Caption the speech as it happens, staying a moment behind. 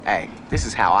Hey, this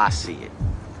is how I see it.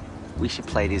 We should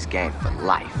play this game for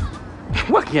life.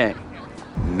 What game?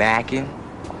 Mackin'.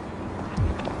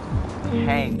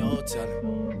 Ain't no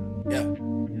telling.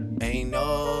 Yeah. Ain't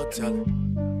no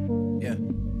telling. Yeah.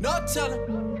 No telling.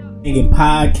 Nigga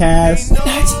podcast.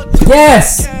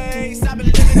 Yes!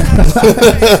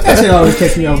 That shit always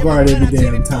catch me off guard every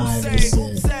damn time. And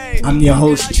shit. I'm your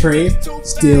host Trey,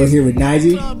 still here with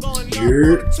Nige,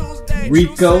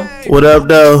 Rico, what up,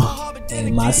 though?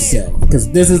 and myself.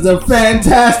 Because this is the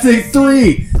Fantastic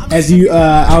Three. As you,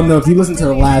 I don't know if you listened to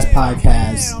the last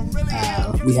podcast,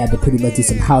 we had to pretty much do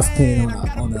some house cleaning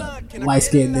on a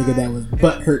light-skinned nigga that was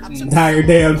butt hurt the entire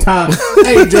damn time.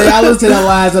 Hey, Dre, I listened to that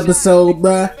last episode,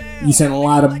 bruh. You saying a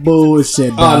lot of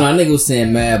bullshit, bro. Oh no, nigga was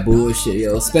saying mad bullshit,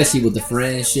 yo. Especially with the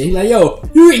friend shit. He like, yo,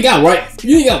 you ain't got white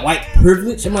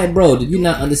privilege. I'm like, bro, did you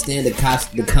not understand the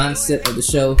concept of the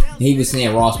show? And he was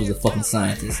saying Ross was a fucking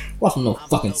scientist. Ross was no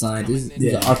fucking scientist. He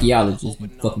was an archaeologist,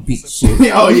 fucking piece of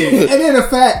shit. Oh yeah, and then the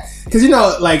fact, because you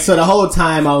know, like, so the whole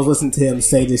time I was listening to him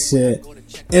say this shit,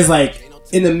 it's like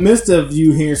in the midst of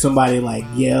you hearing somebody like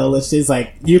yell and shit, it's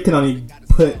like you can only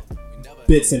put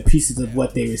bits and pieces of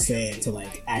what they were saying to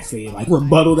like actually like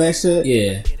rebuttal that shit.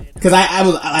 Yeah, because I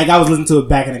was listening to it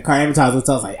back in the car. Every time I was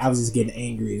listening, I was just getting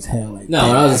angry as hell. Like, no,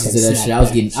 when I was listening to that shit,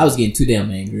 I was getting too damn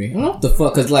angry. I don't know what the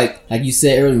fuck, because like you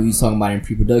said earlier, we was talking about in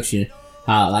pre-production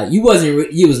how like you was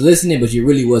listening, but you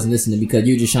really wasn't listening because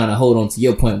you were just trying to hold on to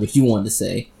your point, what you wanted to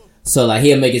say. So like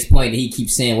he'll make his point and he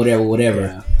keeps saying whatever.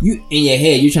 Yeah. You in your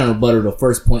head, you're trying to rebuttal the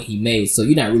first point he made, so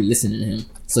you're not really listening to him.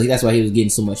 So that's why he was getting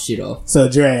so much shit off. So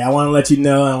Dre, I want to let you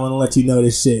know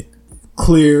this shit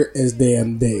clear as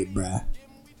damn day, bruh.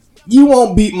 You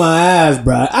won't beat my ass,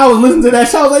 bruh. I was listening to that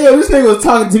show. I was like, yo, this nigga was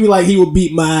talking to me like he would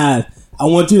beat my ass. I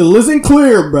want you to listen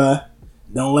clear, bruh.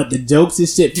 Don't let the jokes and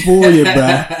shit fool you,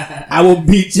 bruh. I will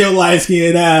beat your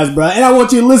light-skinned ass, bruh. And I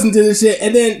want you to listen to this shit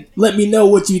and then let me know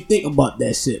what you think about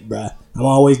that shit, bruh. I'm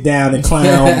always down to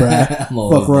clown, bruh.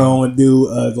 Fuck wrong with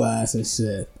dude, glass and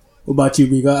shit. What about you,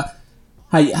 Rico?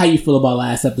 How you feel about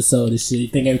last episode and shit? You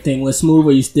think everything went smooth,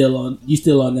 or you still on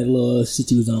that little shit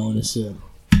you was on and shit?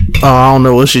 Oh, I don't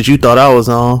know what shit you thought I was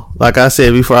on. Like I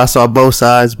said before, I saw both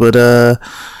sides, but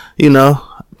you know,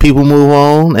 people move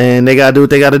on and they gotta do what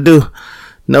they gotta do.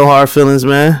 No hard feelings,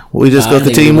 man. We just gonna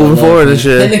continue moving forward and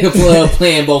shit. That nigga pull up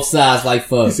playing both sides like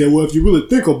fuck. He said, well, if you really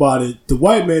think about it, the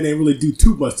white man ain't really do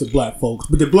too much to black folks.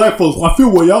 But the black folks, I feel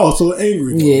why y'all so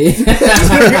angry. Yeah.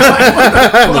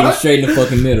 Nigga straight in the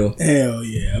fucking middle. Hell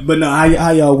yeah. But no,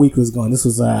 how y'all week was going? This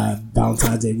was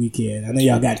Valentine's Day weekend. I know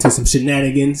y'all got into some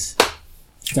shenanigans.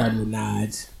 Starting with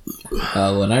Nige.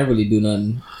 Well, I didn't really do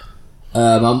nothing.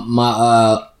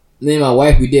 Me and my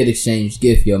wife, we did exchange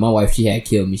gift, yo. My wife, she had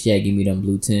killed me. She had given me them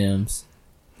blue Tims.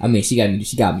 I mean, she got me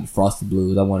the frosted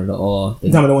blues. I wanted the all.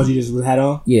 You talking about the ones you just had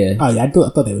on? Yeah. Oh yeah, I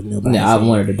thought they were new. Yeah, I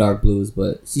wanted the dark blues,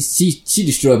 but she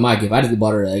destroyed my gift. I just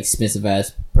bought her an expensive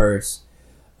ass purse.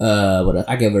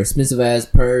 I gave her an expensive ass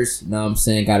purse. Now I'm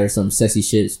saying, got her some sexy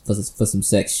shit for some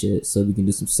sex shit, so we can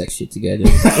do some sex shit together.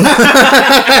 What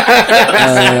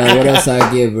else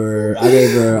I give her? I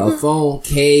gave her a phone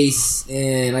case,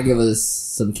 and I gave her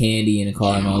some candy in a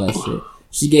car and all that shit.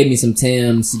 She gave me some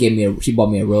Tims. She bought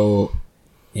me a robe,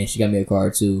 and she got me a car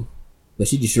too. But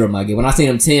she destroyed my gift. When I seen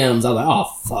them Tims, I was like, oh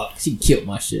fuck, she killed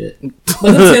my shit.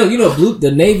 But them Tims, you know,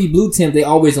 the navy blue Tims, they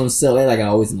always on sale. They're like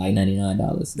always like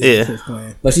 $99.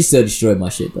 Yeah. But she still destroyed my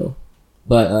shit though.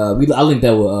 But I linked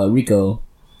up with Rico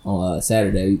on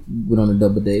Saturday. We went on a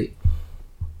double date.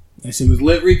 That shit was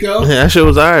lit, Rico? Yeah, that shit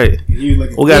was alright. We got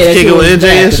to kick it with NJ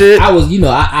bad, and shit. I was, you know,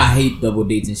 I hate double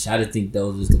dates and shit. I just think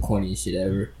those was the corniest shit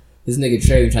ever. This nigga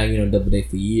Trey was trying to get on a double date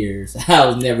for years. I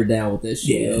was never down with that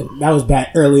shit. Yeah, that was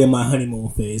back early in my honeymoon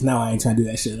phase. Now I ain't trying to do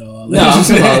that shit at all. No, I'm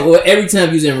talking about, well, every time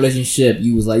you was in a relationship,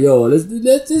 you was like, yo, let's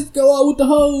just go out with the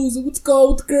hoes and let's go out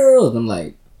with the girls. And I'm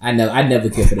like, I never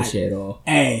cared for that shit at all.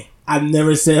 Hey, I've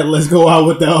never said let's go out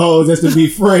with the hoes just to be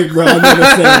frank, bro. I never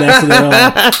said that shit at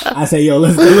all. I say, yo,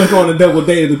 let's go on a double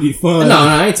date to be fun. No,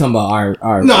 I ain't talking about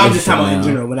our no, I'm just talking about in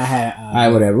general. When I had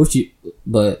alright, whatever. What you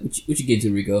get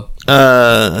to, Rico?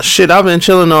 Shit, I've been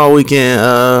chilling all weekend.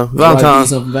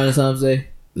 Valentine's Day.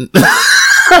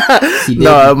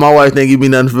 No, my wife didn't give me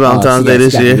nothing for Valentine's Day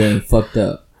this year. Game fucked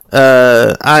up.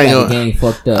 I ain't gonna.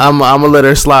 Fucked up. I'm gonna let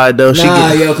her slide though.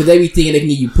 Yo, cause they be thinking they can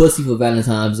give you pussy for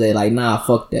Valentine's Day. Like, nah,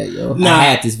 fuck that, yo. Nah, I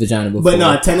had this vagina before. But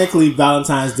no, technically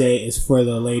Valentine's Day is for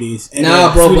the ladies. And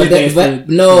nah, bro, but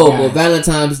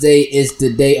Valentine's Day is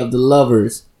the day of the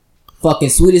lovers. Fucking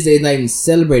Sweetest Day is not even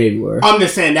celebrated everywhere. I'm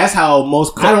just saying that's how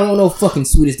most. I don't want no fucking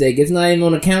Sweetest Day gifts. Not even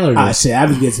on the calendar. Ah shit, I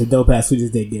be getting some dope ass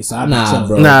Sweetest Day gifts. So I be Nah, chilling.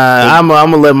 bro. Nah, I'm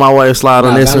gonna let my wife slide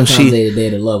on this one. Valentine's Day, the day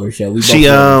of the lover show. We She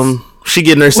both lovers. she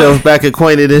getting herself back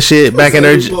acquainted and shit. Back in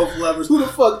her. We both lovers. Who the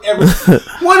fuck ever?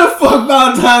 When the fuck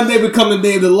Valentine's Day become the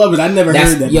day of the lovers? I never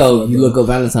heard that. Yo, before, you bro. look up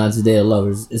Valentine's Day of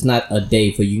lovers. It's not a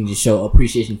day for you can just show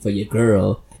appreciation for your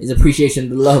girl. It's appreciation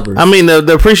of the lovers. I mean,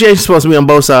 the appreciation's supposed to be on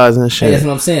both sides and Hey, shit. that's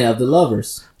what I'm saying, of the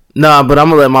lovers. Nah, but I'm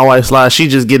gonna let my wife slide. She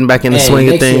just getting back in the swing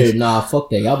of next things. year, nah,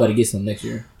 fuck that. Y'all better get some next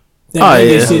year. That Oh,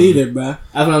 ain't yeah. get shit either, bro.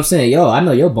 That's what I'm saying. Yo, I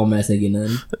know your bum ass ain't get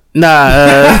nothing.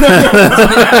 Nah,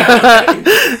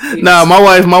 nah.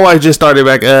 My wife just started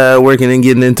back working and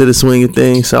getting into the swing of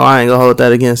things, so I ain't gonna hold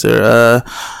that against her.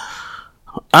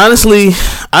 Honestly,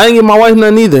 I didn't give my wife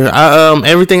nothing either.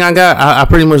 Everything I got, I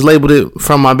pretty much labeled it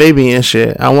from my baby and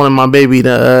shit. I wanted my baby to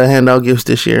hand out gifts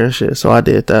this year and shit, so I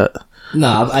did that.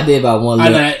 Nah, I did about one. I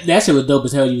know Little, that shit was dope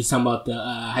as hell. You was talking about the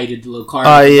how you did the little card.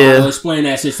 Oh, yeah. Bottle. Explain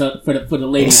that shit for the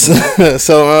ladies.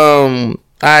 So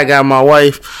I got my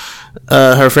wife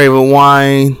her favorite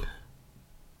wine.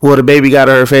 Well, the baby got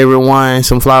her favorite wine,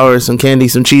 some flowers, some candy,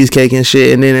 some cheesecake and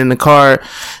shit. And then in the card,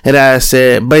 it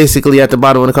said, basically at the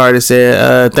bottom of the card, it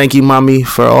said, "Thank you, mommy,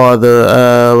 for all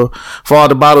the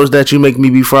bottles that you make me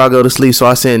before I go to sleep." So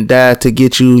I sent dad to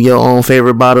get you your own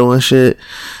favorite bottle and shit.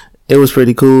 It was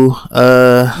pretty cool.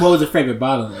 What was your favorite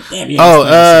bottle? Like, damn,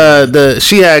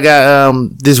 She had got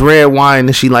this red wine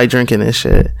that she liked drinking and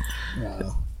shit.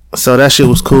 So that shit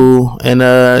was cool. And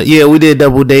yeah, we did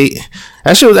double date.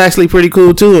 That shit was actually pretty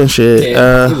cool too and shit.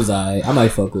 yeah, it was alright. I might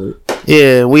fuck with it.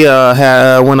 Yeah, we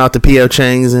went out to P.F.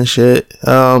 Chang's and shit.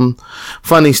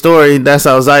 Funny story, that's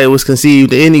how Zaya was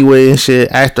conceived anyway and shit.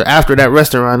 After that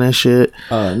restaurant and shit.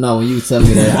 No, when you was telling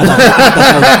me that,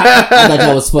 I thought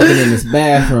y'all was fucking in this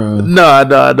bathroom. No.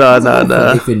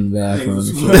 They fit in the bathroom. And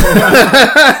shit.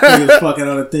 He was fucking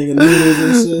on a thing of noodles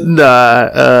and shit.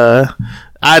 Nah,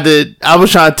 I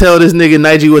was trying to tell this nigga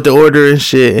Nige what to order and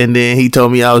shit, and then he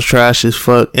told me I was trash as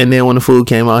fuck. And then when the food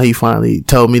came out, he finally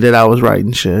told me that I was right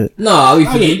and shit. No, I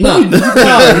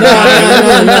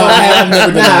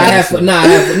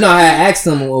asked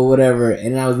them or whatever,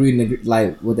 and I was reading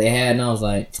what they had, and I was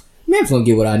like, man, I'm just gonna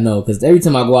get what I know, because every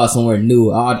time I go out somewhere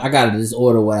new, I gotta just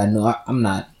order what I know. I'm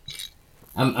not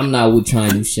with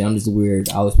trying new shit. I'm just weird.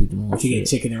 I always pick the wrong You get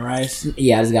shit. chicken and rice,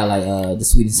 Yeah, I just got the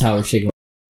sweet and sour chicken.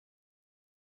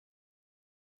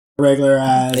 regular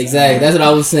eyes. Exactly. That's what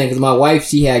I was saying. Because my wife,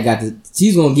 she's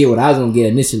gonna get what I was gonna get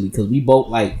initially. Because we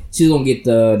both she's gonna get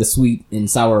the sweet and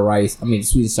sour rice. I mean, the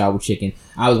sweet and sour chicken.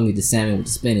 I was gonna get the salmon with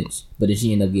the spinach, but then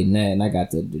she ended up getting that, and I got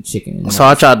the chicken. And So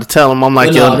I tried to tell him, I'm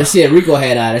like, yo, the shit Rico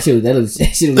had out. That shit was too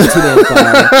damn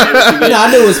fire.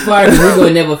 I knew it was fire because Rico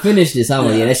had never finished this. I'm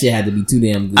like, yeah, that shit had to be too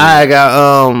damn good.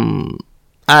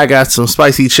 I got some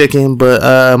spicy chicken,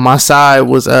 but my side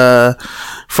was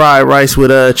fried rice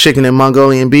with chicken and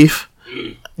Mongolian beef.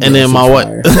 And then my wife,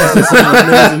 and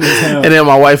then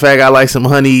my wife had got like some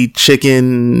honey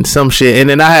chicken, some shit. And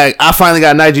then I finally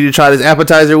got Nige to try this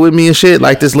appetizer with me and shit,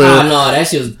 like this little. Oh no, that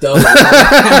shit was dope.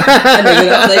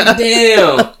 I was like,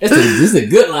 damn, this is a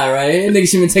good lie, right? That nigga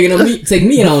should been take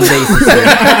me on dates.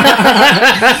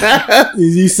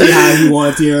 Did you see how he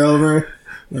wants to hear over?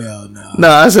 Hell no. No,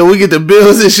 I said we get the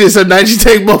bills and shit. So Nige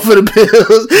take both of the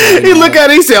bills. He look at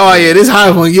it, he said, "Oh yeah, this high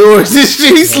one yours." This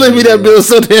shit, he slid me that bill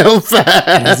so damn fast.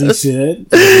 As he should.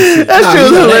 That shit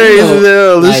was hilarious as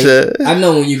hell. This shit. I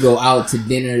know when you go out to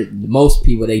dinner, most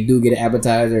people they do get an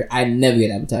appetizer. I never get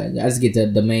an appetizer. I just get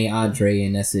the main entree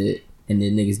and that's it. And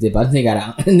then niggas dip. I think they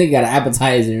got an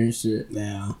appetizer and shit.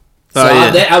 Yeah. So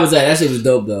yeah. I was like, that shit was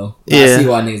dope though. Yeah. I see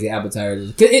why niggas get appetizers.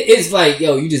 Cause it's like,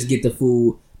 yo, you just get the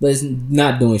food, but it's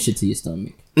not doing shit to your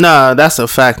stomach. Nah, that's a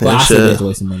fact. But And I still shit. get to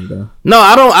waste some money though. No,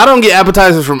 I don't get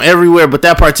appetizers from everywhere, but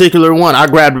that particular one, I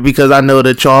grabbed it because I know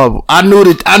that y'all. I knew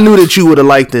that you would have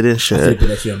liked it and I still shit. put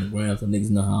that shit on the ground so niggas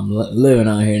know how I'm living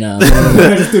out here now.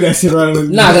 I just threw that shit right on the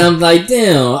Nah, cause I'm like,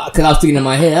 damn. Cause I was thinking in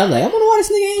my head, I was like, I wonder why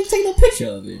this nigga ain't taking no picture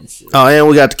of it and shit. Oh, and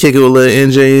we got to kick it with little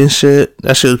NJ and shit.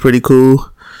 That shit was pretty cool.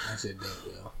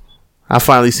 I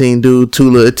finally seen dude two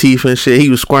little teeth and shit. He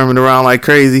was squirming around like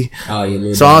crazy. Oh yeah,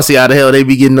 little So I don't see how the hell they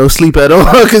be getting no sleep at all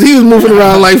because he was moving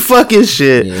around like fucking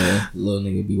shit. yeah, little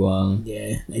nigga be wild.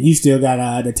 Yeah, and you still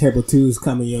got the Terrible 2s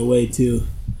coming your way too.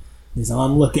 So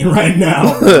I'm looking right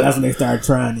now. That's when they start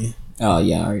trying you. Oh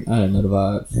yeah, I don't know the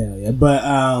vibes. Hell yeah! But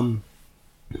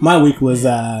my week was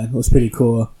pretty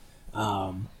cool.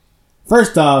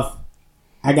 First off,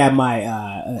 I got my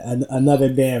another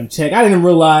damn check. I didn't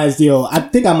realize, I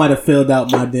think I might have filled out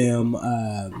my damn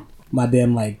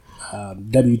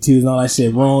W-2s and all that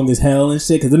shit wrong as hell and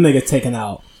shit. Cause them niggas taking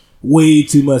out way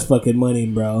too much fucking money,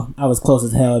 bro. I was close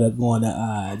as hell to going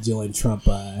to join Trump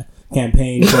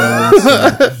campaign.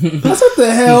 That's what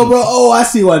the hell, bro. Oh, I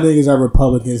see why niggas are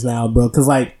Republicans now, bro. Because,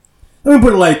 like, let me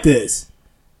put it like this.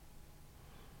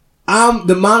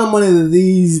 The amount of money that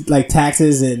these, like,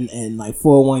 taxes and like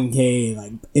 401k and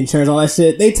like insurance, all that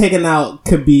shit, they taking out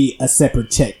could be a separate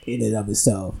check in and of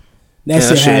itself. That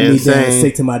shit had me damn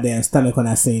sick to my damn stomach when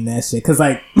I seen that shit. Cause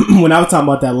like when I was talking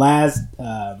about that last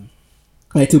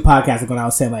like 2 podcasts ago, I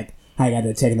was saying like I got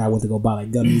the check and I went to go buy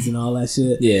like gummies and all that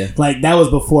shit. Yeah, like that was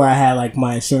before I had like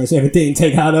my insurance, everything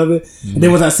take out of it. Mm-hmm. And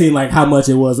then once I seen like how much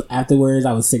it was afterwards,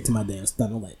 I was sick to my damn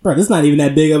stomach. I'm like, bro, this not even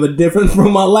that big of a difference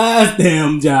from my last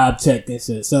damn job check and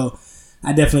shit. So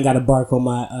I definitely got to bark on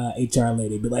my HR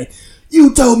lady, be like,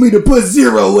 you told me to put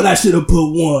 0 when I should have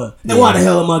put 1. And why the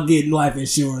hell am I getting life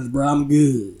insurance, bro? I'm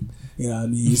good. You know what I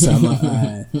mean? So I'm like,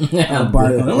 I'm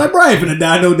barking on it. I'm like, bro, I ain't finna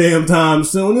die no damn time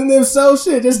soon. And if so,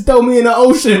 shit, just throw me in the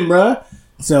ocean, bro.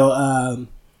 So,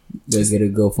 just get a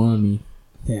GoFundMe.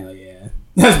 Hell yeah.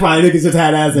 That's probably niggas just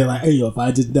had ass there like, hey, yo, if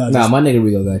I just die. Nah, my nigga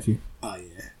Rico got you. Oh,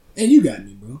 yeah. And you got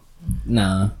me, bro.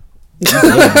 Nah.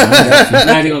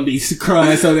 Now they gonna be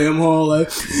crying so damn hard like,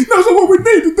 no, so what we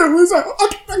need to do is like,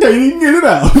 I can't even get it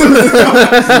out.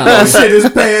 Oh shit is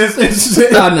pants and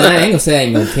shit. No, I ain't gonna say I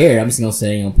ain't gonna care. I'm just gonna say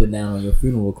I ain't gonna put down on your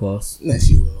funeral costs. Yes,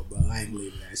 you will, bro. I ain't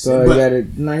believing that shit. So you got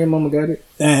it. Nah, your mama got it.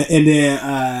 And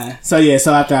then,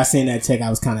 so after I seen that check, I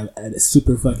was kind of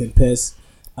super fucking pissed.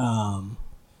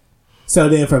 So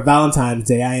then for Valentine's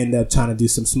Day, I ended up trying to do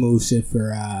some smooth shit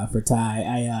for Ty.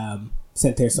 I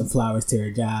sent her some flowers to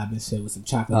her job and shit with some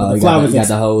chocolate. Oh, you got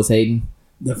the hoes hating?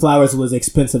 The flowers was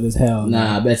expensive as hell.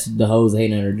 Nah, I bet you the hoes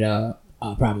hating on her job.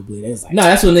 Probably. They was like, no,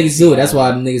 that's what niggas do. That's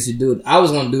why the niggas should do it. I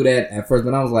was gonna do that at first,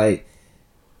 but I was like,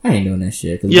 I ain't doing that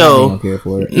shit because I don't care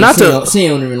for it. She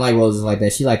don't even like roses like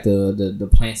that. She like the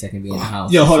plants that can be in the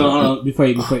house. Yo, hold on, before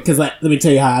because like let me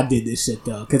tell you how I did this shit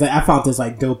though. Because I found this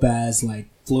like dope ass like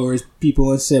florist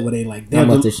people and shit where they like how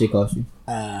much this shit cost you?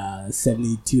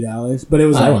 $72, but it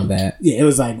was that like wasn't bad. Yeah, it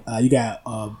was like you got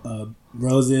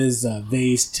roses,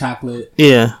 vase, chocolate,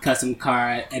 custom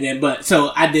card, and then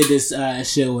so I did this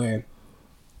shit where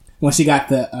when she got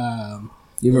the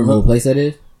you remember what place that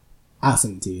is? I'll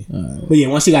send it to you. Right. But yeah,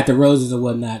 once she got the roses and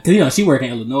whatnot, because she worked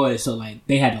in Illinois, so like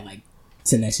they had to like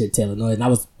send that shit to Illinois, and I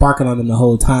was barking on them the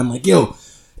whole time, like, yo,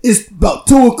 it's about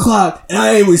 2:00 and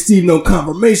I ain't received no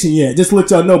confirmation yet. Just to let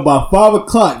y'all know, by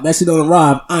 5:00 that shit don't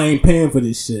arrive. I ain't paying for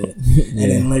this shit. And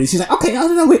then lady, she's like, okay, I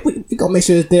don't know, we gonna make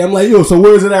sure it's there. I'm like, yo, so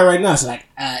where is it at right now? She's like,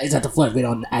 it's at the front. We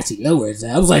don't actually know where it's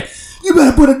at. I was like, you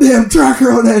better put a damn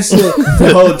tracker on that shit.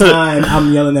 The whole time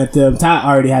I'm yelling at them. Ty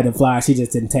already had the flyer. She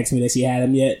just didn't text me that she had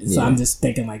them yet. So I'm just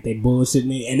thinking like they bullshit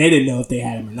me, and they didn't know if they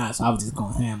had them or not. So I was just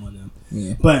going ham on them.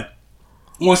 Yeah. But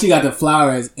once she got the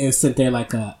flowers, it was sent there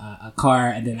like a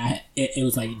card, and then it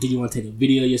was like, did you want to take a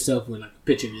video of yourself or like a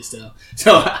picture of yourself?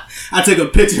 So I took a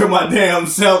picture of my damn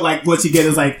self. Like what you get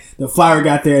is like the flower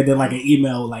got there, and then like an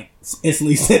email like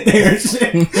instantly sent there and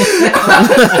shit. Took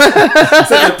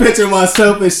a picture of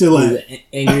myself and shit like. Was it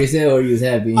angry as hell or you was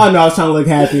happy? Oh no, I was trying to look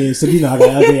happy and shit. I got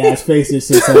ugly ass face and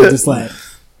shit, so I was just like.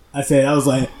 I was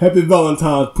like, Happy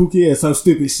Valentine's, Pookie, or some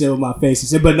stupid shit with my face and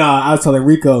shit. But nah, I was telling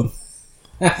Rico.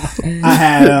 I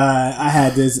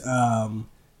had this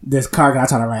card I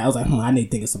tried to write. I was like, I need to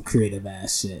think of some creative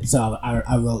ass shit. So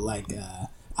I wrote like,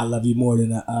 I love you more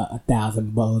than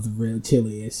 1,000 bowls of real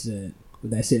chili and shit.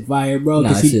 Was that shit fire, bro?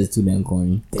 Nah, that shit's too damn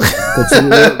corny.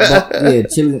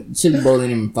 Chili bowl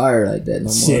ain't even fire like that no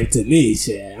more. Shit to me,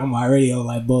 shit. I'm already on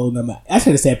like bowl number. I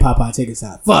should have said Popeye chicken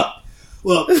salad. Fuck.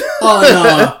 Well, so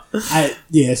I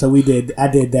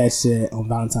did that shit on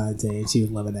Valentine's Day, and she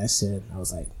was loving that shit. I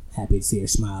was like happy to see her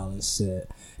smile and shit.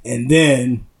 And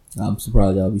then I'm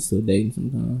surprised y'all be still dating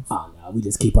sometimes. Oh no, we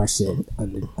just keep our shit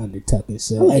under tuck and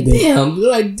shit. Like,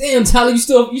 damn, Tyler, you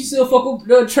still fuck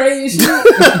with Trey and shit.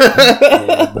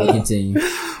 Yeah, but continue.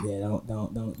 Yeah,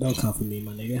 don't come for me,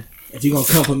 my nigga. If you gonna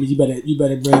come for me, you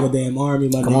better bring a damn army,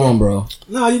 my nigga. Come on, bro.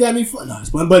 No, you got me. No,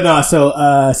 it's fun. But no.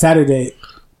 So Saturday,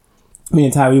 me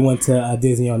and Ty, we went to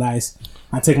Disney on Ice.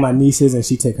 I took my nieces and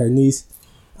she took her niece.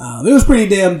 It was pretty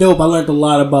damn dope. I learned a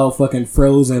lot about fucking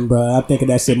Frozen, bro. I'm thinking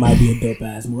that shit might be a dope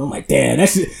ass movie. I'm like, damn, that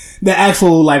shit. The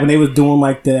actual, like, when they was doing,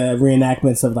 like, the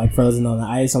reenactments of, like, Frozen on the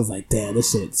ice, I was like, damn,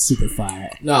 this shit's super fire.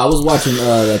 No, I was watching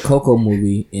the Coco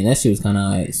movie, and that shit was kind of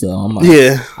alright, so I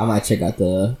might check out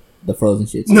the Frozen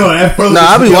shit too. No, that Frozen. No,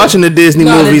 I be watching the Disney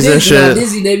movies and shit.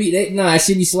 Disney, I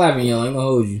should be slapping y'all. I ain't gonna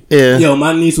hold you. Yeah. Yo,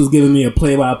 my niece was giving me a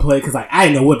play-by-play because, like, I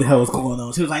didn't know what the hell was going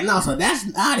on. She was like, no, so that's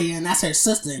Nadia and that's her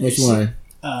sister. Which one?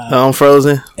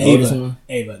 Frozen.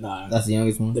 Ava, nah. That's the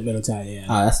youngest one. The middle child, yeah.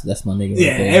 Oh, that's my nigga.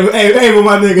 Yeah, Right there. Ava,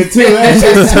 my nigga too.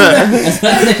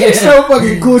 It's so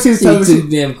fucking cool. She was telling me, She's too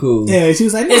damn cool. yeah, she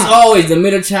was like, nah. It's always the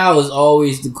middle child is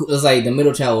always the cool. It's like the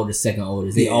middle child or the second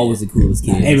oldest. They always the coolest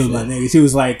kids. Ava, my nigga. She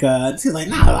was like, nah,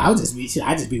 I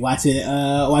just be watching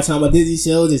all my Disney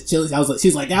shows, just chilling. She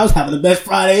was like, I was having the best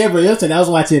Friday ever yesterday. I was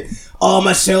watching all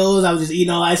my shows. I was just eating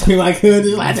all ice cream I could.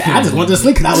 I just wanted to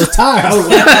sleep because I was tired. I was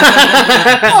like,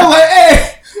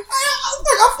 hey,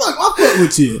 I fuck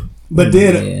with you. But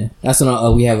then, yeah, that's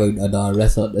when we have a daughter.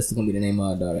 That's gonna be the name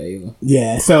of our daughter, Ava.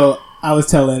 Yeah. So I was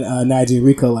telling Nigel and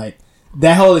Rico, like,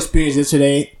 that whole experience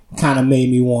yesterday kind of made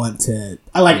me want to.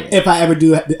 If I ever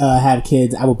do have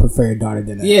kids, I would prefer a daughter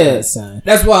than a son.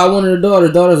 That's why I wanted a daughter.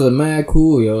 Daughters are mad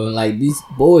cool, yo. Like, these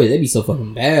boys, they be so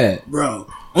fucking bad, bro.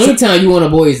 Only time you want a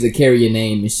boy is to carry your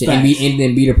name and shit, and Facts.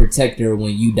 then be the protector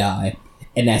when you die,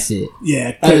 and that's it.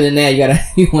 Yeah. Other than that,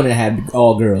 you want to have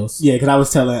all girls. Yeah, because I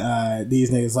was telling these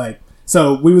niggas, like,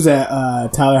 so we was at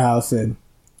Tyler house and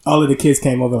all of the kids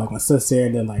came over, like my sister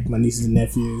and then like my nieces and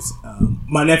nephews.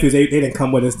 My nephews, they didn't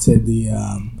come with us to the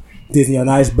Disney on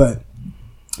Ice, but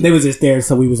they was just there,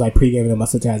 so we was like pre-gaming and my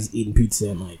sister was just eating pizza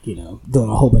and like, you know, doing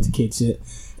a whole bunch of kid shit.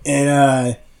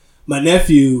 And my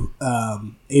nephew,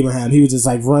 Abraham, he was just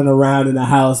like running around in the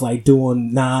house, like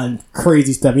doing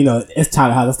non-crazy stuff. You know, it's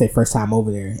Tyler house, that's their first time over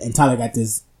there. And Tyler got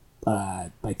this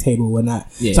like table and whatnot.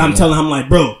 Yeah, so I'm telling him, like,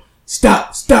 bro,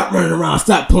 stop running around,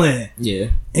 stop playing. Yeah.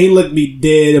 He looked me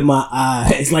dead in my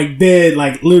eyes, like dead,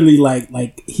 like literally,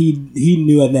 like he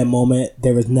knew at that moment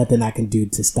there was nothing I can do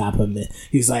to stop him. And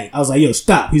he's like, I was like, yo,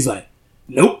 stop. He's like,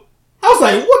 nope. I was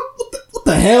like, what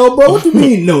the hell, bro? What do you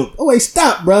mean, nope? Oh wait,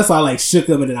 stop, bro. So I like shook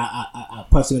him and then I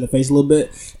punched him in the face a little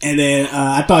bit, and then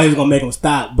I thought he was gonna make him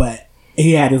stop, but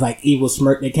he had this like evil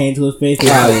smirk that came to his face. Oh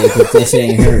yeah, because that shit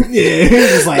ain't hurt. Yeah, he was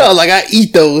just like, No, like I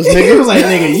eat those, he nigga. was like,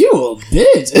 nigga, you a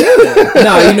bitch.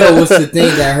 No, you know what's the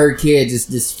thing that hurt kids?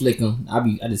 Just flick them.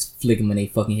 I just flick them in their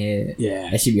fucking head.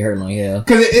 Yeah, that shit be hurting like hell.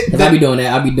 Cause I be doing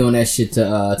that. I be doing that shit to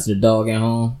the dog at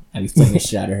home. I be flicking the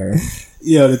shit out of her.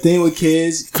 Yo, the thing with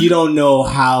kids, you don't know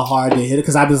how hard they hit it.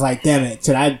 Because I was like, damn it,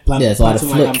 should I? Yeah, so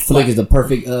the flick is the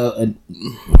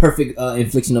perfect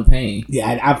infliction of pain.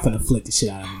 Yeah, I'm finna flick the shit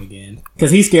out of him again.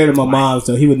 Because he's scared of my mom,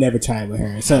 so he would never try it with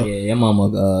her. So yeah, your mama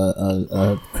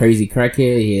a crazy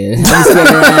crackhead. Yeah, I'm scared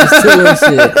of her ass too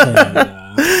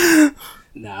and shit.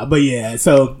 Nah, but yeah.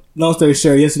 So long story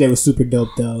short, yesterday was super dope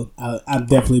though. I'm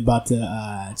definitely about to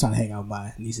try to hang out with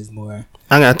my nieces more.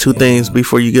 I got two things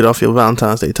before you get off your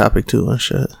Valentine's Day topic too and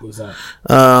shit. What's up?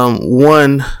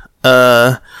 One,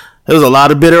 there was a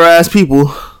lot of bitter ass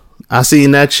people. I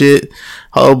seen that shit.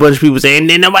 Whole bunch of people saying,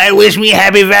 "Didn't nobody wish me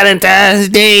happy Valentine's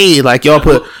Day?" Like y'all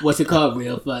put, what's it called?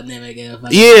 Real fuck nigga.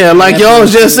 yeah, like y'all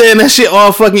was just saying that shit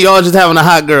all fucking. Y'all just having a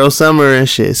hot girl summer and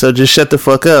shit. So just shut the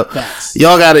fuck up. Facts.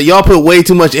 Y'all put way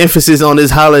too much emphasis on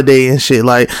this holiday and shit.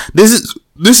 Like this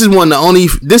is one of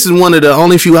the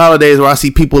only few holidays where I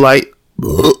see people like,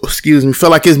 excuse me,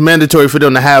 feel like it's mandatory for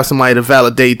them to have somebody to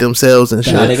validate themselves and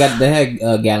shit. Nah, they had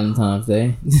Galentine's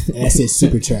Day. That shit's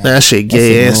super trash. That shit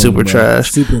gay and super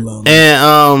trash. Super low.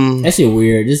 And that shit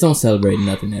weird. Just don't celebrate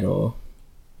nothing at all.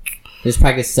 Just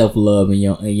practice self love in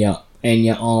your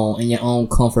own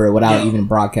comfort without even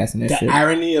broadcasting that the shit. The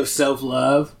irony of self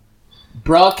love,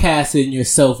 broadcasting your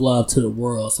self love to the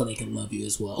world so they can love you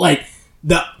as well. Like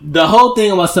the whole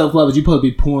thing about self love is you're supposed to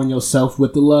be pouring yourself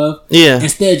with the love. Yeah.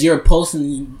 Instead, you're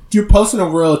posting the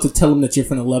world to tell them that you're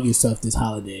gonna love yourself this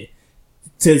holiday.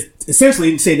 To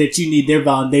essentially say that you need their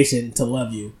validation to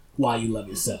love you while you love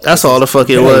yourself. That's all the fuck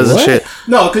it was and shit.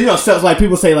 No, because you know, stuff like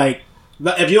people say like,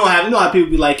 if you don't have, you know how people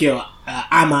be like, yo,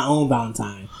 I'm my own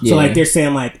Valentine. Yeah. So like they're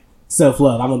saying like self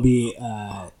love. I'm gonna be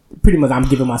pretty much I'm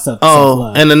giving myself self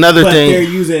love. And another thing, they're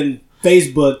using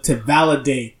Facebook to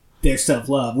validate their self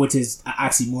love, which is an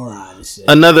oxymoron and shit.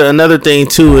 Another thing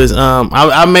too is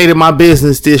I made it my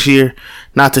business this year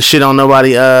not to shit on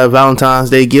nobody Valentine's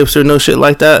Day gifts or no shit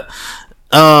like that.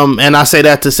 And I say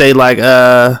that to say like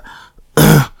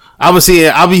I'll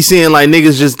be seeing like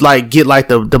niggas just like get like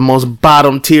the most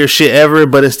bottom tier shit ever,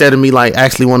 but instead of me like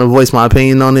actually want to voice my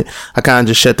opinion on it, I kind of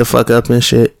just shut the fuck up and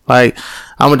shit. Like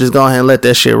I'm gonna just go ahead and let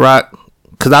that shit rock,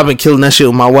 cause I've been killing that shit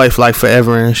with my wife like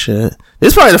forever and shit.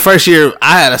 This is probably the first year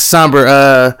I had a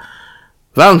somber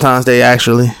Valentine's Day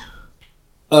actually.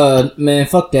 Man,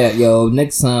 fuck that, yo.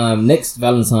 Next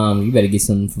Valentine, you better get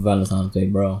something for Valentine's Day,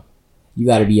 bro. You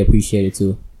gotta be appreciated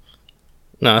too.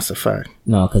 No, that's a fact.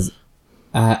 No, cause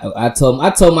I told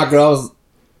my girl,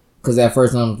 cause at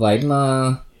first I was like,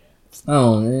 nah, I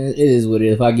don't. It is what it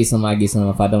is. If I get something, I get something.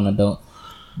 If I don't, I don't.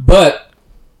 But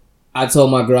I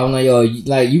told my girl, I'm like, yo,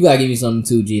 you gotta give me something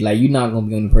too, G. Like, you're not gonna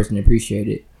be the only person to appreciate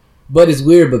it. But it's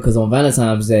weird because on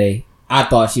Valentine's Day, I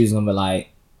thought she was gonna be like,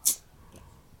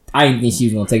 I didn't think she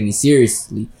was gonna take me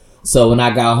seriously. So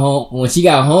when she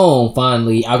got home,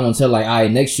 finally, I was gonna tell her, like, all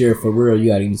right, next year for real, you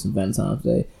gotta give me some Valentine's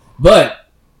Day. But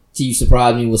she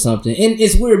surprised me with something, and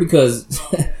it's weird because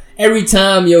every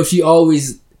time, yo, she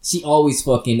always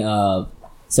fucking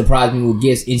surprised me with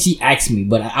gifts, and she asked me,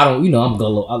 but I don't, I'm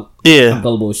gullible. I'm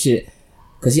gullible as shit.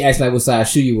 Cause she asked me, like, what size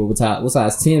shoe you wear, what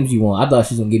size Tim's you want. I thought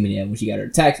she was gonna give me that when she got her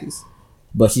taxes,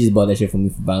 but she just bought that shit for me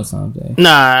for Valentine's Day. Nah,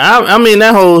 I mean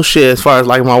that whole shit. As far as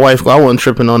like my wife, I wasn't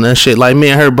tripping on that shit. Like me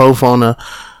and her both on a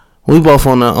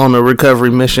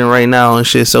recovery mission right now and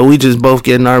shit. So we just both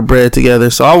getting our bread together.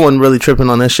 So I wasn't really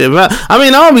tripping on that shit. But I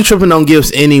mean, I don't be tripping on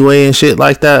gifts anyway and shit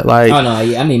like that. Like, oh no,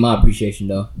 yeah, I need my appreciation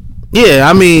though. Yeah,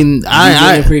 I mean,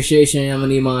 I appreciation. I'm gonna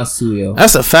need mine too, yo.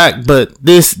 That's a fact, but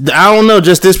I don't know.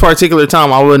 Just this particular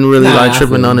time, I wasn't really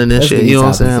tripping on it and shit. You know what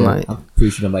I'm saying? Like, I'm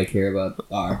pretty sure nobody care about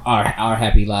our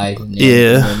happy life. And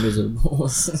miserable.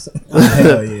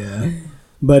 Hell yeah.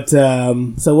 But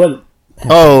so what?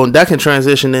 Oh, that can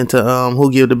transition into who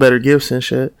give the better gifts and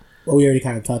shit. Well, we already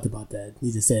kind of talked about that.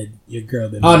 You just said your girl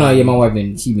been. Oh no, yeah, my wife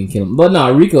been killing me. But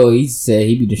no, Rico, he said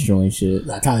he be destroying shit.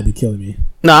 Nah, Tyler be killing me.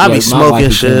 No, I be smoking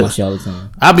shit. All the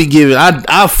time. I be giving.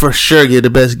 I for sure get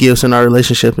the best gifts in our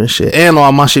relationship and shit. And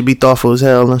all my shit be thoughtful as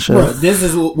hell and shit. Bro, this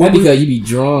is what because you be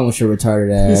drawn with your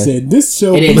retarded ass. He said this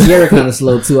show. And then Garrett kind of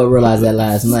slow too. I realized that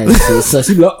last night. So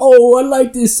she be like, "Oh, I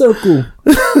like this circle."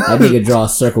 That nigga draw a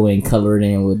circle and color it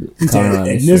in with color on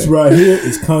it. And this right here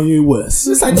is Kanye West.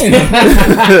 It's like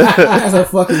that's a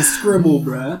fucking scribble,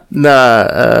 bruh.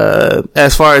 Nah,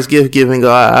 as far as gift giving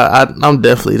go, I'm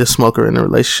definitely the smoker in the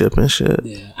relationship and shit.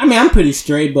 Yeah, I mean, I'm pretty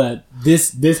straight, but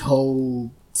this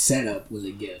whole setup was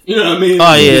a gift. You know what I mean?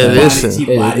 Oh yeah, this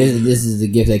is the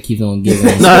gift that keeps on giving.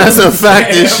 No, that's a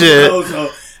fact and shit.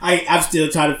 So I'm still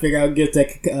trying to figure out gifts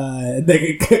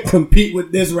that can compete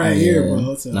with this right here,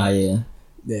 bro. So. Nah, yeah.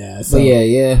 Yeah. So. But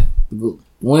yeah.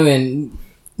 Women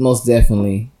most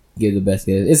definitely give the best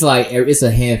gifts. It's like it's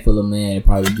a handful of men that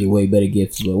probably give way better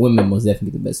gifts, but women most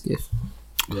definitely get the best gifts.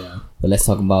 Yeah. But let's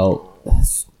talk about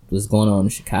what's going on in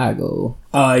Chicago.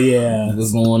 Oh yeah.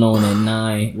 What's going on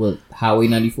at Highway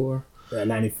 94?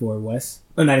 94 West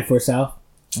or 94 South.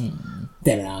 Damn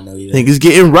it, I don't know either. Niggas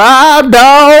getting robbed,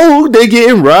 dog. They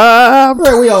getting robbed.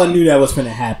 Right, we all knew that was finna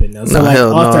happen though. So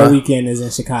All-Star Weekend is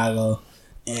in Chicago.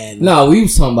 And no, we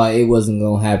was talking about it wasn't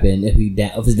gonna happen if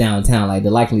it's downtown. Like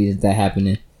the likelihood of that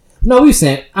happening. No, we was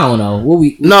saying I don't know what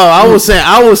we. No, I was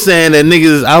saying that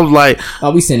niggas. I was like,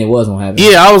 oh, we saying it was gonna happen.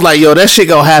 Yeah, I was like, yo, that shit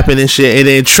gonna happen and shit. And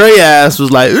then Trey ass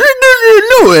was like,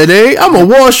 no, it ain't. I'm a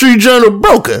Wall Street Journal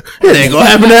broker. It ain't gonna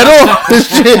happen at all. I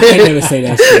never say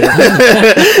that shit.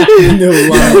 I never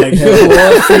lied like that.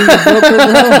 Wall Street broker, bro.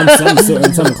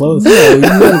 I'm something close. Yeah, you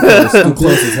know close. I'm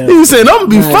close as hell. He was saying, I'm gonna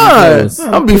be fine.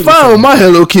 I'm gonna be fine with my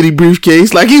Hello Kitty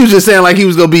briefcase. Like he was just saying, like he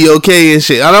was gonna be okay and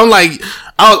shit. I was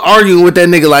arguing with that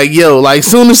nigga like, yo, like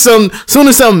soon as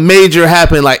something major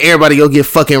happened, like everybody go get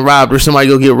fucking robbed or somebody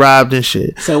go get robbed and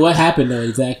shit. So what happened though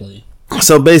exactly?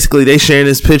 So basically, they sharing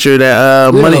this picture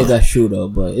that we don't know if that's true though,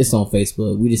 but it's on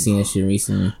Facebook. We just seen that shit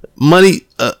recently.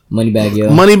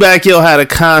 Moneybag Yo had a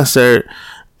concert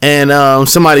and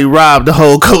somebody robbed the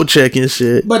whole coat check and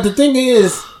shit. But the thing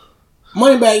is,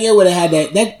 Moneybag Yo would have had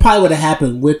that. That probably would have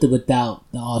happened with or without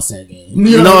the All-Star game.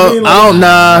 You know what I mean? Like,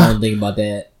 I don't think about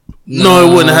that. No, it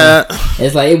wouldn't have.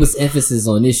 It's like it was emphasis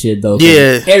on this shit though.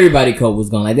 Yeah, everybody coat was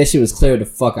gone. Like that shit was cleared the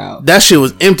fuck out. That shit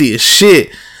was empty as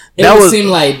shit. It seemed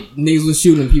like niggas was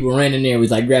shooting, people ran in there, was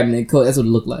like grabbing their coat. That's what it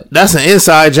looked like. That's an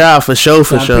inside job for sure. I'm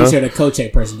pretty sure the coat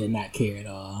check person did not care at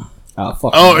all. Oh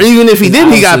fuck. Oh, man. Even if he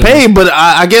did, he got paid. But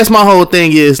I guess my whole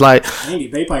thing is like,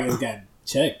 they probably just got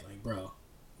checked. Like, bro,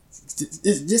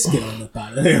 just get on up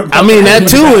out of there. Bro. I mean that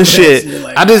too and shit.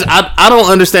 Like, I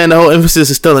don't understand the whole emphasis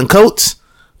of stealing coats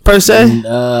per se. And,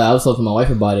 I was talking to my wife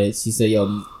about it. She said,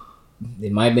 "Yo,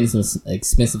 there might have been some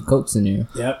expensive coats in there."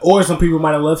 Yeah, or some people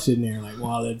might have left shit in there, like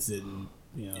wallets and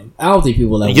I don't think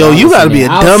people left. Yo, you gotta be a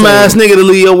dumbass nigga to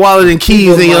leave your wallet and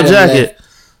keys in your jacket.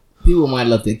 People might have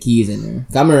left their keys in there.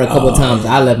 I remember a couple of times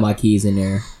I left my keys in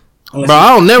there. Bro,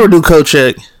 I don't never do coat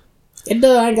check. It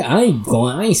does. I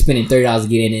ain't spending $30 to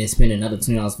get in there and spending another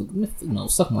 $20 for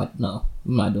no.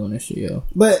 I'm not doing that shit, yo.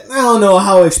 But I don't know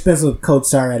how expensive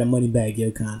coats are at a Moneybag Yo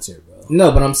concert, bro.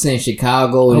 No, but I'm saying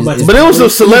Chicago. But there was some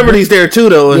celebrities there too,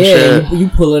 though. And yeah, shit. You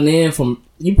pulling in from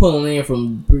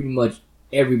pretty much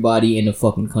everybody in the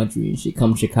fucking country and shit.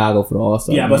 Come to Chicago for the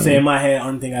All-Star. Yeah, but say in my head,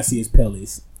 only thing I see is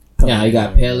Pelly's Yeah, you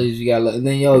got Pellies, you got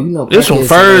then There's some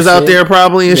furs out there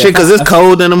probably and shit because it's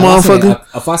cold in the motherfucker.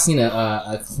 If I seen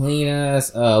a clean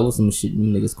ass what's some shit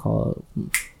them niggas called?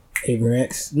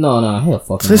 Averex. No, hell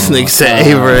fucking. This nigga said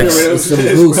Averex. It's some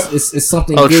goose. It's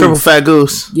something. Oh, goose. triple fat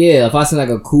goose. Yeah, if I seen like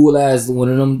a cool ass one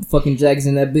of them fucking jackets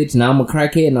in that bitch, and I'm a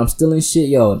crackhead and I'm stealing shit,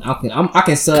 yo, I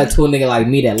can sell that to a nigga like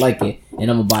me that like it,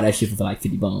 and I'm gonna buy that shit for like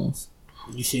 50 bones.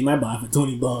 You shit might buy for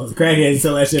 20 bones. Crackheads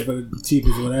sell that shit for cheap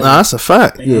as whatever. Nah, that's a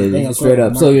fact. Yeah, straight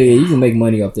up. So yeah, you can make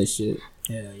money off this shit.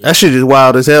 Yeah. That shit is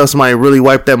wild as hell. Somebody really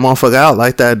wiped that motherfucker out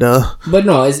like that, though. But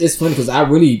no, it's funny because I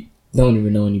really don't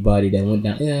even know anybody that went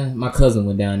down. Yeah, my cousin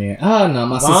went down there. Oh no,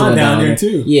 my sister went down there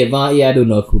too. Yeah, Vaughn. Yeah, I do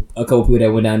know a couple people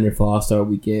that went down there for All-Star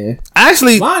Weekend.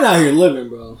 Actually, Vaughn out here living,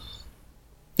 bro.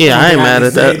 Yeah, I ain't mad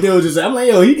at that. Dude, just, I'm like,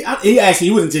 yo,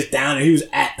 he wasn't just down there. He was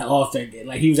at the All-Star game.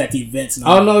 Like, he was at the events. And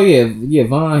all oh, no, yeah.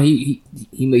 Vaughn, he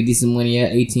made decent money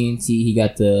at AT&T. He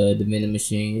got the vending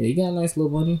machine. He got a nice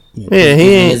little money. Yeah,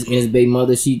 he ain't. And his baby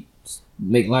mother, she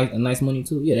make like a nice money,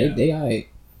 too. Yeah, they all right.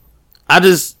 I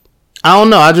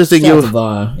don't know. I just think Shout out to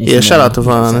Vaughn. Yeah, shout out to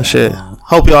Vaughn and shit.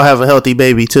 Hope y'all have a healthy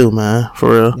baby, too, man. For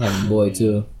real. Have a boy,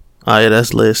 too. Oh, yeah,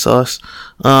 that's lit sauce.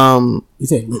 You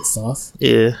say lit sauce?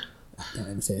 Yeah. I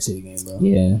never say that shit again, bro.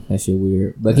 Yeah, that shit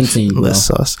weird. But continue, bro. Lit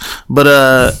sauce. But,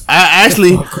 I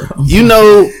actually,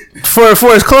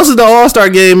 for as close as the All-Star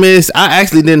game is, I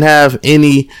actually didn't have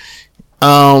any,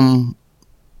 want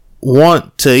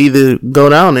to either go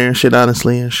down there and shit,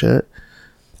 honestly, and shit.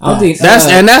 I don't think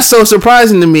that's so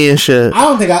surprising to me and shit. I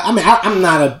don't think I'm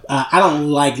not I don't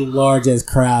like large as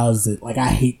crowds. Like, I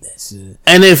hate that shit.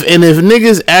 And if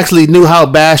niggas actually knew how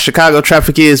bad Chicago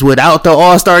traffic is without the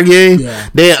All-Star game,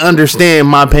 they understand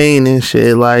my pain and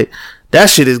shit. Like, that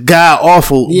shit is god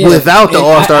awful without the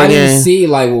All-Star game. I didn't see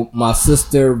like my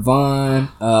sister Vaughn,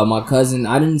 my cousin.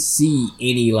 I didn't see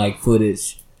any like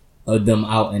footage of them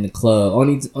out in the club.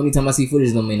 Only time I see footage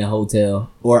of them in the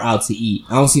hotel or out to eat.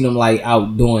 I don't see them like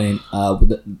out doing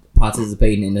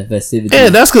participating in the festivities. Yeah,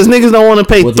 that's because niggas don't want to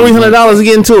pay $300 to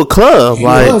get into a club. And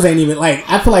like, those ain't even like.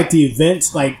 I feel like the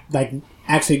events, like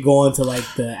actually going to like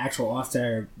the actual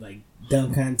All-Star like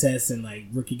dunk contests and like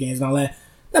rookie games and all that.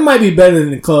 That might be better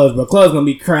than the clubs, but clubs gonna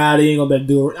be crowded. You ain't gonna be able to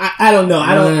do it. I don't know.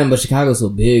 I don't. Man, but Chicago's so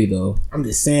big though. I'm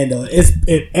just saying though.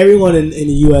 If everyone in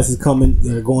the U.S. is coming,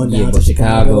 they're going down. Yeah, but to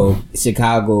Chicago.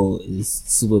 Chicago is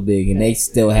super big, and they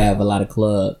still have a lot of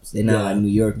clubs. They're not like New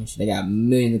York and shit. They got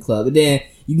millions of clubs. But then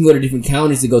you can go to different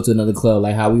counties to go to another club,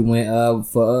 like how we went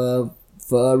for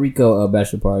Rico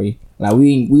bachelor party. Like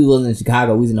we wasn't in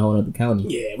Chicago, we was in a whole other county.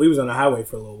 Yeah, we was on the highway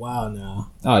for a little while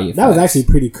now. Oh yeah, that was actually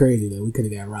pretty crazy though. We could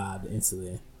have got robbed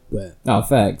instantly, but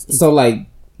facts. So like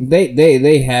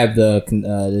they have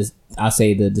the I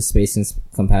say the space and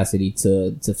capacity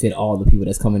to fit all the people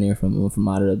that's coming in from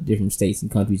out of different states and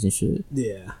countries and shit.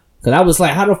 Yeah. Cause I was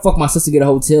like, how the fuck my sister get a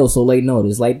hotel so late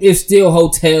notice? Like, there's still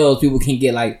hotels people can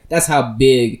get. Like, that's how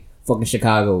big fucking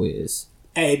Chicago is.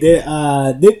 Hey,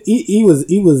 he was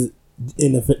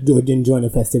didn't join the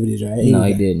festivities, right? No,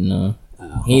 he didn't. No,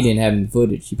 he didn't have any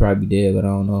footage. He probably did, but I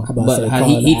don't know. How about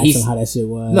how that shit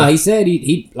was? No, he said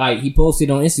he posted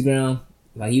on Instagram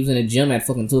like he was in the gym at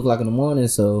fucking 2:00 in the morning.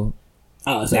 So,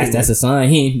 that's a sign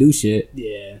he didn't do shit.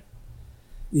 Yeah,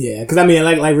 yeah. Because I mean,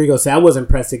 like Rico said, I wasn't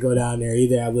pressed to go down there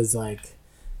either. I was like,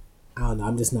 I don't know.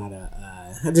 I'm just not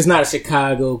a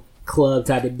Chicago club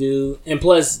type of dude. And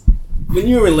plus, when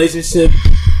you're in a relationship,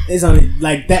 it's only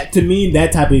like that. To me,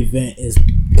 that type of event is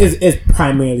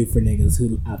primarily for niggas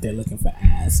who out there looking for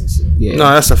ass and shit. Yeah.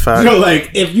 No, that's a fact. You know, like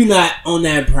if you're not on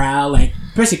that prowl, like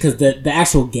especially because the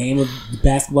actual game of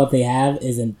basketball they have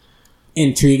isn't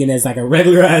intriguing as like a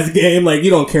regularized game. Like you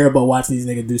don't care about watching these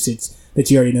niggas do shit that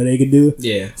you already know they can do.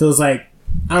 Yeah. So it's like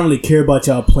I don't really care about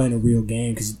y'all playing a real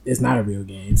game because it's not a real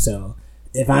game. So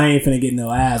if I ain't finna get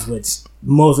no ass, which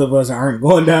most of us aren't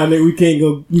going down there, we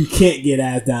can't get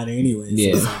ass down there anyway.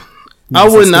 Yeah. So I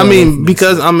wouldn't. I mean,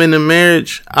 because I'm in a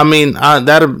marriage. I mean,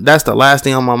 that's the last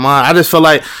thing on my mind. I just feel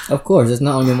like, of course, it's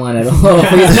not on your mind at all.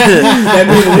 That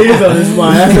nigga is on his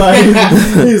mind. That's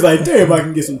why he's like, damn, I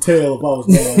can get some tail if I was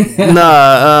down.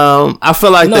 Nah, I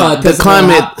feel like the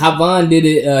climate. How Vaughn did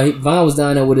it. Vaughn was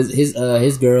down there with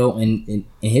his girl and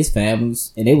his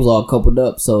families, and they was all coupled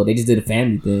up. So they just did a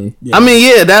family thing. Yeah. I mean,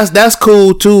 yeah, that's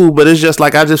cool too. But it's just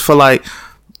like I just feel like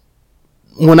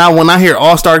when I hear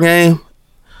All-Star Game,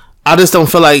 I just don't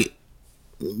feel like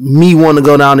me want to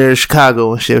go down there to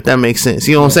Chicago and shit, if that makes sense.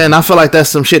 You know what I'm saying? I feel like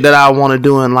that's some shit that I want to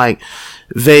do in like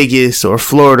Vegas or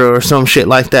Florida or some shit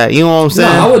like that. You know what I'm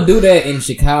saying? No, I would do that in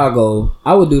Chicago.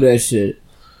 I would do that shit.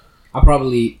 I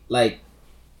probably like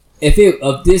if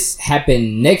this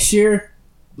happened next year,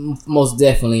 most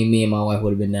definitely me and my wife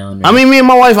would have been down there. I mean, me and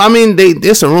my wife. I mean,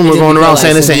 there's a rumor going around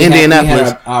saying it's in Indianapolis. We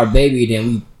had our baby, then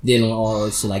we did all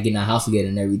this shit, like getting our house together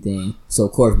and everything. So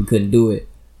of course we couldn't do it.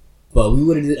 But we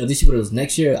would have. If this was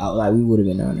next year, we would have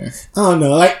been down there. I don't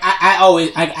know. Like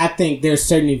I think there's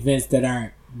certain events that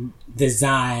aren't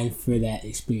designed for that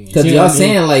experience. Because y'all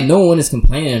saying like no one is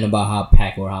complaining about how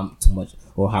packed or how too much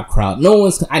or how crowded. No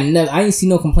one's. I ain't seen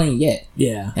no complaint yet.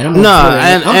 Yeah. And I'm on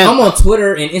Twitter. I'm on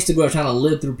Twitter and Instagram trying to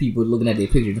live through people looking at their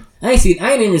pictures. I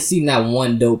ain't even seen that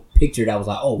one dope picture that was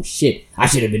like, oh shit, I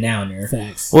should have been down there.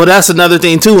 Facts. Well, that's another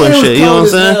thing too and shit. You know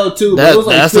what I'm saying?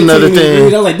 That's another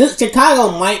thing. I was like,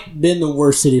 Chicago might been the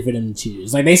worst city for them to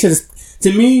choose. Like they should.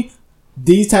 To me,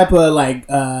 these type of like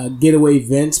getaway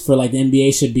events for like the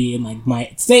NBA should be in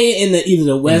like stay in either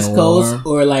the West Coast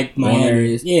or like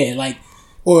Miami. Yeah, like.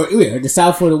 Or the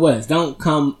South or the West. Don't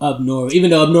come up north. Even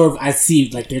though up north, I see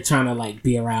like they're trying to like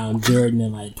be around Jordan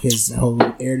and like his whole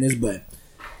airness, but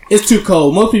it's too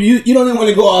cold. Most people, you don't even want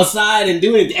to go outside and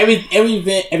do anything. Every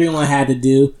event everyone had to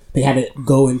do, they had to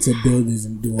go into buildings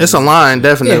and do. It's a line,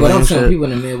 definitely. Yeah, but I'm saying people in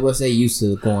the Midwest, they used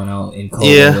to going out in cold.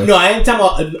 Yeah. Weather. No, I ain't talking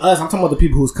about us. I'm talking about the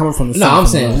people who's coming from the. No, South I'm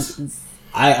saying.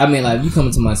 I mean, like, you come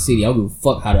into my city, I don't give a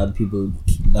fuck how the other people.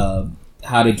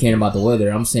 How they care about the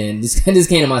weather. I'm saying this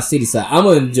came to my city, so I'm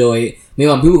gonna enjoy it. Maybe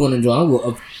my people gonna enjoy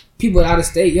it. People out of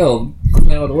state,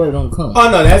 complaining about the weather, don't come. Oh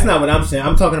no, that's not what I'm saying.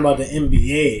 I'm talking about the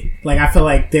NBA. Like I feel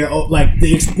like they're like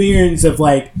the experience of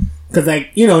like, because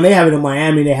like they have it in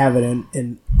Miami, they have it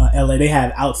in LA. They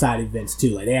have outside events too.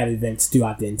 Like they have events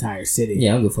throughout the entire city.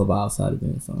 Yeah, I'm good for about outside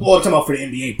events. So. Well, I'm talking about for the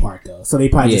NBA part though. So they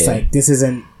probably just like this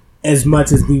isn't as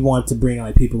much as we want to bring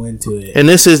like people into it. And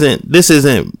this isn't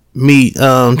me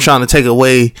trying to take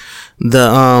away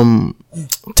the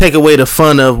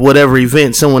fun of whatever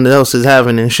event someone else is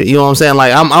having and shit. You know what I'm saying?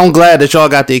 Like I'm glad that y'all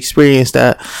got to experience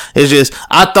that. It's just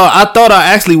I thought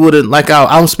I actually would have, like,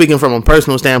 I'm speaking from a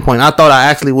personal standpoint. I thought I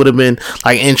actually would have been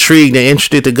like intrigued and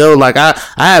interested to go. Like I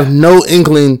have no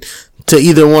inkling to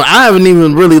either one. I haven't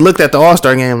even really looked at the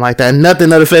All-Star game like that.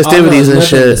 Nothing of the festivities and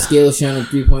shit. The skill challenge,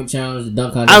 3-point challenge, the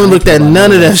dunk contest. I haven't looked at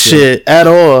none of that shit at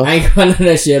all. I ain't got none of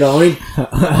that shit. Only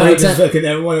I was just looking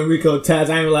at one of Rico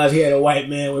tats. I didn't realize he had a white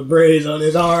man with braids on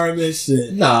his arm and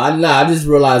shit. Nah, I just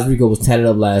realized Rico was tatted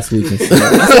up last week and shit. This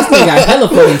nigga got hella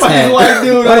fucking tatted. White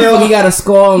dude, why the fuck he got a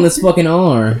scar on his fucking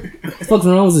arm? What the fuck's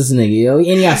wrong with this nigga, yo? And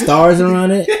he got stars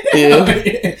around it? Yeah.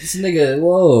 This nigga,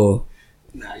 whoa.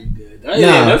 Nah, you good.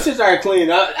 Yeah, them shits are clean.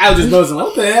 I was just noticing,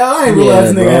 what the hell? I ain't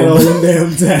realized Yeah, nigga had all them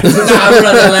damn tats. I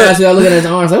remember that last week. I looking at his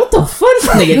arms like, what the fuck? This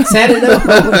nigga tatted up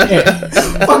over there.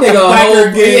 Fuck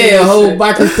nigga, a whole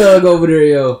biker thug over there,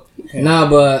 yo. Yeah. Nah,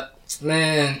 but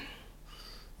man,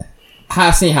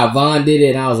 I seen how Vaughn did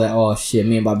it, and I was like, oh shit,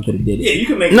 me and Bobby could have did it. Yeah, you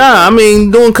can make. Nah, I mean,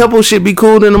 doing couple shit be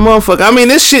cool than a motherfucker. I mean,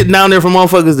 this shit down there for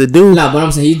motherfuckers to do. Nah, but I'm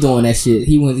saying he's doing that shit.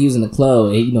 He was in the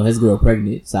club, and his girl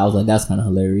pregnant, so I was like, that's kind of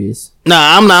hilarious.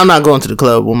 Nah, I'm not going to the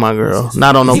club with my girl.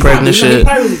 Not on no pregnant shit.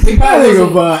 Hey,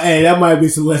 that might be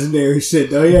some legendary shit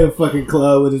though. He had a fucking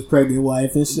club with his pregnant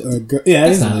wife and shit, or girl. Yeah,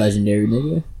 that's not legendary,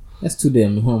 nigga. That's too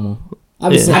damn normal.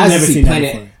 I've never seen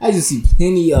that. I just see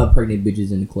plenty of pregnant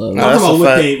bitches in the club. I'm talking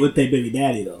about with they baby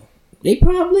daddy though. They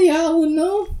probably, I wouldn't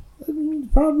know.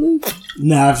 Probably.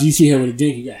 Nah, if you see her with a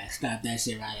drink, you gotta stop that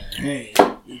shit right there. Hey,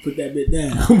 you put that bit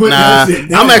down. Nah,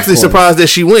 I'm actually surprised that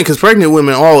she went, because pregnant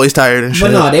women are always tired and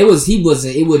shit. But no, it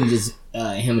wasn't just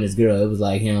him and his girl. It was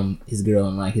like him, his girl,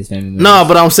 and like his family members. No,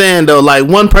 but I'm saying though, like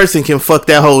one person can fuck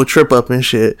that whole trip up and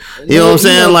shit. You know what I'm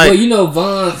saying? Like,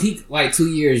 Vaughn, he like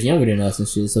 2 years younger than us and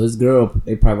shit. So his girl,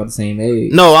 they probably about the same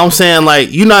age. No, I'm saying like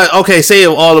say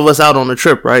if all of us out on the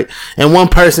trip, right? And one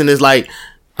person is like,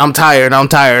 I'm tired. You know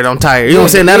what I'm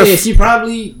saying? Yeah, she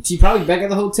probably back at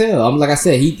the hotel. Like I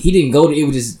said, he didn't go to. It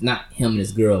was just not him and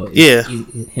his girl. Yeah,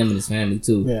 him and his family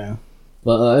too. Yeah.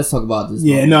 But let's talk about this.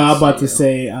 Yeah, no, I'm about to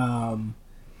say.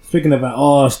 Speaking of an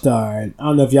all-star, I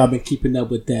don't know if y'all been keeping up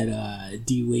with that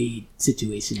D-Wade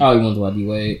situation. Oh, you want to talk about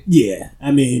D-Wade? Yeah,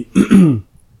 I mean,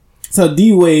 so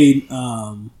D-Wade,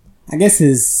 I guess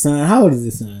his son. How old is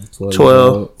his son?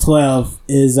 12. 12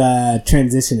 is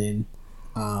transitioning.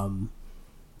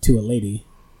 To a lady.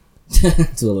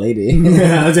 To a lady.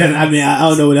 I mean, I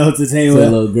don't know what else to say. To a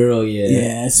little girl, yeah.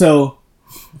 Yeah, so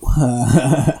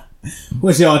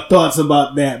what's y'all thoughts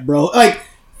about that, bro? Like,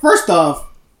 first off,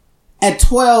 at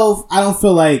 12, I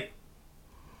feel like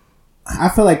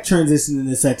transitioning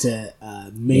is such a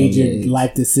major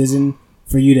life decision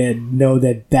for you to know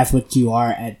that that's what you are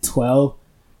at 12.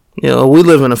 You know, we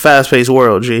live in a fast-paced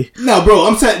world, G. No, bro,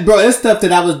 I'm saying, bro, that's stuff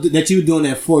that you were doing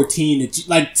at 14.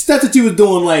 Stuff that you was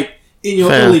doing, like, in your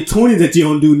Fam. early 20s that you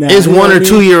don't do now. It's You know 1 what or I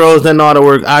 2 mean? year olds that know how to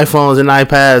work iPhones and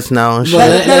iPads now and shit.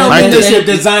 That don't Like mean they that- should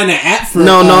design an app for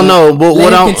No. But Let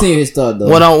what him I'm continue his thought though.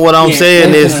 what I'm Yeah, saying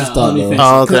let me is finish, thought, let me though. finish.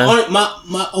 Oh, 'Cause okay.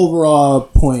 my overall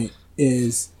point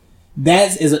is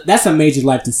that's a major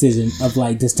life decision of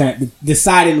like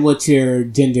deciding what your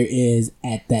gender is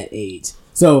at that age.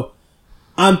 So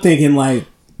I'm thinking like,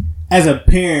 as a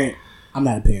parent, I'm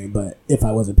not a parent, but if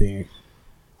I was a parent,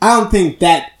 I don't think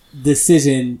that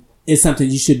decision is something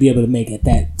you should be able to make at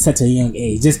that such a young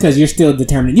age. Just because you're still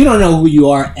determined, you don't know who you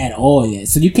are at all yet,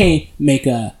 so you can't make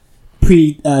a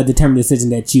predetermined decision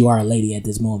that you are a lady at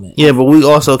this moment. Yeah, but we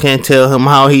also can't tell him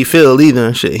how he feel either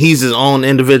and shit. He's his own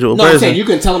individual No, I'm person. saying you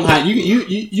can tell him how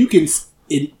you can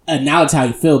acknowledge how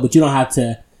you feel, but you don't have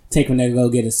to take him to go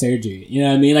get a surgery. You know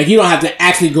what I mean? Like you don't have to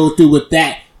actually go through with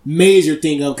that major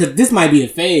thing of, because this might be a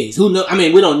phase. Who know? I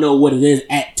mean, we don't know what it is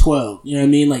at 12. You know what I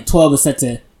mean? Like 12 is such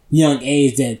a young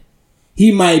age that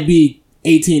he might be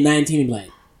 18, 19 and be like,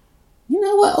 you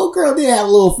know what? Old girl did have a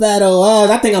little fat old ass.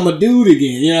 I think I'm a dude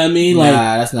again. You know what I mean? Like,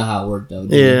 Nah, that's not how it worked though.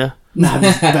 Dude. Yeah. nah,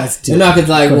 that's You know, cause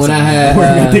like when I had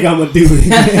I think I'm a dude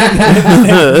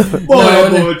again. Boy, No,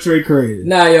 that boy Trey crazy.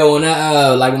 Nah, yo, when I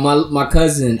like my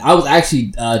cousin, I was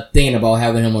actually thinking about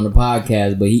having him on the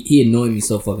podcast, but he annoyed me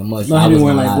so fucking much. No, I he be wasn't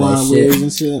wearing gonna like allow that blonde shit. wigs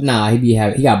and shit. Nah,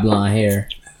 he got blonde hair.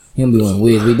 He don't be wearing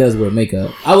wigs, but he does wear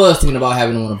makeup. I was thinking about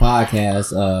having him on the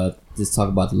podcast, just talk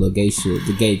about the little gay shit,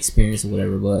 the gay experience or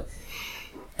whatever, but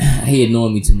he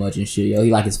annoyed me too much and shit, yo. He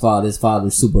like his father. His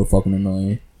father's super fucking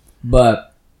annoying.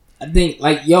 But I think,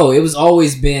 like, yo, it was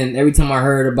always been, every time I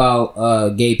heard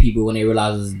about gay people when they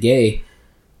realized it was gay,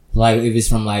 like, if it's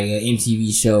from, like, an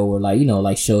MTV show or, like, you know,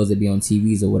 like, shows that be on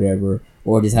TVs or whatever,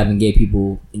 or just having gay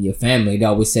people in your family, they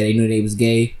always said they knew they was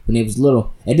gay when they was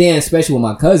little. And then, especially with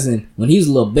my cousin, when he was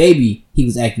a little baby, he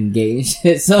was acting gay and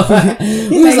shit. So,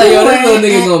 we was like, yo, this little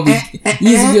nigga gonna be...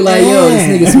 You used to be like, yo, this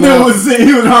nigga smell...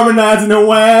 He was harmonizing the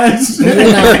wash.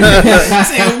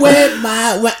 Saying, wet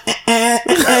my... What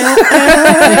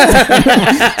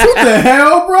the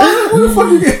hell, bro? What the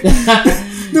fuck you get?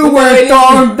 Dude wearing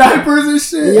thong diapers and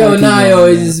shit. Yo,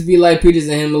 it just be like pictures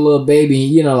of him, a little baby,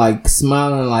 you know, like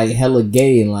smiling like hella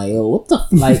gay and like, oh, what the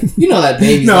like, you know that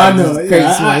baby. No, like, I know. this crazy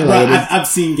Yeah, smile, like, this- I've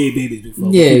seen gay babies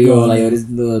before. yeah, Keep yo, going. like yo, this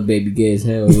little baby gay as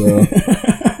hell, yo.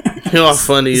 You're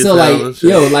funny as So hell and like, shit.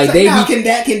 yo, like they now, be can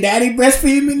daddy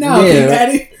breastfeed me now? Yeah. Can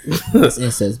daddy? that's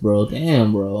incest, bro.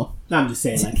 Damn, bro. No, I'm just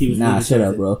saying, like he was. Nah, really shut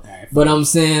up, sensitive. bro. Alright, But I'm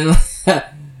saying,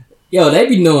 yo, they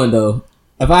be knowing though.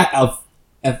 If I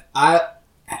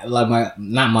like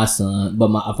not my son, but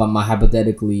if I'm my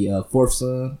hypothetically fourth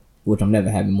son, which I'm never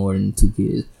having more than 2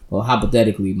 kids. Well,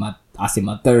 hypothetically, I say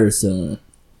my third son.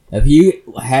 If he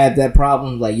had that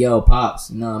problem, like, yo,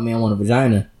 pops, you know what I mean, I want a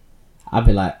vagina, I'd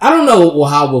be like, I don't know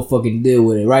how we'll fucking deal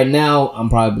with it. Right now, I'm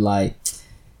probably like,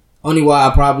 only why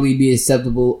I'll probably be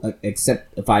acceptable,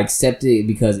 except if I accept it,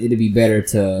 because it'd be better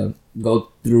to go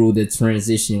through the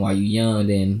transition while you're young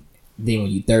than when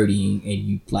you're 30 and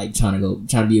you like trying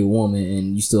to be a woman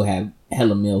and you still have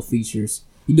hella male features.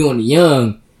 You doing it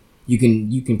young, you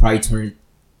can probably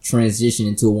transition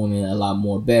into a woman a lot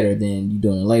more better than you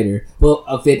doing it later. Well,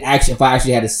 if I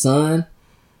actually had a son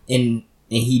and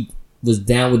he was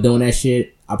down with doing that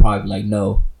shit, I'd probably be like,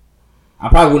 no. I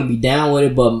probably wouldn't be down with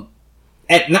it, but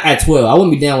not at 12. I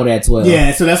wouldn't be down with it at 12.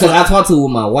 Yeah, so that's because what I talked to it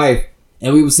with my wife,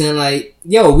 and we were saying like,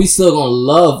 yo, we still gonna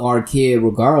love our kid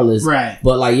regardless, right.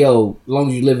 But like, yo, as long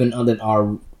as you're living under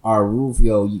our roof,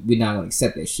 yo, we're not gonna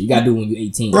accept that shit. You gotta do it when you're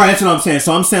 18. Right, that's what I'm saying.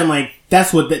 So I'm saying like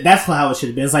that's how it should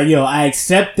have been. It's like, yo, I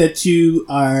accept that you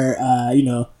are, you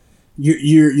know,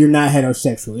 you're not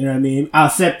heterosexual. You know what I mean? I'll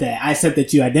accept that. I accept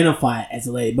that you identify as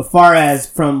a lady. But far as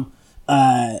from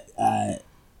a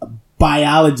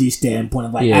biology standpoint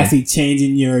of like actually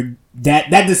changing your that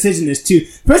decision is too,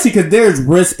 especially because there's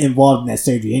risk involved in that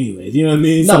surgery anyways. You know what I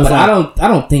mean? No, So but it's like, I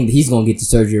don't think that he's gonna get the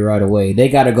surgery right away. They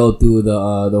gotta go through the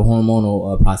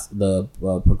hormonal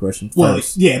progression first. well,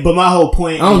 yeah, but my whole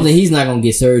point I don't is, think he's not gonna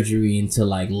get surgery until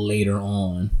like later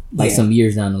on, like Yeah. some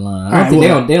years down the line. Alright,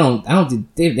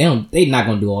 They're not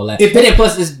gonna do all that. If But they- then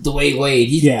plus it's Dwayne Wade.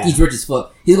 He's rich as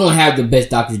fuck. He's gonna have the best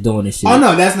doctors doing this shit. oh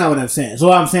no, that's not what I'm saying. So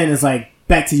what I'm saying is like,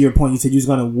 back to your point, you said you was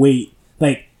gonna wait.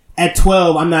 Like at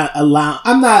 12, I'm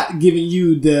not giving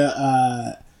you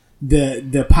the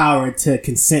power to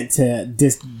consent to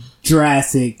this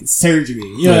drastic surgery.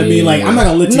 You know what I mean? Like I'm not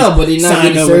gonna let you. No, but he's not sign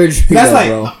getting over. surgery. That's though, like,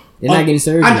 bro. They're not getting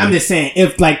surgery. I'm just saying,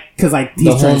 if because he's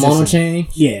the hormonal transitioning. change.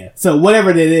 Yeah. So whatever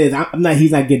it is,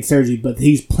 he's not getting surgery, but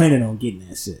he's planning on getting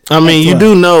that shit. I mean, you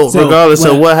do know, regardless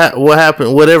of what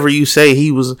happened, whatever you say,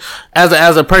 he was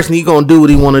as a person, he gonna do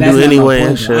what he want to do anyway.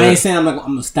 And shit. I ain't saying I'm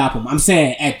gonna stop him. I'm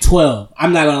saying at 12,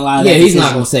 I'm not gonna allow. Yeah, he's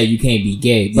not gonna say you can't be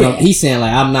gay, but he's saying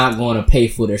I'm not going to pay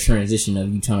for the transition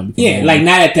of you trying to become. Yeah,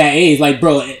 not at that age.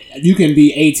 Bro, you can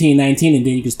be 18, 19, and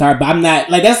then you can start. But I'm not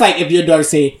that's if your daughter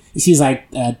say she's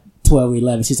 12 or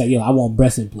 11, she's like, yo, I want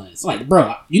breast implants.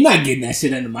 Bro, you're not getting that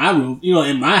shit under my roof,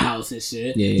 in my house and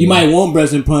shit. Yeah, you might want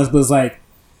breast implants, but it's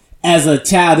as a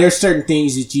child, there's certain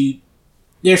things that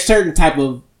there's certain type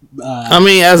of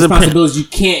as responsibilities you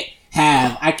can't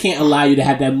have. I can't allow you to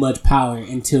have that much power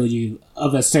until you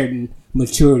of a certain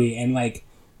maturity, and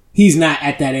he's not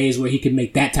at that age where he can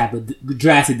make that type of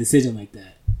drastic decision like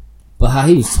that. But how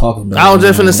he was talking, though, I was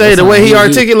just gonna say the way he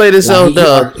articulated himself,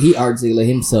 he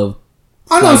articulated himself.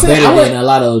 I know, better than a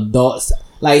lot of adults.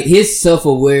 His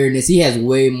self-awareness, he has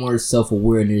way more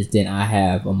self-awareness than I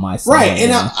have on myself. Right,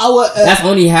 and I would. That's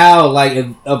only how,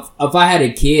 if I had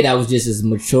a kid that was just as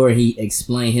mature, he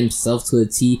explained himself to a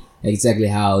T, exactly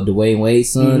how Dwayne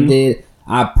Wade's son did.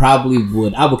 I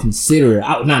would consider it.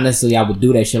 Not necessarily I would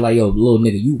do that shit yo, little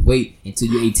nigga, you wait until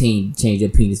you're 18 to change your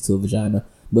penis to a vagina.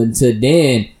 But until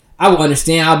then, I would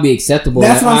understand. I'll be acceptable.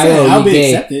 That's what I'm saying. I'll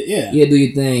be accepted, yeah. Yeah, do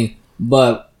your thing.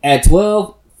 But at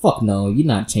 12, fuck no, you're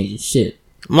not changing shit.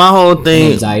 My whole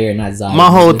thing, Zaire, not Zaire.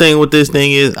 My whole thing with this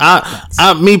thing is,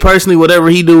 me personally, whatever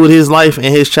he do with his life and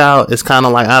his child is kind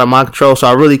of out of my control. So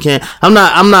I really can't. I'm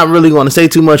not really going to say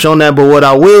too much on that. But what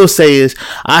I will say is,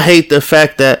 I hate the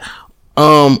fact that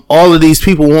all of these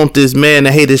people want this man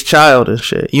to hate his child and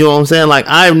shit. You know what I'm saying?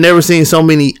 I've never seen so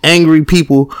many angry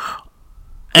people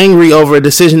angry over a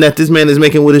decision that this man is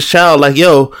making with his child.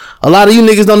 Yo, a lot of you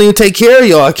niggas don't even take care of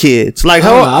y'all kids.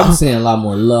 I'm saying a lot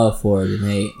more love for it than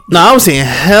hate. No, I'm saying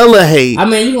hella hate. I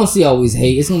mean, you're gonna see always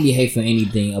hate. It's gonna be hate for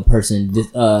anything a person.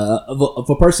 If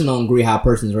a person don't agree how a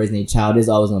person is raising their child, there's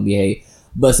always gonna be hate.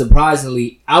 But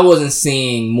surprisingly, I wasn't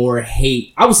seeing more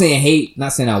hate. I was saying hate,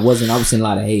 not saying I wasn't. I was seeing a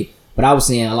lot of hate, but I was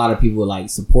seeing a lot of people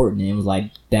supporting it. It was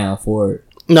down for it.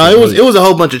 No, it was a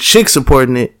whole bunch of chicks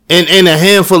supporting it, and a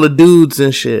handful of dudes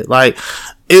and shit.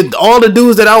 All the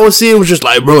dudes that I was seeing was just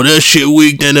bro, that shit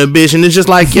weak than a bitch, and it's just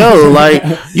yo,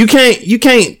 you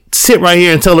can't sit right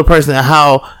here and tell a person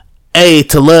how A,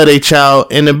 to love their child,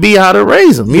 and to B, how to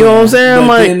raise them. You know what I'm saying?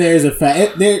 But then there's a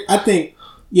fact. I think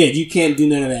you can't do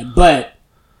none of that. But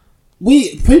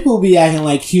people be acting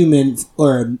like humans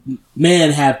or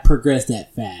men have progressed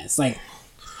that fast.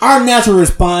 Our natural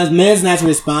response, men's natural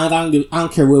response, I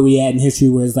don't care where we at in history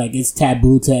where it's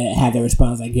taboo to have that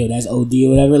response yo, that's OD or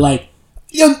whatever.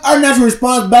 Our natural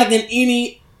response back in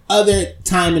any other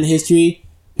time in history,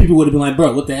 people would have been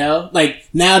bro, what the hell?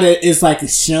 Now that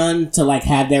it's shunned to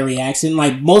have that reaction,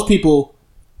 most people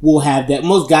will have that.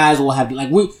 Most guys will have it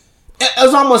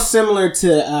was almost similar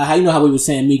to how we were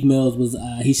saying Meek Mills was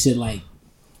he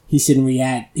shouldn't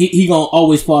react. He gonna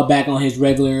always fall back on his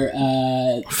regular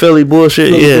Philly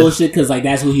bullshit. Bullshit because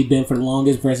that's who he's been for the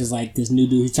longest versus this new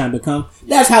dude he's trying to become.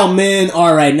 That's how men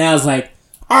are right now. It's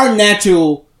our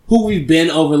natural who we've been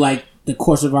over the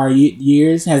course of our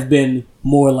years has been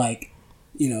more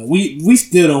we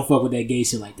still don't fuck with that gay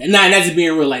shit like that. Nah, that's just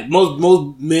being real.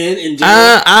 Most men in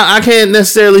general. I can't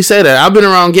necessarily say that. I've been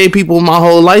around gay people my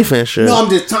whole life and shit. No,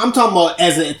 I'm talking about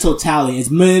as a totality,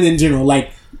 as men in general.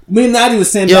 Me and Nadia was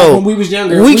saying back when we was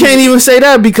younger. We can't even say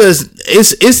that because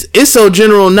it's so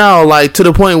general now, to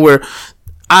the point where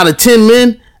out of 10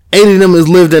 men, 8 of them has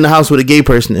lived in the house with a gay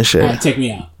person and shit. All right, check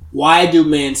me out. Why do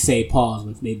men say pause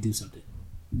when they do something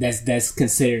that's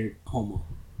considered homo?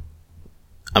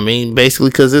 I mean, basically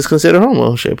because it's considered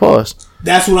homo shit. Pause.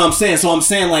 That's what I'm saying. So I'm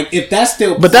saying if that's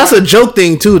still, but that's a joke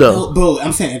thing too, though. Bro,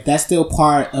 I'm saying if that's still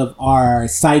part of our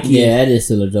psyche. Yeah, that is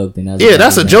still a joke thing.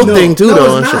 That's a joke thing too,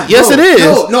 though. And shit. Yes, it is.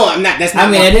 No, I'm not. That's not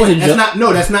my point.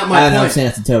 That's not my point. I'm saying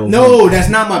that's a terrible. No, that's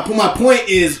not my point. My point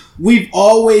is we've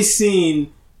always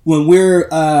seen when we're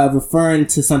referring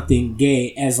to something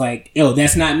gay as yo,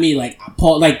 that's not me.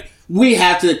 Paul, we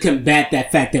have to combat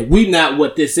that fact that we not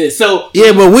what this is. So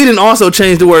yeah, but we didn't also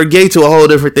change the word gay to a whole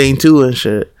different thing too and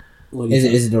shit.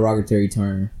 Is a derogatory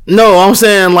term? No, I'm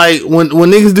saying when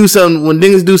niggas do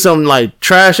something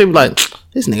trash, they be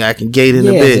this nigga acting gay than a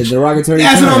bitch. It's a derogatory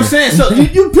that's term. What I'm saying. So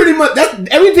you pretty much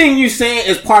everything you saying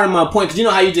is part of my point. Cause you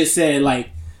know how you just said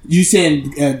you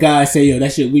saying guys say yo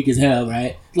that shit weak as hell,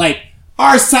 right?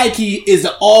 Our psyche is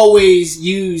to always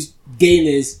use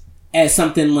gayness as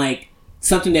something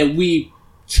that we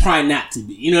try not to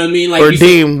be. You know what I mean? Like or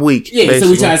deem weak. Yeah, basically.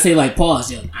 so we try to say like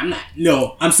pause. Yo, I'm not.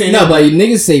 No, I'm saying No, but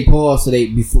niggas say pause so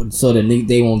that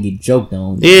they won't get joked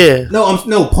on. Yeah.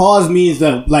 No. Pause means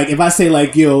that like if I say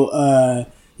like yo, I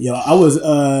was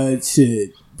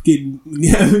shit.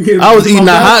 I was eating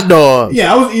a hot dog.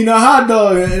 Yeah, I was eating a hot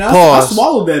dog and I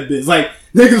swallowed that bitch. Like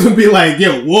niggas would be like,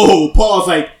 yo, whoa, pause.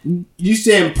 Like you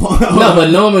saying pause. No, but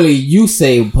normally you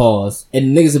say pause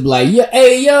and niggas would be like, yeah,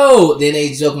 hey yo. Then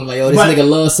they joking like, yo, this nigga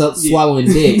loves swallowing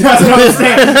dick. That's what I'm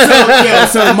saying.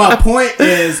 So my point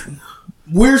is,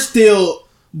 we're still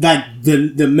like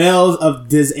the males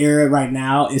of this era right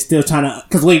now is still trying to,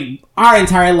 because our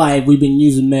entire life we've been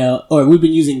using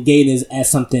gayness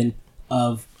as something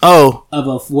of a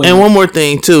way, and one more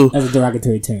thing too, as a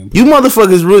derogatory term. You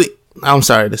motherfuckers really, I'm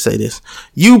sorry to say this,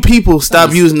 you people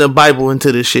stop using the Bible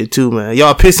into this shit too, man.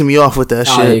 Y'all pissing me off with that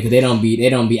shit. Yeah, cause they don't be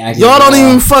acting. Y'all don't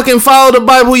even fucking follow the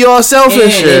Bible yourself and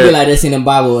shit. They be like, that's in the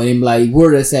Bible, and they be like,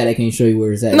 where it's at, I can't show you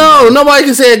where it's at. No, nobody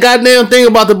can say a goddamn thing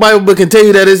about the Bible but can tell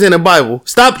you that it's in the Bible.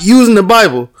 Stop using the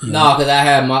Bible. No, because I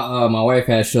had my wife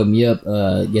had showed me up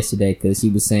yesterday because she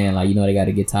was saying like, they got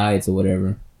to get tithes or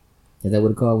whatever. Is that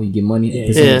what it's called when you get money?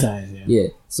 Yeah.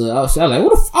 So I was like,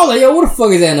 what the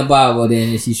fuck is that in the Bible?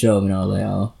 Then she showed me, and I was like,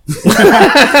 oh.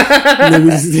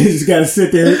 We just gotta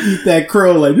sit there and eat that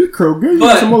crow. Like, this crow good.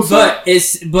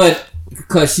 But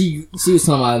because she was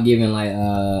talking about giving like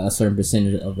a certain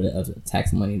percentage of the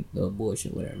tax money, the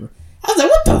bullshit, whatever. I was like,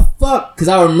 what the fuck? Because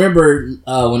I remember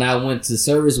when I went to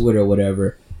service with her,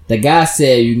 whatever. The guy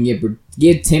said you can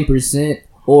give 10%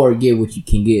 or give what you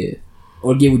can give.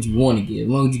 Or give what you want to give. As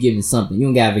long as you're giving something. You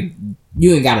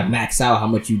ain't gotta max out how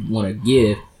much you want to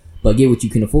give, but give what you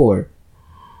can afford.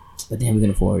 But damn, we can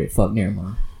afford it. Fuck, never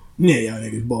mind. Yeah, y'all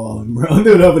niggas balling, bro.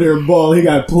 Dude over there balling. He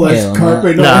got plush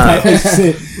carpet and all that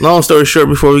shit. Long story short,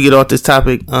 before we get off this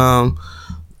topic,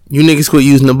 you niggas quit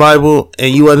using the Bible,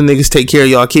 and you other niggas take care of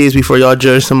y'all kids before y'all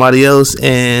judge somebody else.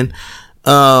 And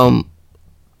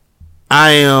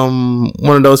I am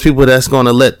one of those people that's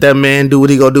gonna let that man do what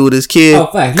he gonna do with his kid,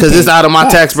 because it's out of my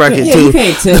tax bracket too. You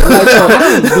can't tell. Like,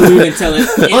 I don't believe in telling.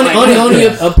 Only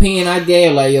opinion I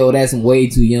gave, like, yo, that's way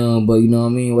too young. But you know what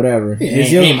I mean, whatever. Yeah,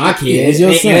 it ain't my kid.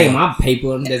 It ain't my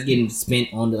paper that's getting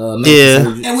spent on the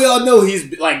surgery. And we all know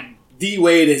he's like D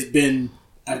Wade has been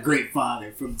a great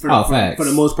father for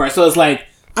the most part. So it's like,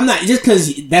 I'm not, just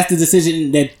because that's the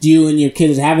decision that you and your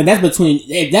kids are having,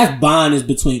 that bond is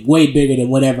between way bigger than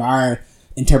whatever our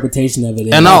interpretation of it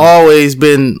is. And I've always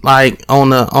been like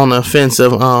on the fence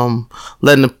of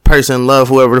letting the person love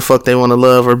whoever the fuck they want to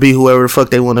love or be whoever the fuck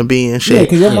they want to be and shit. Yeah,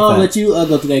 because your mom let you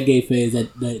go through that gay phase.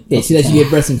 She let you get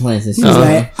breast implants and shit. She's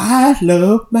like, I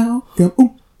love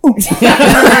Malcolm. I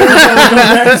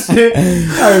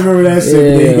remember that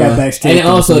shit. They got back straight. And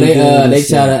also they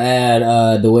try to add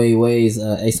Dwayne Wade's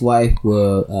ex-wife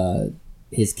with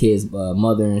his kid's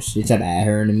mother and shit. Try to add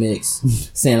her in the mix,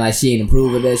 saying like she ain't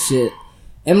approve of that shit.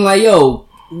 And I'm like, yo,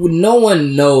 no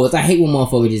one knows. I hate when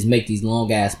motherfuckers just make these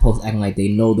long ass posts acting like they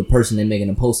know the person they're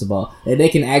making a post about. That they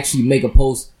can actually make a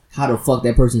post how the fuck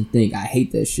that person think. I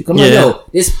hate that shit. I'm like, yo,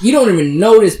 you don't even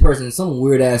know this person. Some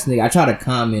weird ass nigga. I try to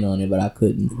comment on it, but I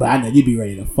couldn't. But I know you'd be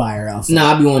ready to fire out.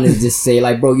 Nah, I be wanting to just say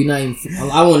like, bro, you're not even.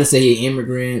 I want to say he an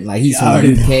immigrant. Like he's from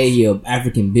the UK. He a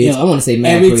African bitch. I want to say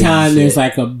mad every time there's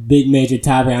like a big major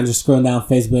topic, I'm just scrolling down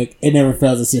Facebook. It never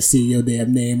fails to just see your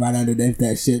damn name right under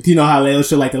that shit. You know how they'll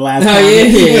show like the last time?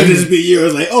 It'll just be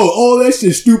yours like, oh, that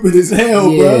shit's stupid as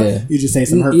hell, bro. You just say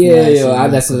some hurtful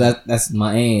shit. That's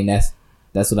my aim.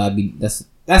 That's what I be. That's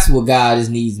what God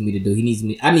just needs me to do.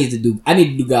 I need to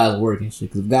do God's work and shit.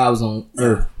 Because if God was on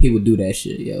earth, He would do that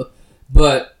shit, yo.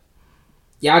 But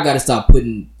y'all got to stop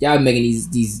y'all making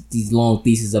these long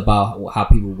theses about how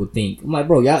people would think. I'm like,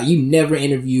 bro, you never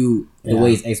interviewed the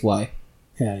Wade's ex-wife.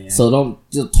 Hell yeah. So don't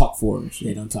just talk for her and shit.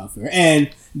 Yeah, don't talk for her. And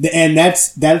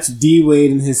that's D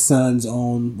Wade and his son's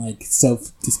own like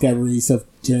self-discovery,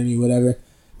 self-journey, whatever.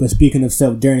 But speaking of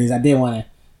self-journeys, I did want to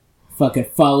fucking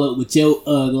follow up with your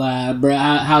live, bro.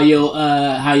 How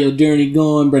your journey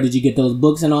going, bro? Did you get those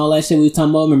books and all that shit we was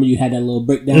talking about? Remember you had that little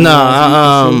breakdown?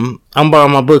 No, I'm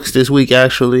borrowing my books this week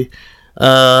actually.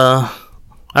 I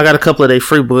got a couple of their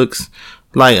free books.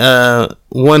 Like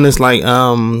one is like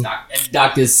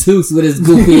Dr. Seuss with his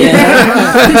goofy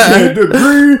ass. The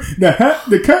green, the hat,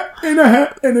 the cat, and the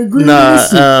hat, and the green.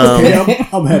 Okay,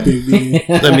 I'm happy to be here.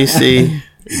 Let me see.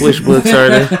 Which books are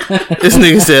they? This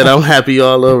nigga said I'm happy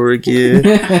all over again.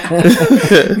 There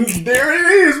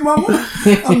it is, mama.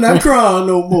 I'm not crying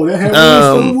no more.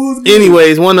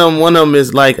 Anyways, one of them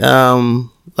is like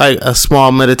a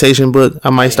small meditation book.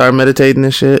 I might start meditating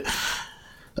and shit.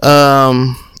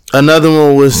 Another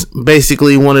one was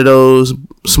basically one of those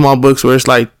small books where it's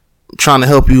like trying to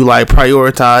help you like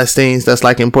prioritize things that's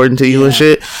like important to you and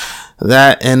shit.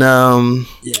 That and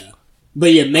yeah.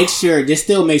 But yeah, make sure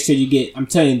you get. I'm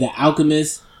telling you, The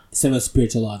Alchemist, 7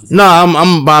 Spiritual Laws. No,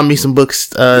 I'm buying me some books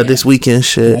this weekend.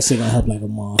 Shit, that shit gonna help like a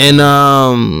mom. And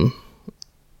I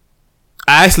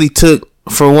actually took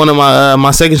for one of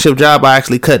my second shift job. I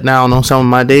actually cut down on some of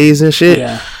my days and shit.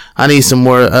 Yeah. I need some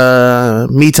more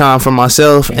me time for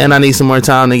myself, and I need some more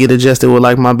time to get adjusted with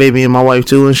like my baby and my wife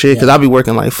too and shit. Cause I be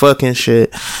working like fucking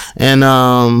shit,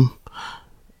 and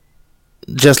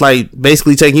just like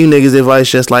basically taking you niggas' advice,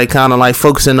 just like kind of like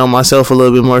focusing on myself a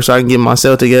little bit more so I can get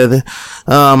myself together.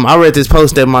 I read this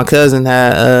post that my cousin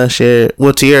had shared,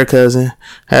 well, Tierra cousin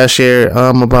had shared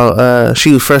about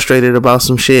she was frustrated about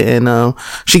some shit, and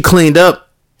she cleaned up.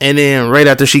 And then right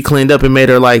after she cleaned up, it made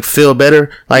her like feel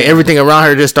better. Like everything around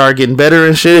her just started getting better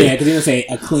and shit. Yeah, because you don't say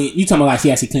a clean. You talking about like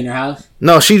she actually cleaned her house?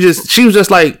 No, she was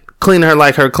just like cleaning her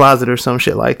like her closet or some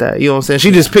shit like that. You know what I'm saying? She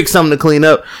just picked something to clean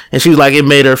up, and she was like, it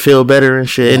made her feel better and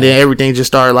shit. And then everything just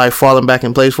started like falling back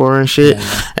in place for her and shit.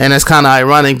 And that's kind of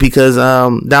ironic because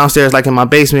downstairs, like in my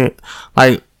basement,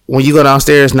 like. When you go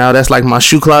downstairs now, that's like my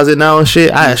shoe closet now and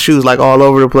shit. I had shoes like all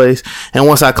over the place. And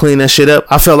once I cleaned that shit up,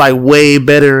 I felt like way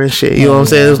better and shit. You know what I'm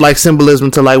saying? It was like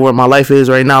symbolism to like where my life is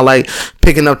right now. Like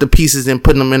picking up the pieces and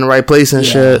putting them in the right place and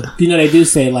shit. You know, they do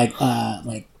say like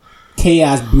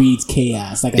chaos breeds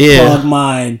chaos. Like a clogged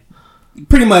mind.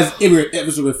 Pretty much, it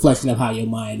was a reflection of how your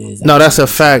mind is. No, that's a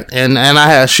fact. And I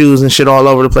had shoes and shit all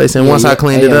over the place. And once I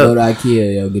cleaned it up. Go to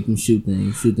IKEA, get them shoe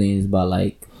things. Shoe things about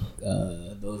like...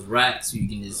 those racks so you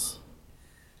can just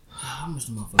how much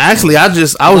the motherfucker actually I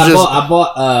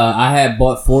had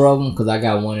bought 4 of them because I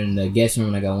got one in the guest room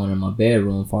and I got one in my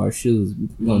bedroom for our shoes.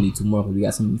 We're gonna need 2 more because we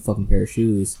got some fucking pair of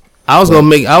shoes. I was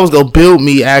gonna build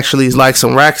me actually like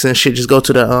some racks and shit. Just go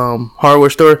to the hardware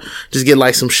store, just get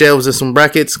like some shelves and some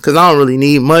brackets because I don't really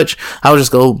need much. I would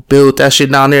just go build that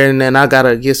shit down there, and then I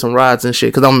gotta get some rods and shit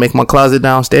because I'm gonna make my closet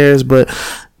downstairs. But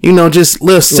you know, just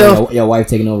little self. Your wife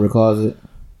taking over the closet.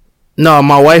 No,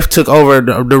 my wife took over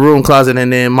the room closet,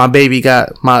 and then my baby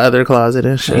got my other closet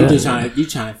and shit. You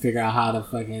trying to figure out how to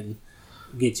fucking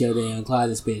get your damn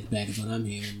closet space back is what I'm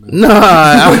hearing, bro. Nah,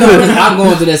 I'm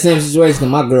going through that same situation because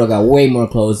my girl got way more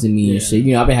clothes than me and shit.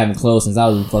 You know, I've been having clothes since I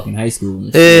was in fucking high school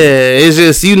and shit. Yeah, it's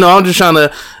just, you know, I'm just trying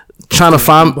to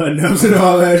find button-ups and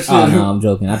all that shit. Oh, no, I'm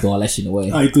joking. I threw all that shit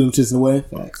away. Oh, you threw them shit away?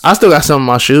 Facts. I still got some of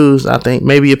my shoes, I think.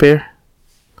 Maybe a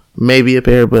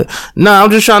pair, but no,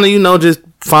 I'm just trying to, you know, just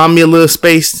find me a little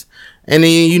space, and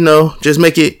then, you know, just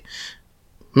make it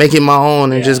my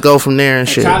own, and just go from there and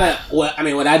shit. What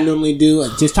I normally do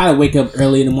is just try to wake up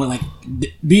early in the morning,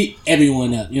 like beat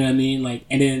everyone up. You know what I mean? Like,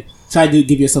 and then try to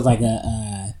give yourself like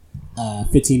a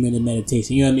 15-minute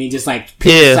meditation. You know what I mean? Just like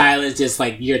pure silence, just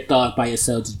like your thoughts by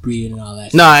yourself, just breathing and all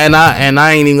that. No, and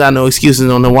I ain't even got no excuses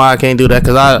on the why I can't do that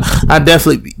because I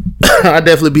definitely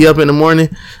be up in the morning.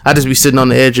 I just be sitting on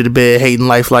the edge of the bed hating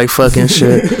life like fucking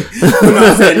shit.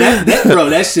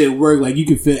 That shit work. Like you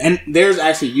can feel, and there's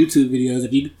actually YouTube videos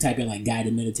if you type in like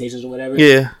guided meditations or whatever.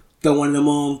 Yeah, throw one of them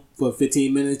on for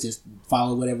 15 minutes. Just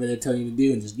follow whatever they're telling you to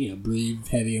do, and just breathe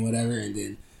heavy and whatever, and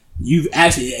then.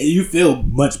 You feel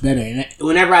much better, and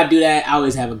whenever I do that, I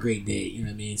always have a great day. You know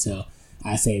what I mean? So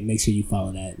I say make sure you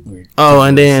follow that. Oh,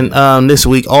 and then this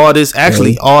week, all this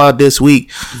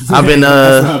week, I've been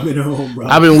home, bro.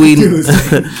 I've been reading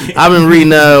I've been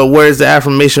reading words of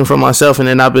affirmation for myself, and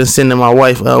then I've been sending my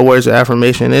wife words of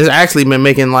affirmation. It's actually been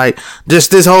making like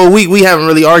just this whole week we haven't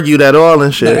really argued at all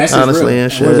and shit. No, honestly,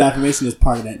 and shit. Words of affirmation is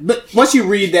part of that. But once you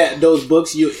read those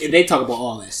books, they talk about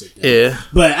all that shit. Though. Yeah.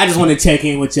 But I just want to check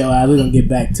in with y'all. We're gonna get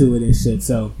back to it and shit.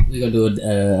 So we're gonna do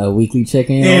a weekly check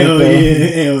in. Hell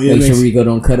yeah. Make sure Rico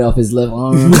don't cut off his left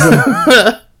arm.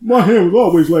 My hair was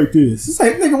always like this. It's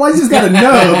like, nigga, why you just got a nub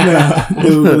now?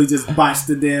 Dude really just botched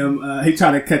the damn. He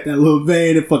tried to cut that little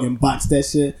vein and fucking botched that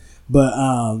shit.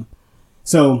 But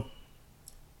so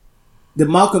the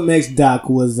Malcolm X doc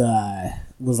was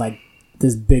like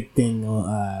this big thing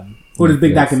on or this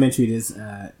big documentary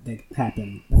that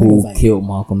happened. Who killed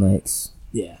Malcolm X?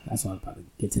 Yeah, that's what I'm about to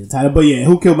get to the title. But yeah,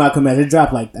 Who Killed Malcolm X? It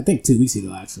dropped like I think 2 weeks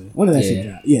ago actually. When did that shit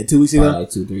drop? Yeah, 2 weeks ago. Like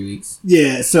 2-3 weeks.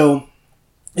 Yeah, so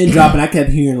it dropped, and I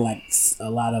kept hearing like a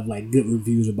lot of like good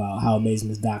reviews about how amazing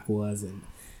this doc was, and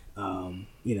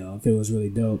if it was really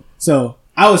dope. So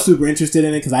I was super interested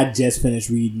in it because I just finished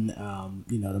reading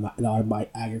the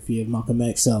autobiography of Malcolm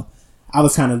X. So I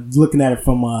was kind of looking at it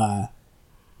from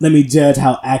let me judge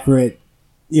how accurate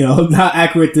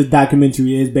this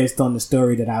documentary is based on the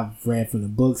story that I've read from the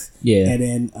books. Yeah. And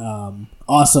then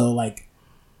also like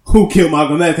who killed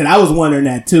Malcolm X, because I was wondering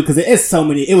that too, because it's so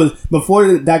many. It was before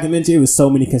the documentary. It was so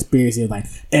many conspiracies, like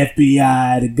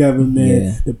FBI, the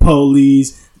government, the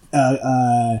police,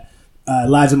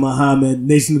 Elijah Muhammad,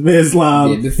 Nation of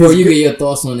Islam. Yeah, before you get your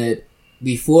thoughts on it,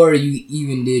 before you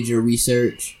even did your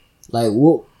research, like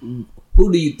who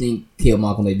do you think killed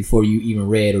Malcolm X before you even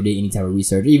read or did any type of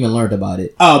research or even learned about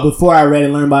it? Oh, before I read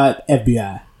and learned about it,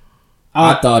 FBI.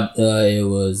 I thought it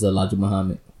was Elijah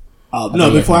Muhammad. Oh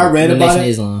no! Before I read about it,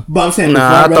 Islam. But I'm saying,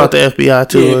 I thought the FBI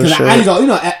too. Yeah, because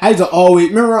I used to always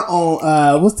remember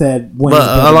on what's that? But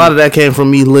a lot of that came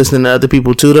from me listening to other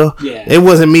people too, though. Yeah, it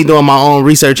wasn't me doing my own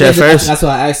research at first. That's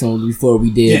why I asked him before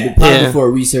we did,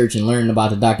 before research and learning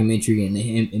about the documentary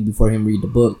and before him read the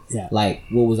book. Yeah, like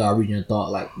what was our original thought?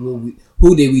 Like who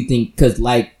did we think? Because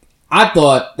like I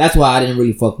thought that's why I didn't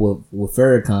really fuck with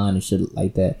Farrakhan and shit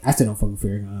like that. I still don't fuck with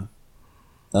Farrakhan.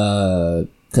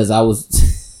 Because I was.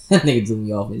 That nigga threw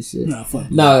me off and shit. No,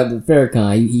 fuck. No,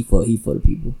 Farrakhan, he for the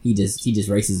people. He just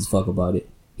racist as fuck about it.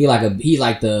 He might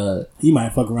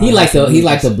fuck around. He like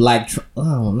the black.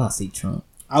 I'm not say Trump.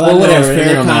 Whatever.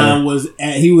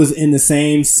 Farrakhan he was in the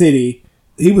same city.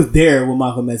 He was there with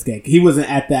Malcolm X. He wasn't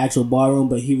at the actual ballroom,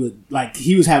 but he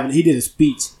did a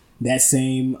speech that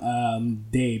same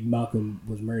day Malcolm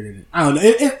was murdered. I don't know.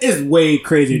 It's way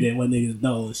crazier than what niggas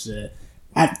know and shit.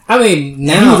 I mean,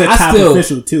 now he was a top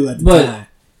official too at the time.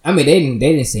 I mean, they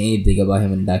didn't say anything about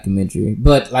him in the documentary,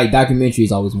 but like documentary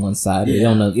is always one side.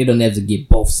 Yeah. It don't have to get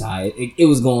both sides. It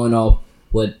was going off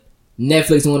what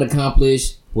Netflix want to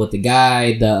accomplish, what the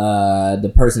guy,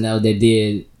 the person that did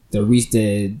did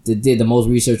the most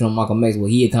research on Malcolm X, what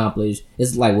he accomplished.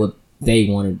 It's like what they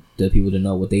wanted the people to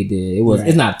know what they did.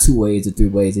 It's not 2 ways or 3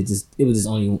 ways. It was just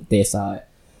only their side.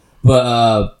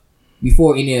 But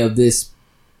before any of this,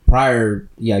 prior,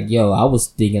 I was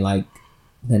thinking like.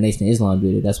 The Nation of Islam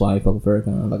did it. That's why I fuck with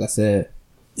Farrakhan. Like I said,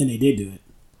 and they did do it.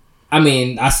 I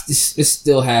mean, it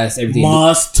still has everything.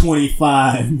 Moss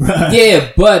 25, bro.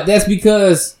 Yeah, but that's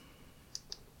because,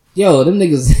 them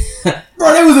niggas,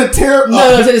 bro, they was a terrible.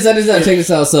 No, check this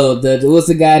out. So what's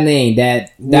the guy named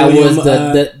that William, was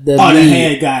the the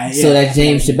head guy. Yeah. So that's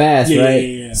James Shabazz, right?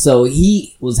 Yeah. So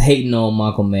he was hating on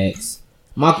Malcolm X.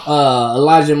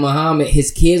 Elijah Muhammad,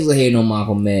 his kids were hating on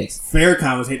Malcolm X.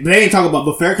 Farrakhan was hating, but they didn't talk about.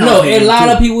 But Farrakhan. No, was hating a lot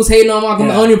too. of people was hating on Malcolm.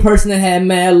 Yeah. The only person that had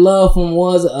mad love from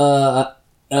was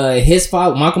his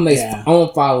father, Malcolm X's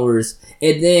own followers,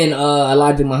 and then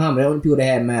Elijah Muhammad. The only people that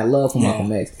had mad love for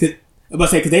Malcolm X.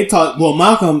 Because they talked. Well,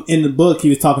 Malcolm in the book he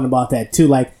was talking about that too.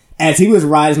 Like as he was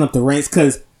rising up the ranks,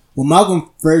 because when Malcolm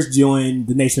first joined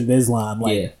the Nation of Islam,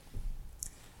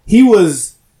 he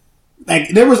was. Like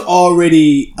there was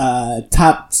already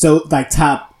top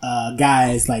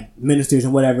guys like ministers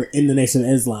and whatever in the Nation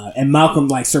of Islam, and Malcolm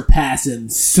like surpassed him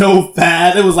so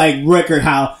fast. It was like record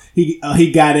how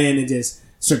he got in and just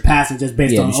surpassed him just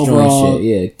based on overall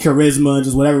charisma and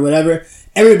just whatever.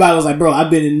 Everybody was like, "Bro, I've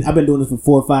been doing this for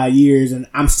 4 or 5 years and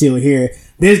I'm still here."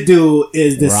 This dude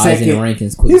is the second.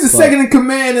 He's the second in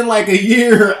command in like a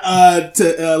year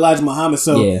to Elijah Muhammad.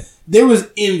 So there was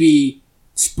envy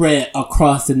spread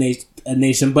across the nation,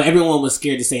 but everyone was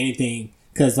scared to say anything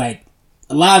because like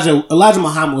Elijah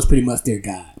Muhammad was pretty much their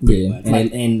god.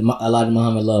 And Elijah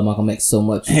Muhammad loved Malcolm X so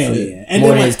much. Hell yeah, and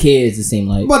more than his kids, it seemed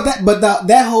like. But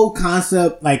that whole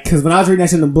concept, like, because when I was reading that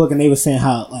shit in the book, and they were saying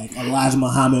how like Elijah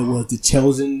Muhammad was the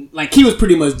chosen, like he was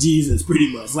pretty much Jesus,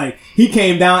 pretty much like he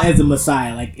came down as the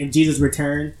Messiah. Like if Jesus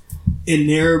returned, in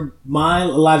their mind,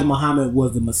 Elijah Muhammad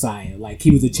was the Messiah, like he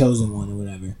was the chosen one or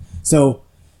whatever. So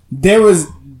there was.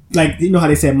 Like, you know how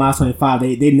they said Moss 25,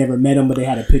 they never met him, but they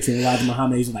had a picture of Elijah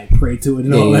Muhammad. They used to, like, pray to it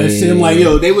and all that shit. I'm like,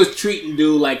 they was treating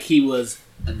dude like he was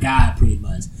a god, pretty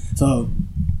much. So...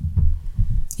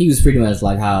 He was pretty much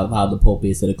like how the Pope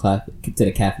is to the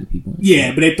Catholic people.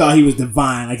 Yeah, but they thought he was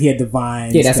divine. Like, he had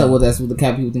divine that's what the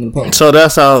Catholic people think of the Pope. So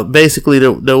that's how, basically,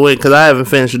 the way... Because I haven't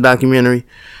finished the documentary.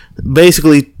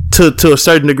 Basically, to a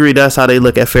certain degree, that's how they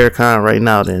look at Farrakhan right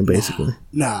now, then, basically.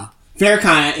 Nah.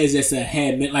 Farrakhan is just a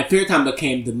head, like Farrakhan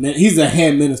became he's a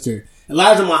head minister.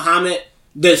 Elijah Muhammad,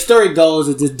 the story goes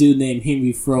that this dude named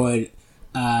Henry Freud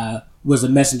was a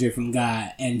messenger from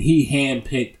God, and he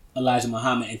handpicked Elijah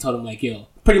Muhammad and told him like,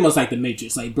 pretty much like the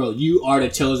Matrix, like, bro, you are the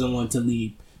chosen one to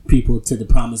lead people to the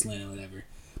promised land or whatever.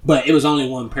 But it was only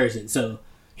one person, so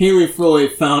Henry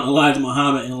Freud found Elijah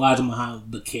Muhammad, and Elijah Muhammad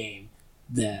became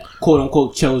the quote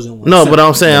unquote chosen one. No, but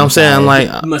I'm saying like,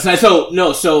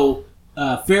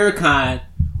 Farrakhan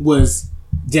was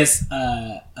just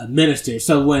a minister.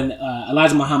 So when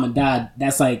Elijah Muhammad died,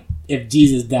 that's like if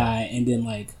Jesus died and then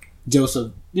like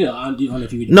Joseph, I don't know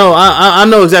if you read it. No, I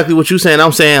know exactly what you're saying.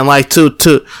 I'm saying like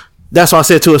to that's why I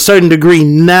said to a certain degree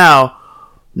now,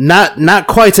 not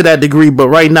quite to that degree, but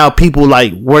right now people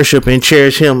like worship and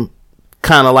cherish him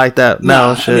kind of like that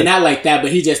now. I mean, not like that,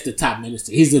 but he's just the top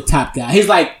minister. He's the top guy. He's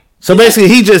like, so basically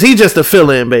he just a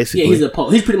fill-in basically. Yeah, he's the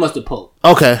Pope. He's pretty much the Pope.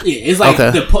 Okay. Yeah, it's like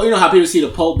the Pope. You know how people see the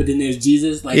Pope, but then there's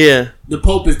Jesus. Like, yeah, the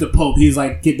Pope is the Pope. He's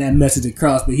like getting that message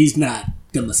across, but he's not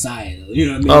the Messiah. Though. You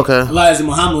know what I mean? Okay. Elijah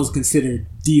Muhammad was considered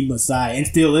the Messiah, and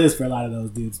still is for a lot of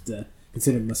those dudes to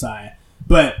consider Messiah.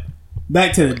 But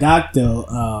back to the doc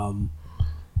though,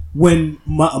 when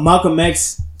Malcolm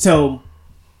X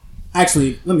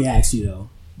actually, let me ask you though,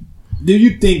 do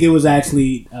you think it was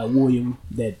actually William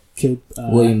that killed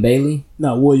William Bailey?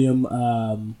 No, William.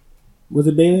 Was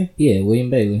it Bailey? Yeah, William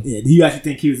Bailey. Yeah. Do you actually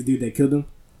think he was the dude that killed him?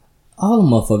 All the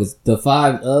motherfuckers,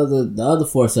 the other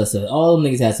four suspects, all them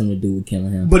niggas had something to do with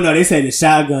killing him. But no, they say the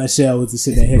shotgun shell was the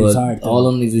shit that hit his heart. All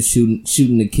them niggas was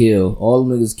shooting to kill. All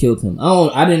them niggas killed him.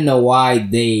 I didn't know why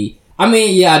they. I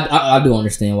mean, yeah, I do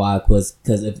understand why. Because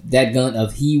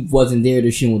if he wasn't there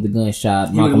to shoot with the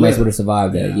gunshot, Malcolm X would have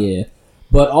survived that. Yeah.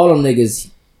 But all them niggas,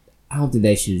 I don't think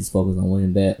they should just focus on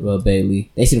William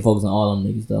Bailey. They should have focused on all them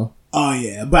niggas though. Oh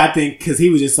yeah, but I think because he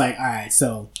was just like, all right,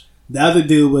 so the other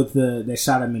dude with that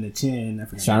shot him in the chin,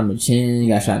 shot him in the chin. He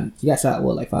got shot.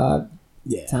 What, like 5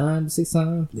 times, 6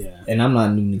 times? Yeah. And I'm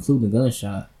not even including the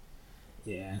gunshot.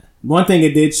 Yeah. One thing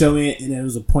it did show me, and it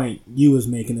was a point you was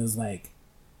making, is like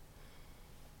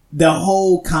the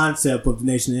whole concept of the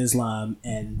Nation of Islam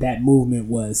and that movement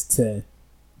was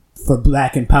for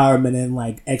black empowerment and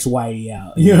like X Whitey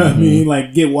out. You know what I mean?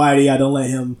 Like get Whitey out. Don't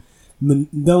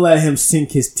let him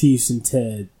sink his teeth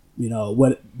into, you know,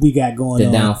 what we got going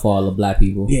on. The downfall of black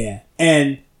people. Yeah.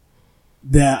 And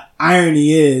the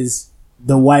irony is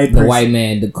the white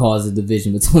man that caused the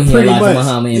division between Elijah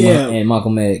Muhammad and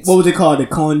Malcolm X. What was it called? The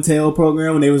COINTEL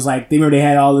program, when they was like, they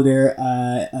had all of their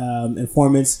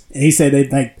informants, and he said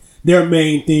their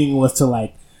main thing was to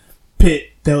like pit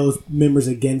those members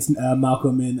against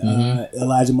Malcolm and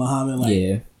Elijah Muhammad. Like,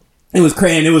 yeah. It was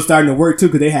crazy, and it was starting to work too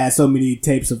because they had so many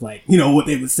tapes of like, you know, what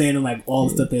they were saying and like all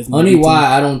the stuff that's only why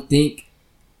I don't think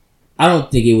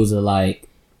it was a like,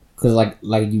 because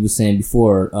like you were saying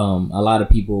before, a lot of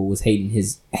people was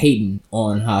hating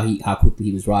on how quickly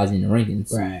he was rising in the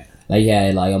rankings. Right. Like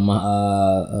yeah, like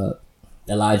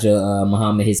Elijah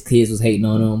Muhammad, his kids was hating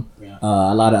on him. Yeah.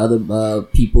 A lot of other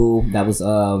people that was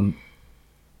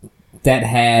that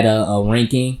had a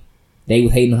ranking, they were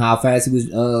hating on how fast he was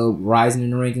rising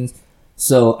in the rankings.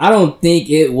 So I don't think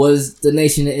it was the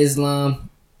Nation of Islam.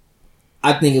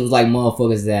 I think it was like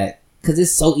motherfuckers that, because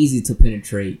it's so easy to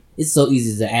penetrate. It's so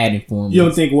easy to add informants. You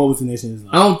don't think what was the Nation of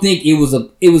Islam? I don't think it was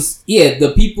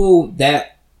the people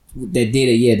that did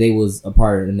it. Yeah, they was a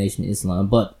part of the Nation of Islam.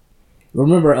 But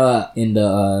remember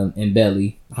in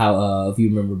Belly, how if you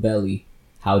remember Belly,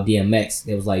 how DMX,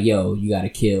 they was like, yo, you gotta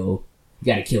kill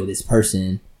this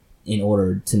person in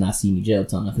order to not see me jail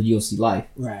time, because you'll see life.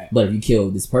 Right. But if you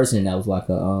kill this person that was like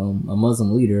a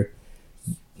Muslim leader,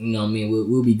 you know what I mean,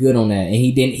 we'll be good on that. And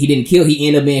he didn't kill, he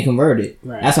ended up being converted.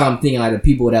 Right. That's how I'm thinking, like the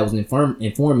people that was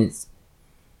informants,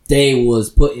 they was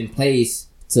put in place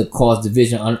to cause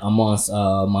division amongst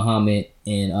Muhammad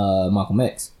and Malcolm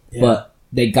X. Yeah. But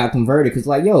they got converted because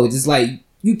like, yo, it's just like,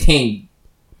 you can't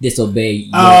disobey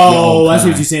your own that's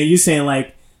what you're saying. You're saying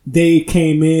like they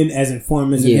came in as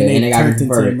informants and then they turned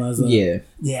into Muslim. Yeah.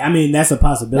 I mean, that's a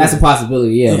possibility. That's a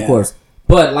possibility. Yeah, of course.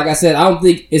 But like I said, I don't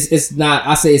think it's not.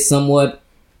 I say it's somewhat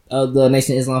the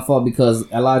Nation of Islam fault because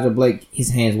Elijah Blake,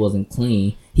 his hands wasn't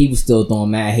clean. He was still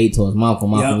throwing mad hate towards Malcolm.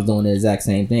 Malcolm was doing the exact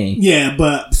same thing. Yeah,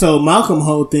 but so Malcolm's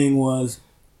whole thing was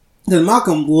that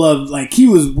Malcolm loved, like, he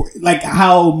was like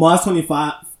how Mars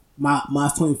 25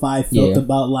 felt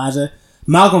about Elijah.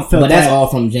 Malcolm felt, but that's all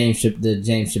from James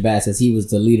Shabazz, says he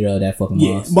was the leader of that fucking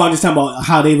mosque. But I'm just talking about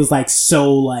how they was like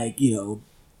so like, you know,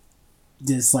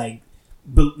 just like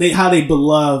how they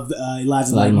beloved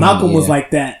Elijah. Like Malcolm was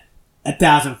like that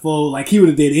 1,000-fold. Like he would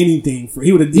have did anything for.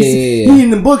 He would have. He in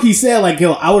the book he said like,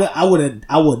 yo, I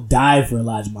would die for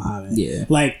Elijah Muhammad. Yeah,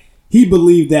 like he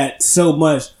believed that so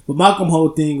much. But Malcolm's whole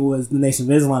thing was the Nation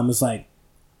of Islam. It's like,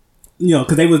 you know,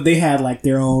 because they had like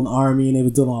their own army and they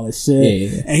was doing all this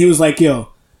shit. And he was like, yo,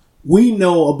 we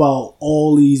know about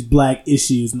all these black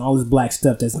issues and all this black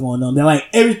stuff that's going on. They're like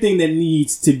everything that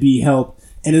needs to be helped,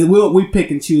 and we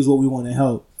pick and choose what we want to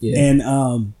help.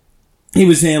 And he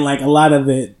was saying like a lot of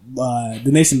it, the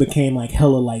nation became like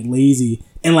hella like lazy,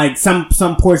 and like some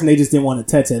portion they just didn't want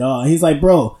to touch at all. And he's like,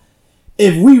 bro,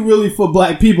 if we really for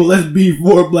black people, let's be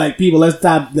for black people. Let's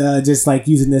stop just like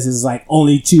using this as like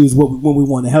only choose what we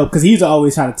want to help. Because he's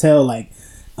always trying to tell like,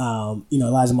 you know,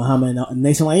 Elijah Muhammad and the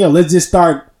nation like, yo, let's just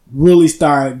start really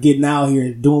start getting out here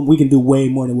and doing. We can do way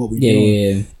more than what we're doing.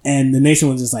 Yeah. And the nation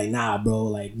was just like, nah, bro.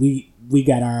 Like we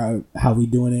got our how we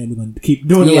doing it. We're gonna keep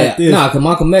doing it like this. Nah, cause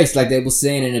Malcolm X, like they was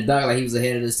saying in the doc, like he was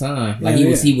ahead of his time. Like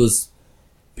he was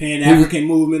Pan African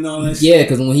movement and all that. Yeah,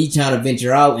 because when he trying to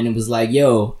venture out, and it was like,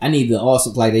 yo, I need to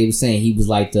also, like they were saying, he was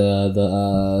like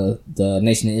the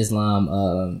Nation of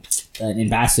Islam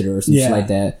ambassador or something like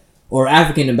that. Or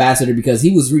African ambassador, because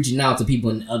he was reaching out to people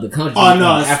in other countries in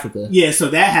Africa. Yeah, so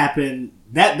that happened.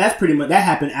 That's pretty much that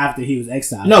happened after he was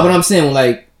exiled. No, but I'm saying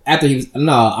like after he was.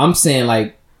 No, I'm saying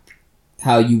like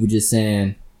how you were just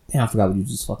saying. Damn, I forgot what you were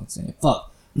just fucking saying.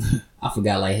 Fuck, I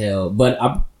forgot like hell. But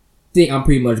I think I'm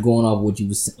pretty much going off what you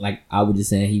was like. I was just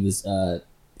saying he was a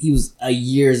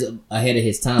years ahead of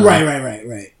his time.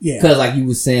 Right. Yeah. Because like you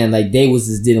was saying, like they was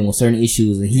just dealing with certain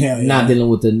issues, and he not dealing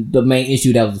with the main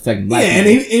issue that was affecting black people. And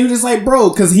he was just like, bro,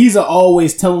 because he's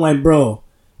always telling like, bro,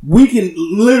 we can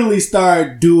literally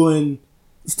start tackling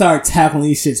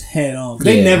these shits head on.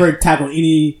 They never tackled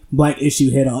any black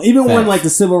issue head on. Even when like the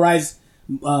civil rights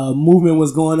movement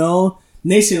was going on,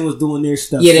 Nation was doing their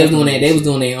stuff. Yeah, they was doing that. They was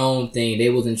doing their own thing.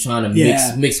 They wasn't trying to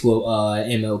mix with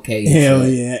MLK. Hell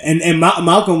yeah! And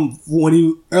Malcolm, when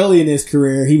he early in his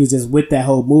career, he was just with that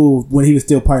whole move. When he was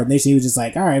still part of Nation, he was just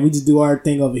like, all right, we just do our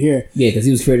thing over here. Yeah, because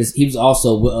he was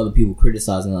also with other people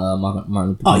criticizing Martin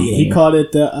Luther King. Oh yeah, he called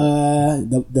it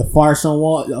the farce on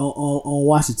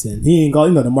Washington. He didn't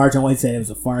call the march on Washington. He said it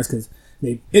was a farce because.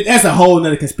 That's a whole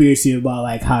nother conspiracy about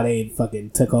like how they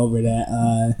fucking took over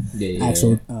that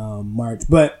actual march.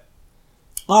 But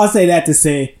I'll say that to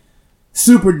say,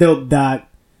 super dope doc.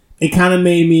 It kind of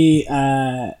made me.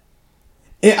 I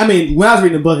mean, when I was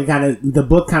reading the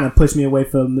book kind of pushed me away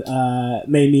from,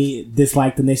 made me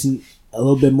dislike the Nation a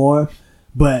little bit more.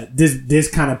 But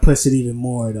this kind of pushed it even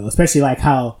more though, especially like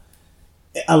how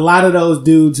a lot of those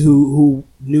dudes who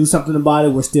knew something about it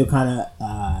were still kind of.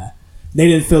 They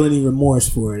didn't feel any remorse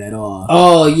for it at all.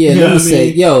 Oh yeah, let me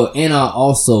say, and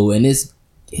also, and it's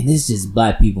just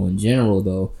black people in general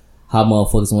though. How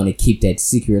motherfuckers want to keep that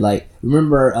secret? Like,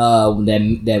 remember when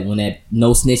that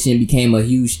no snitching became a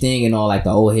huge thing, and all like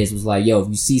the old heads was like, yo, if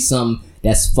you see something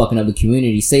that's fucking up the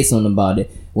community, say something about it.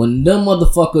 When them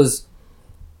motherfuckers,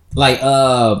 like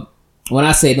when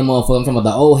I say the motherfucker, I'm talking about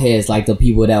the old heads, like the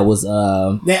people that was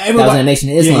that was in the Nation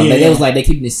of Islam. They was like they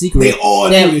keeping it secret.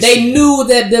 They knew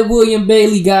that the William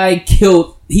Bailey guy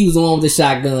killed. He was the one with the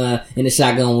shotgun, and the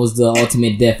shotgun was the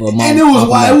ultimate death of Malcolm. And it was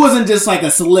why it wasn't just like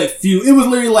a select few. It was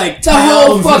literally like the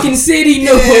whole fucking city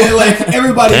knew. Yeah, like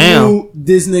everybody knew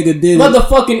this nigga did it.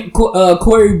 Motherfucking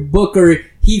Cory Booker.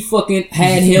 He fucking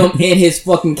had him in his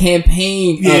fucking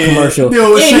campaign commercial. And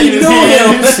he knew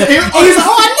him. He's like,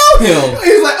 I know him.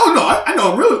 He's like, oh no, I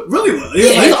know him really well.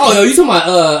 He's like, you talking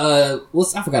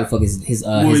about I forgot the fuck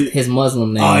his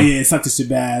Muslim name. Oh yeah, Sati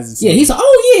Shabazz. Yeah, he's like,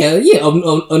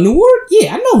 a Newark.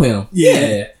 Yeah, I know him.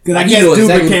 Yeah, because I guess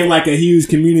dude became like a huge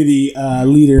community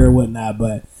leader or whatnot.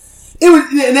 But it was,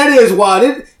 and that is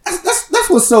wild. That's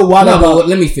what's so wild about. But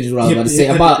let me finish what I was about to say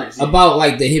about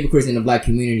like the hypocrites in the black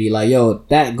community. Like, yo,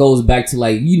 that goes back to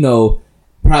like,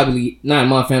 probably not in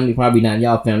my family, probably not in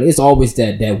y'all family. It's always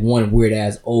that one weird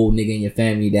ass old nigga in your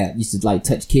family that used to like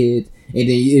touch kids, and then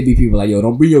it'd be people like, yo,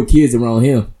 don't bring your kids around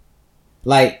him.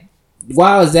 Like,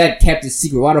 why is that kept a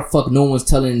secret? Why the fuck no one's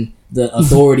telling the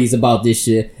authorities about this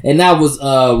shit? And I was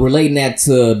relating that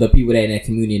to the people that in that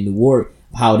community in Newark,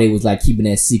 how they was like keeping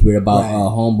that secret about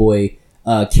homeboy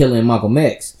killing Malcolm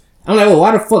X. I'm like, well,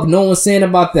 why the fuck no one's saying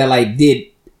about that? Like,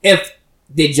 did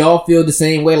y'all feel the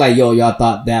same way? Like, yo, y'all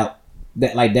thought that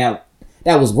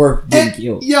was worth getting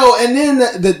killed. Yo, and then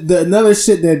the another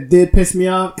shit that did piss me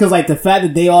off, because like the fact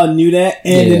that they all knew that,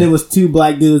 and then it was two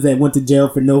black dudes that went to jail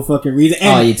for no fucking reason.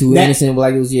 And two innocent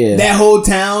black dudes. Yeah, that whole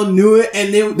town knew it,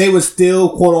 and they were still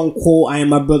quote unquote, I am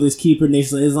my brother's keeper,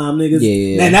 Nation of Islam niggas.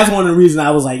 Yeah. And that's one of the reasons I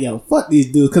was like, yo, fuck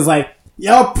these dudes, because like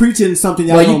y'all preaching something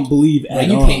y'all don't believe at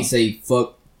all. You can't say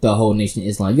fuck the whole Nation of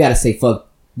Islam. You gotta say fuck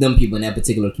them people in that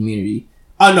particular community.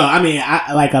 Oh no, I mean,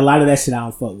 I like a lot of that shit I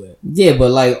don't fuck with. Yeah, but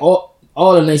like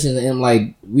all the nations in,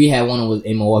 like, we had one was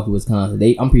in Milwaukee,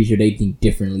 Wisconsin. I'm pretty sure they think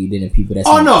differently than the people that's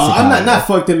in Chicago. I'm not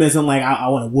fuck them as in like I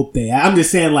want to whoop their ass. I'm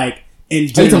just saying like in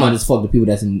general. Are you talking about just fuck the people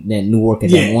that's in that Newark at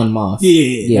that one mosque?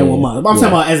 Yeah, that one mosque. But I'm talking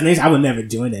about as a nation, I would never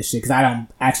join that shit because I don't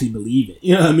actually believe it.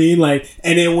 You know what I mean? Like,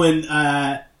 and then when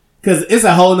because it's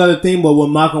a whole other thing. But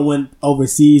when Malcolm went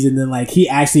overseas and then like he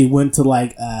actually went to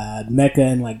like Mecca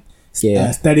and like.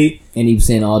 Study, and he was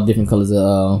saying all different colors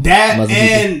of that, Muslim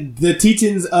and people. The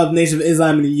teachings of Nation of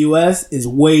Islam in the U.S. is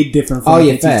way different from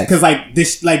because like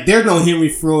this, like there's no Henry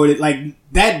Freud, like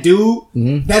that dude.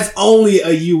 That's only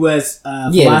a U.S.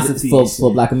 philosophy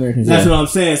for Black Americans. That's what I'm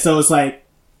saying. So it's like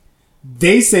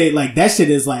they say like that shit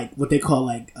is like what they call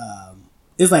like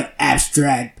it's like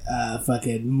abstract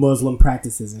fucking Muslim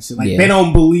practices and shit. Like they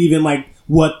don't believe in like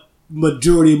what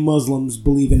majority of Muslims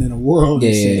believe in the world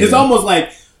and shit. It's almost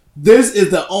like this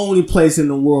is the only place in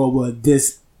the world where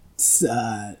this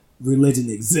religion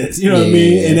exists. You know what I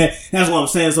mean? And that's what I'm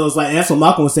saying. So it's like that's what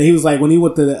Malcolm was saying. He was like when he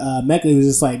went to Mecca, he was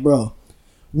just like, bro,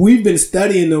 we've been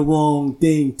studying the wrong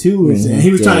thing too. And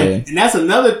he was trying to, and that's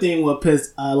another thing what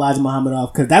pissed Elijah Muhammad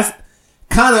off, because that's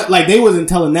kind of like they wasn't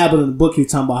telling that, but in the book he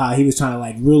was talking about how he was trying to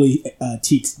like really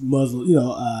teach Muslim,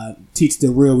 teach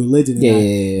the real religion and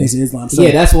Nation Islam. So,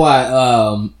 that's why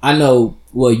I know.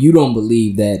 Well, you don't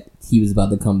believe that he was about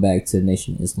to come back to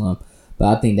Nation Islam,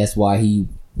 but I think that's why he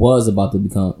was about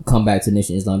to come back to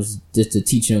Nation Islam just to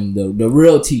teach him the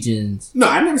real teachings. No,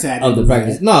 I never said of the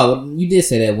practice. That. No, you did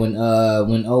say that when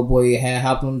old boy had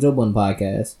hopped on Joe Budden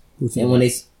podcast, and when I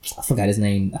forgot his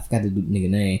name, I forgot the nigga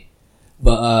name.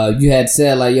 But you had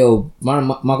said like, yo,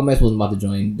 Malcolm X wasn't about to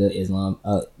join the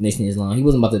Nation Islam. He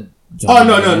wasn't about to join. Oh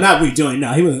no, not rejoin.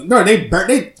 No, he wasn't. No, they.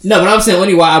 No, but I'm saying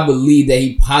only why I believe that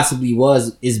he possibly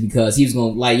was is because he was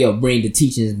gonna like, yo, bring the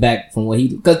teachings back from what he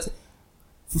because.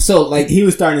 So like he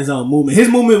was starting his own movement. His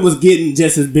movement was getting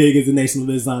just as big as the Nation of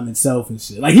Islam itself and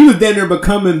shit. Like he was then there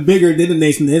becoming bigger than the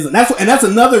Nation of Islam. That's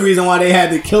another reason why they had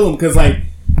to kill him, because like.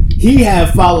 He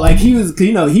had followed, like he was,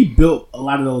 he built a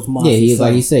lot of those monsters. Yeah, he was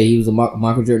like you say, he was a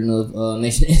Michael Jordan of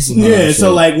Nation of Islam. Yeah,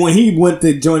 so like when he went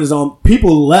to join his own,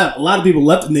 people left. A lot of people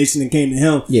left the Nation and came to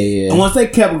him. Yeah. And once they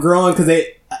kept growing, because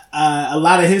a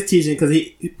lot of his teaching, because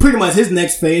he pretty much his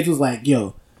next phase was like,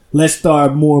 yo, let's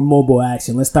start more mobile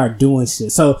action. Let's start doing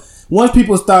shit. So once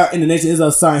people start in the Nation of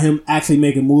Islam, started him actually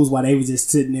making moves while they were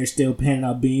just sitting there still handing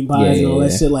out bean pies and all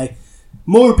that shit. Like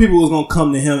more people was gonna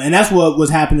come to him, and that's what was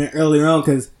happening earlier on,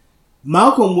 because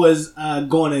Malcolm was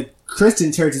going to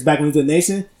Christian churches back when he was a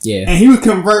Nation. Yeah. And he was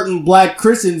converting black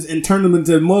Christians and turning them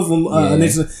into Muslim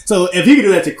nations. So if he could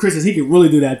do that to Christians, he could really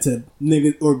do that to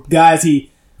niggas or guys he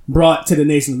brought to the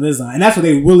Nation of Islam. And that's what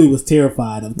they really was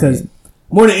terrified of. Because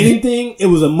more than anything, it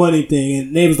was a money thing.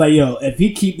 And they was like, yo, if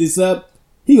he keep this up,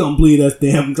 he gonna bleed us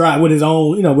damn dry with his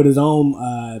own,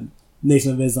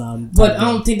 Nation of Islam. But I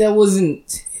don't think that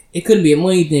wasn't... It couldn't be a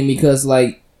money thing because,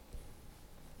 like,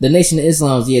 the Nation of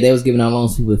Islam, they was giving out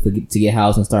loans to people to get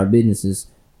housed and start businesses.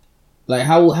 Like,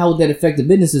 how would that affect the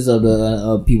businesses of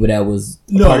the people that was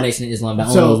part of Nation of Islam that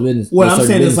own those businesses? What I'm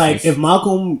saying is, like, if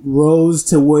Malcolm rose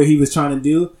to where he was trying to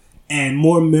do, and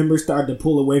more members started to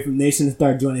pull away from Nation and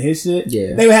start joining his shit,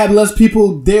 they would have less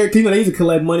people there. They used to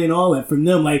collect money and all that from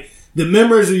them. Like, the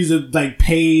members used to, like,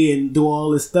 pay and do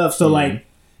all this stuff. So, like,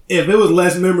 if it was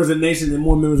less members in Nation and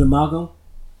more members in Malcolm,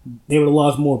 they would have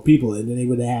lost more people, and then they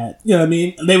would have had, you know what I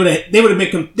mean? They would have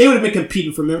been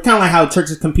competing for members, kind of like how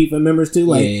churches compete for members too.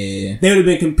 Like they would have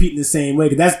been competing the same way,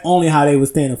 because that's only how they would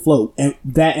stay afloat, and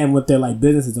that and with their like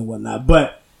businesses and whatnot.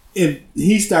 But if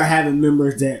he started having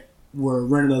members that were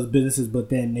running those businesses,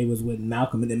 but then they was with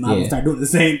Malcolm, and then Malcolm started doing the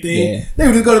same thing, they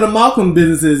would just go to the Malcolm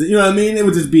businesses. You know what I mean? It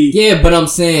would just be but I'm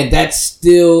saying that's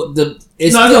still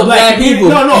it's still black people.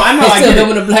 No, I know. I get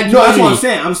it. The black that's what I'm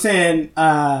saying. I'm saying.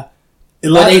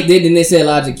 They said a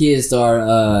lot of kids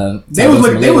start. They was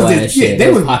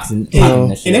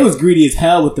greedy as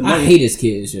hell with the money. I hate his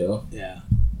kids, yo. Yeah,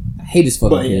 I hate his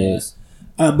fucking kids.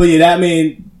 I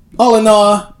mean, all in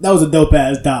all, that was a dope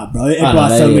ass dot, bro. It brought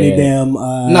so many damn.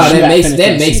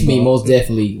 That makes me most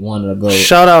definitely want to go.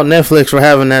 Shout out Netflix for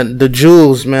having the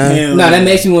jewels, man. That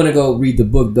makes me want to go read the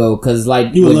book though, because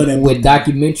like with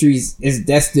documentaries,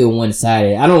 that's still one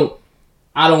sided.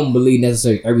 I don't believe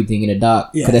necessarily everything in the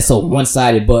doc because that's so one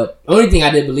sided. But the only thing I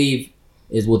did believe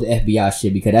is with the FBI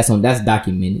shit, because that's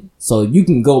documented. So you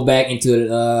can go back into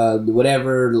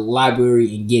whatever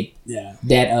library and get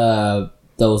that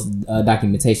those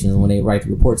documentations when they write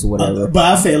the reports or whatever. But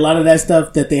I'll say a lot of that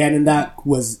stuff that they had in doc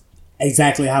was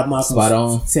exactly how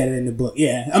Malcolm said it in the book.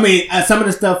 Yeah, I mean some of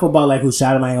the stuff about like who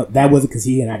shot him, that wasn't because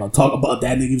he and I gonna talk about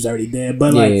that nigga. He was already dead.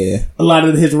 But like a lot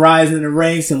of his rise in the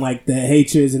ranks and like the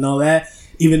hatreds and all that.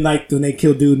 Even like when they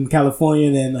killed dude in California,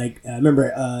 and then like I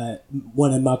remember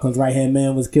one of Malcolm's right hand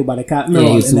man was killed by the cop.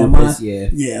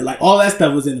 Yeah, like all that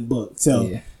stuff was in the book.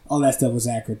 So all that stuff was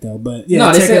accurate though. But they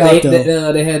said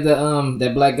they had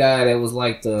that black guy that was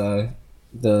like the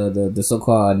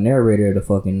so-called narrator of the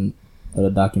fucking of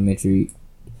the documentary.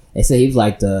 They said he was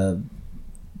like the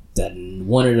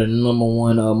one of the number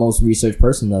one most researched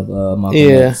person of Malcolm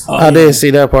X. I did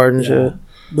see that part and shit.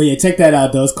 But yeah, check that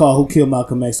out though. It's called Who Killed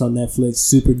Malcolm X on Netflix.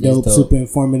 Super dope, super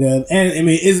informative, and I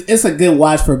mean it's a good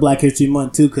watch for Black History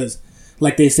Month too, because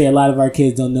like they say, a lot of our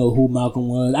kids don't know who Malcolm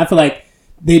was. I feel like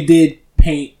they did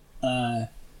paint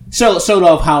showed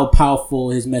off how powerful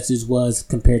his message was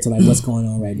compared to like what's going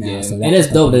on right now. Yeah. So And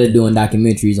it's dope that they're doing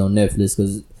documentaries on Netflix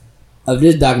because if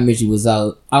this documentary was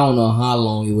out, I don't know how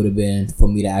long it would have been for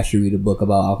me to actually read a book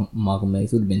about Malcolm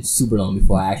X. It would have been super long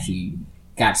before I actually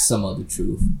got some of the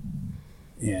truth.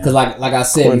 Yeah. Because like I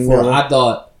said before, I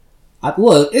thought, I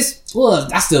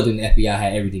still think the FBI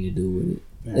had everything to do with it.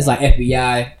 Yeah. It's like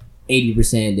FBI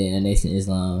 80%, then Nation of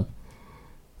Islam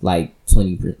like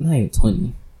 20%, not even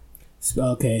 20.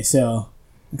 Okay, so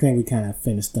I think we kind of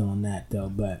finished on that though.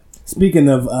 But speaking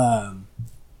of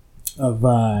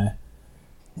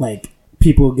like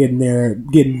people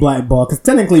getting blackballed, because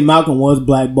technically Malcolm was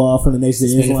blackballed from the Nation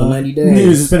of Islam. For 90 days. He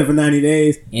was suspended for 90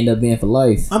 days. End up being for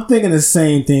life. I'm thinking the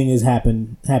same thing is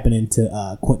happening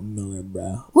to Quentin Miller,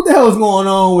 bro. What the hell is going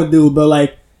on with dude, bro?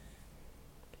 Like,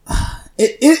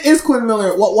 it's Quentin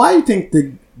Miller. Why do you think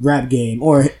the rap game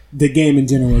or the game in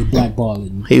general is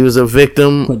blackballing? He was a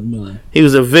victim. Quentin Miller. He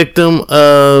was a victim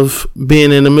of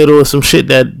being in the middle of some shit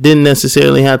that didn't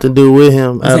necessarily have to do with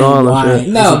him at all.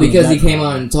 No, because he came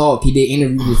out and talked. He did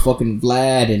interviews with fucking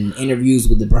Vlad and interviews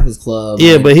with the Breakfast Club.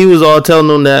 Yeah, but he was all telling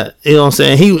them that, you know what I'm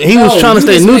saying? He was trying to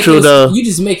stay neutral, though. You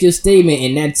just make your statement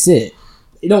and that's it.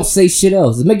 You don't say shit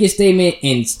else. Just make your statement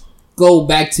and go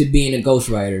back to being a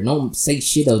ghostwriter. Don't say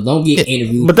shit else. Don't get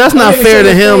interviewed. But that's not fair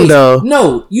to him, though.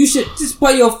 No, you should just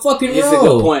play your fucking role. It's a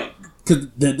good point. Because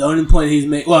the only point he's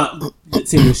made... Well,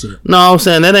 say your shit. No, I'm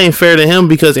saying that ain't fair to him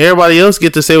because everybody else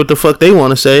get to say what the fuck they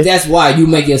want to say. That's why you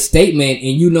make your statement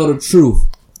and you know the truth.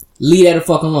 Leave that the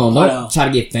fuck alone. Don't try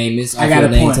to get famous. I got a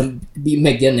point.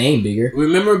 Make your name bigger.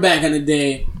 Remember back in the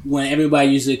day when everybody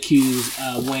used to accuse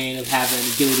Wayne of having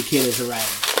Gilly the Kid as a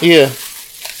writer? Yeah.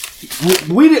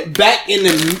 We did back in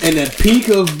the peak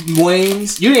of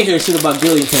Wayne's. You didn't hear shit about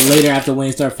Gilly until later after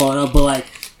Wayne started falling off. But like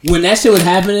when that shit was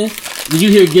happening, did you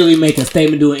hear Gilly make a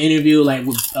statement, do an interview like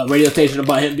with a radio station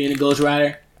about him being a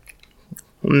ghostwriter?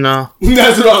 No,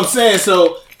 that's what I'm saying.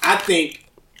 So I think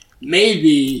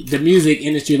maybe the music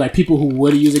industry, like people who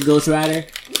would use a ghostwriter,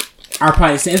 are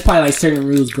probably saying it's probably like certain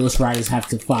rules ghostwriters have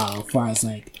to follow, as far as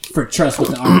like for trust with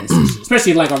the artist,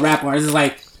 especially like a rap artist. It's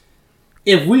like,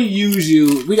 if we use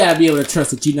you, we gotta be able to trust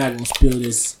that you're not gonna spill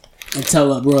this and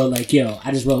tell the world like, yo,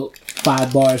 I just wrote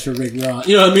 5 bars for Rick Ross.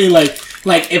 You know what I mean? Like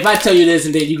if I tell you this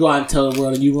and then you go out and tell the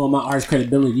world and you ruin my artist's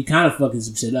credibility, you kind of fucking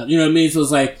some shit up. You know what I mean? So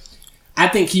it's like, I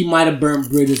think he might have burned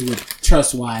bridges with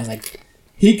trust wise. Like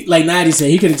he, like Nadi said,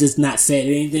 he could have just not said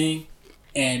anything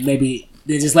and maybe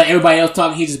they just let everybody else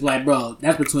talk. He just be like, bro,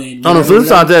 that's between. On the flip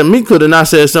side, that Meek could have not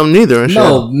said something either. And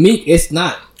no, shit. Meek, it's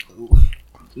not.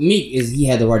 Meek he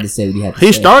had the right to say what he had to say.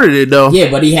 He started it though.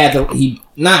 Yeah, but he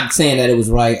not saying that it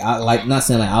was right. Not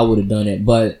saying like I would have done it,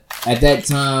 but at that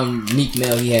time, Meek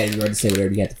Mill, he had the right to say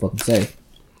whatever he had to fucking say.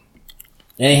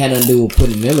 It ain't had nothing to do with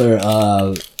Quentin Miller.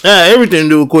 Everything to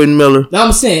do with Quentin Miller. No,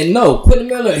 I'm saying no. Quentin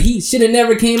Miller, he should have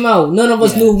never came out. None of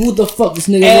us knew who the fuck this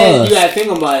nigga was. You gotta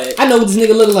think about it. I know what this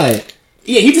nigga looked like.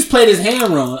 Yeah, he just played his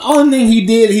hand wrong. The only thing he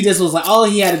did, he just was like, all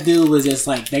he had to do was just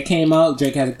like, that came out,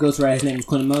 Drake had a ghostwriter, his name was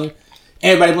Quentin Miller.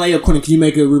 Everybody be like, yo, Quentin, can you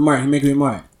make a remark?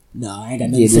 No, I ain't got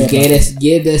nothing to say.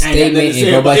 Give that statement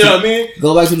and go back, you know what I mean?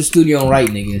 Go back to the studio and write,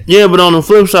 nigga. Yeah, but on the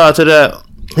flip side to that,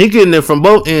 he getting it from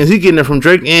both ends. He getting it from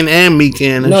Drake and Meek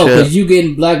end. No, because you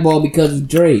getting blackballed because of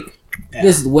Drake. Yeah.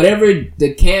 This whatever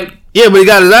the camp. Yeah, but he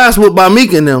got his ass whooped by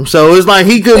Meek and them, so it's like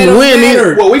he couldn't win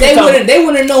either. Well, they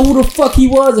wouldn't know who the fuck he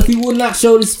was if he would not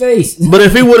show his face. But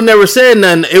if he would have never said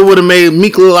nothing, it would have made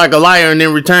Meek look like a liar, and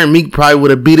in return, Meek probably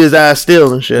would have beat his ass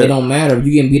still and shit. It don't matter if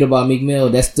you getting beat up by Meek Mill.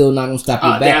 That's still not gonna stop you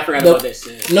back. Yeah, I forgot about that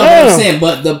shit. No, I'm saying,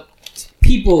 but the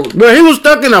people. But he was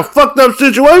stuck in a fucked up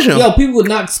situation. Yo, people were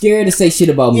not scared to say shit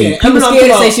about me. Yeah, people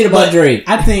scared to say shit about Drake.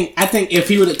 I think if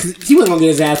he would, because he wasn't gonna get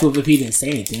his ass whooped if he didn't say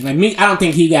anything. Like me, I don't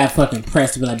think he got fucking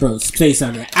pressed to be like, bro, say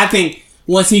something. I think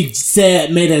once he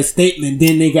made a statement,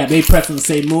 then they pressed him to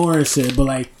say more and shit. But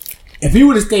like, if he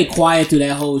would have stayed quiet through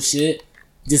that whole shit,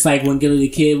 just like when Gilly the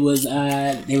Kid was,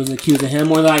 they was accusing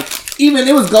him, or like even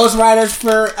it was ghostwriters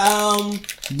for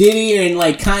Diddy and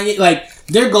like Kanye, like.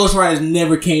 Their ghostwriters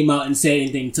never came out and said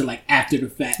anything until like after the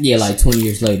fact. Yeah, like 20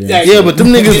 years later. Yeah, but them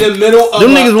niggas, in the middle of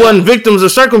niggas wasn't victims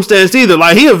of circumstance either.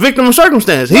 Like he a victim of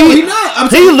circumstance. He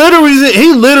not. He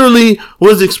literally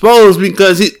was exposed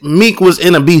because Meek was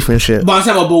in a beef and shit. But I'm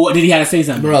talking about, but did he have to say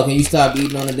something? Bro, can you stop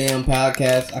eating on the damn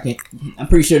podcast? I'm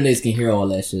pretty sure niggas can hear all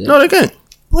that shit. No, they can't.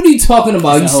 What are you talking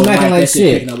about? You smacking like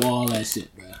shit. Picking up all that shit,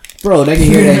 bro. They can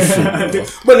hear that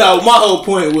shit. But no, my whole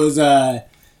point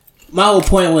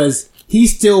was. He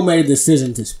still made a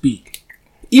decision to speak.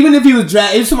 Even if he was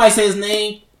if somebody said his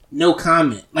name, no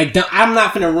comment. Like, I'm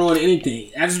not finna ruin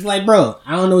anything. I just be like, bro,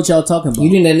 I don't know what y'all talking about. You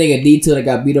think that nigga Detail that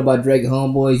got beat up by Drake and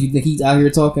Homeboys, you think he's out here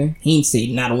talking? He ain't say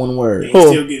not one word. He's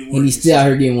still getting work. And he's still out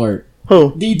here getting work.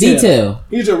 Who? Detail.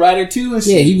 He's a writer too and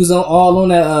shit. Yeah, he was all on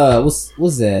that,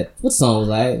 what's that? What song was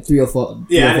that? 304.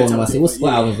 Yeah, 304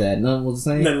 what album was that? None was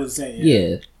the same? Nothing was the same.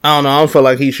 Yeah. I don't know. I don't feel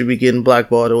like he should be getting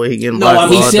blackballed the way he getting No,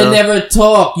 blackballed. He should though. never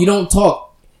talk. You don't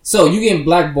talk. So you getting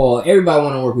blackballed. Everybody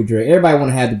want to work with Drake. Everybody want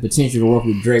to have the potential to work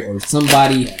with Drake or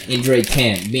somebody in Drake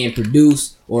camp, being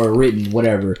produced or written,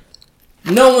 whatever.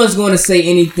 No one's going to say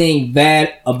anything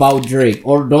bad about Drake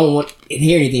or don't want to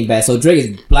hear anything bad. So Drake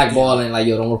is blackballing like,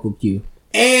 yo, don't work with you.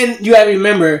 And you gotta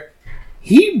remember,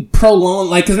 he prolonged,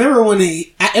 like, cause remember when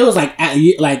it was like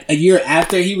a year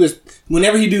after he was,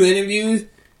 whenever he do interviews,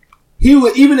 he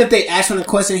would, even if they asked him a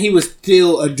question, he would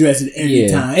still address it every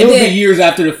time. It would be years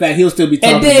after the fact, he'll still be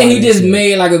talking about it. And then he just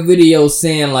made like a video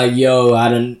saying like, yo,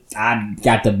 I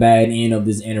got the bad end of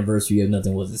this anniversary of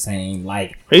Nothing Was the Same.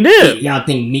 Like, He did. y'all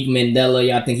think Meek Mandela,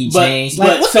 y'all think he But- changed? but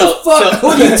Like, what so- the fuck? so-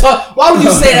 What you talk? Why would you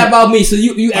say that about me? So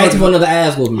you asked for another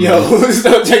ass whooping. Yo,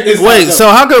 so check this Wait, out. so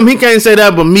how come he can't say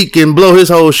that, but Meek can blow his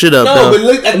whole shit up? No, though? but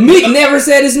look at Meek never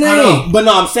said his I know, name. but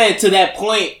no, I'm saying to that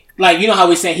point, like, you know how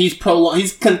we saying he's prolonged,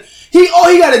 all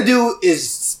he gotta do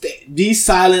is be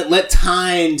silent, let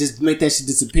time just make that shit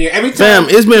disappear. Every time, Fam,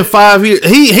 it's been 5 years.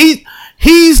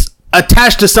 He's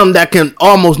attached to something that can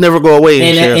almost never go away.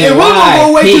 And, shit. And we won't why?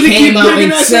 go away He 'cause he came keep out bringing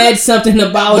and that said shit something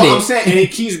about But I'm it saying, and he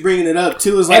keeps bringing it up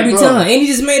too. It's like, every bro, time. And he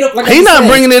just made up like He's I not said.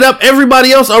 bringing it up.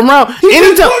 Everybody else around.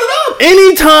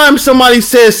 Anytime somebody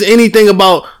says anything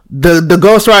about the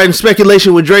ghostwriting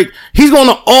speculation with Drake, he's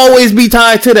gonna always be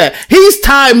tied to that. He's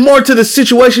tied more to the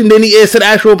situation than he is to the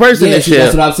actual person. Yeah, and see, shit.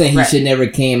 that's what I'm saying. He Right. should never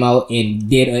came out and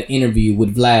did an interview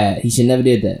with Vlad. He should never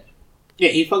did that. Yeah,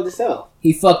 he fucked himself.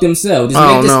 He fucked himself. Just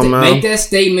I don't know, man. make that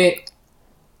statement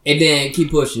and then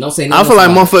keep pushing. Don't say I nothing. feel like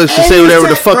about it. motherfuckers should say whatever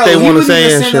the fuck they want to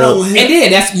say and shit. And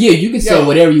then that's you can say Yo,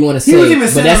 whatever you want to he was say, even but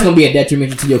saying- that's gonna be a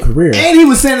detriment to your career. And he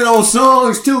was sending on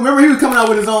songs too. Remember, he was coming out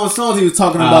with his own songs. He was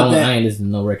talking about that. I ain't listening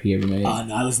to no record he ever made. Oh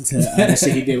no, I listened to that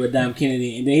shit he did with Dom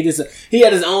Kennedy, and then he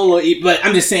had his own little. But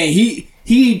I'm just saying,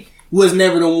 he was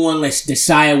never the one like to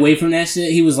shy away from that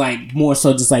shit. He was like more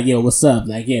so just like, yo, what's up?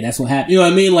 Like, yeah, that's what happened. You know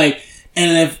what I mean? Like,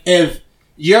 and if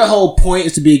your whole point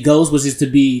is to be a ghost, which is to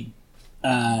be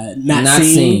not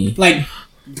seen, like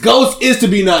ghost is to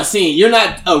be not seen. You're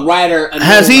not a writer.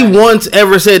 Has he once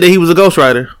ever said that he was a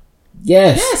ghostwriter?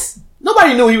 Yes. Yes.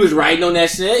 Nobody knew he was writing on that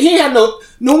shit. He had no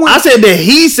one. I said that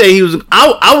he said he was.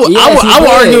 I would Yes, he did.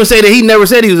 argue and say that he never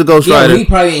said he was a Yeah, ghostwriter. he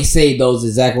probably ain't say those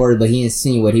exact words, but he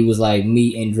insinuated he was like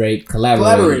me and Drake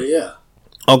collaborated. yeah.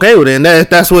 Okay, well then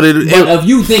that's what it. But if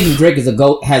you think Drake has a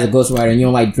ghostwriter and you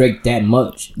don't like Drake that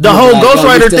much, The you whole like, yo,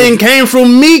 ghostwriter you still- thing came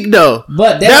from Meek, though.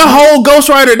 But that whole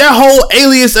ghostwriter, that whole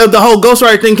alias of the whole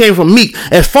ghostwriter thing came from Meek.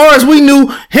 As far as we knew,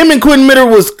 him and Quentin Miller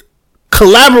was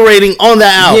collaborating on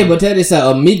that album. Yeah, but tell this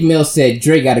out. Meek Mill said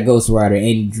Drake got a ghostwriter,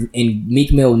 and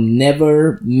Meek Mill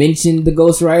never mentioned the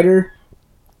ghostwriter.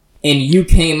 And you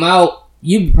came out,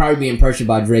 you'd probably be impressioned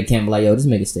by Drake. Can't be like, yo, just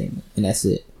make a statement, and that's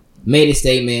it. Made a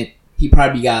statement. He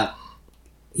probably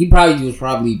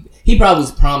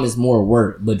was promised more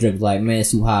work, but Drake was like, man, it's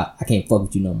too hot. I can't fuck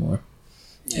with you no more.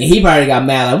 And he probably got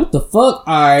mad, like, what the fuck?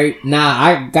 Alright,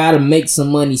 I gotta make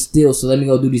some money still, so let me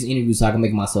go do these interviews so I can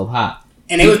make myself hot.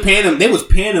 And they was paying him. They was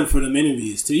paying him for them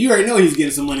interviews too. You already know he was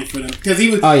getting some money for them because he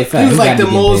was. Oh, yeah, fact. He was He like gotta the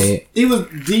get most. paid. He was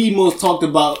the most talked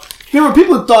about. Remember,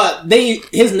 people thought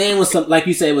his name was some, like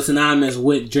you said, was synonymous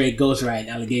with Drake ghostwriting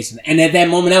allegations, and at that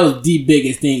moment, that was the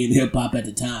biggest thing in hip hop at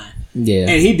the time. Yeah.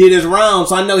 And he did his rounds,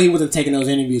 so I know he wasn't taking those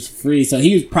interviews for free. So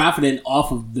he was profiting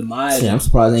off of the demise. Yeah, I'm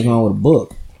surprised they ain't come out with a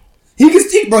book. He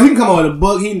can come out with a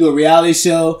book. He can do a reality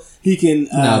show. He can.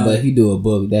 Nah, but if you do a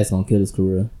book, that's gonna kill his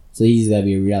career. So he's gotta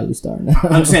be a reality star now.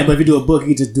 I'm saying, but if you do a book, he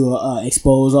can just do a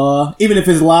expose all. Even if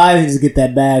it's lies, he just get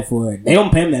that bad for it. They don't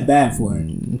pay him that bad for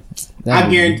it. I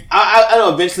guarantee. I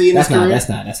know eventually in his career. That's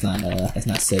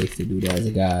not safe to do that as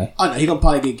a guy. Oh no, he gonna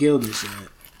probably get killed and shit.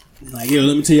 Like, yo,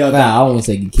 let me tell y'all. Nah, I don't want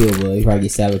to say get killed, but he probably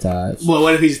get sabotaged. Well,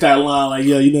 what if he start lying like,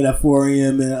 yo, you know that 4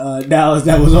 a.m. in Dallas,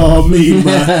 that was all me,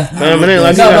 bro. Man, but then,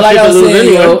 like, No, but like I was saying,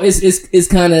 anyway. yo, it's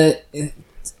kind of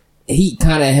he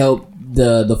kind of helped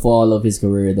the fall of his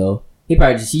career though. He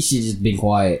should just been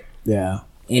quiet. Yeah.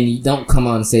 And you don't come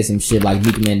on and say some shit like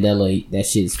Meek Mandela, that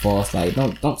shit is false. Like,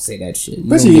 don't say that shit.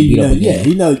 You Especially, gonna get beat up again.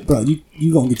 you know, bro,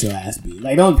 you gonna get your ass beat.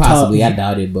 Like, don't Possibly, talk. I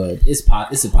doubt it, but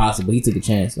it's impossible. He took a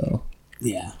chance though.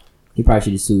 Yeah. He probably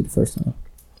should have sued the first time.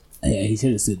 Yeah, he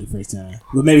should have sued the first time.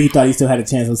 But maybe he thought he still had a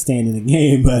chance of staying in the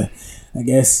game, but I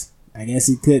guess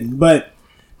he couldn't. But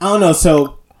I don't know.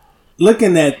 So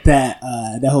looking at that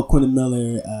whole Quentin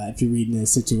Miller, if you're reading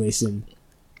this situation,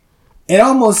 it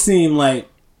almost seemed like,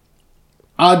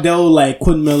 although like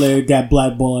Quentin Miller got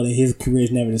blackballed and his career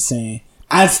is never the same,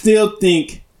 I still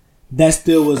think that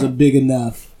still was a big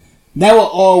enough. That will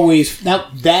always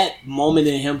that moment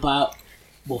in hip hop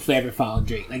will forever follow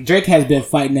Drake. Like Drake has been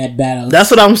fighting that battle.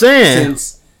 That's what I'm saying.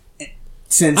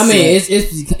 Since I mean,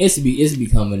 it's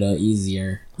becoming an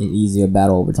easier and easier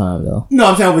battle over time, though. No,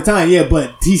 I'm saying over time, yeah,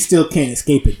 but he still can't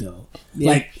escape it though.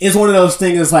 Yeah. Like it's one of those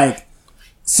things. Like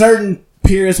certain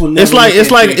peers will never.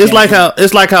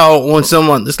 It's like how when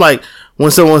someone's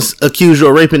accused you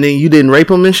of raping and you didn't rape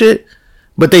them and shit,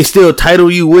 but they still title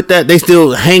you with that. They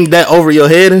still hang that over your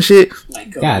head and shit.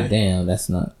 Like, God damn, that's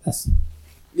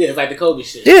yeah, it's like the Kobe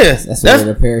shit. Yeah, that's a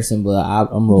weird comparison, but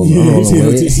I'm rolling with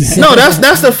it. No,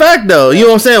 that's the fact though. You know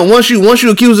what I'm saying? Once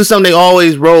you accuse of something, they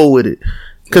always roll with it.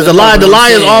 Because the lie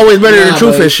is always better than the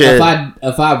truth and shit.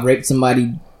 If I raped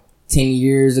somebody 10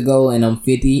 years ago and I'm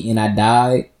 50 and I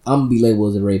died, I'm gonna be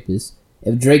labeled as a rapist.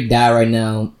 If Drake died right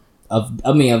now,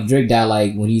 if Drake died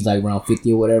like when he's like around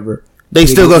 50 or whatever, they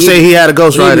still gonna say he had a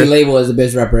ghostwriter. He'll be labeled as the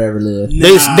best rapper ever lived.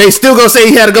 They still gonna say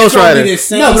he had a ghostwriter.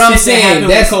 No, but I'm saying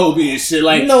that's Kobe and shit.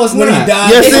 Like no, it's when not. he died.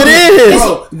 Yes, it is.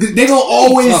 Bro, they gonna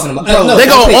always. They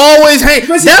gonna always hang.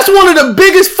 That's one of the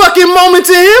biggest fucking moments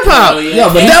in hip hop. Oh,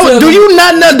 yeah. Do you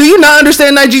not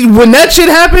understand that? When that shit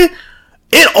happened,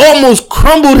 it almost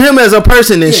crumbled him as a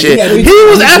person and shit.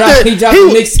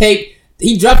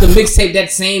 He dropped a mixtape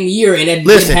that same year, and that did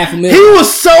 $500,000. He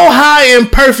was so high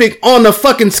and perfect on the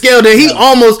fucking scale that he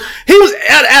was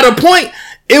at a point.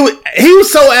 He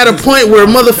was so at a point where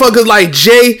motherfuckers like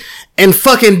Jay and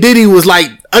fucking Diddy was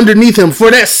like underneath him for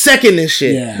that second and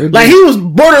shit. Yeah. Like he was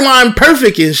borderline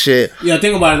perfect and shit. Yeah,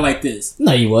 think about it like this.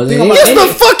 No, he wasn't. Yes, the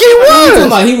fuck he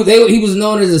was. He was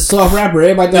known as a soft rapper.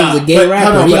 Everybody thought he was a gay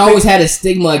rapper. He always had a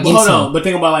stigma against him. But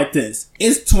think about it like this.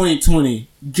 It's 2020.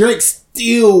 Drake's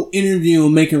still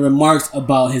interviewing, making remarks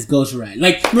about his ghostwriting.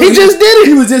 Like he just did it.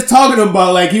 He was just talking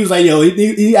about like he was like, yo,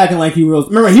 he acting like he was.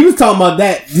 Remember, he was talking about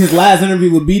that. His last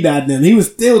interview with B-Dot. Then he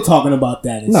was still talking about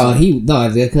that.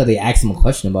 Because they asked him a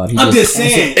question about it. I'm just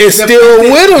saying, it's still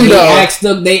with him though.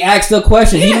 They asked the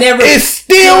question. He never. It's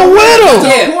still with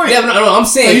him. No. I'm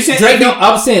saying So Drake.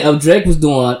 I'm saying if Drake was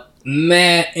doing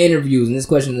mad interviews, and this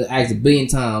question was asked 1 billion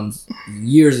times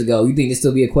years ago, you think there'd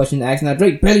still be a question to ask? Now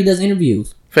Drake barely does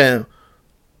interviews, fam.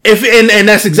 And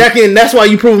that's why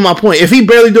you proving my point. If he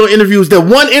barely doing interviews, the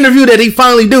one interview that he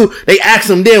finally do, they ask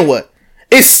him then what?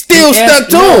 It's still stuck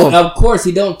to him. Of course,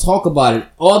 he don't talk about it.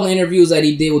 All the interviews that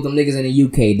he did with them niggas in the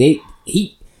UK,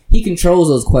 he controls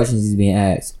those questions he's being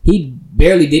asked. He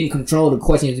barely didn't control the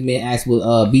questions he's being asked with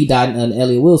B-Dot and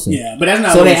Elliot Wilson. Yeah, but that's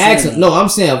not. So what they I'm asked saying. him. No, I'm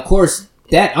saying, of course,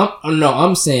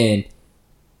 I'm saying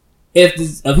if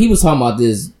he was talking about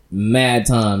this mad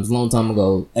times, long time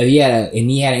ago, if he had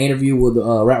an interview with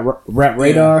Rap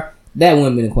Radar, that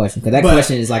wouldn't be the question, because that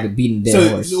question is like a beating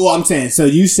dead horse. Well, I'm saying, so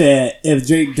you said if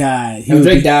Drake died,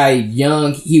 died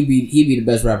young, he'd be the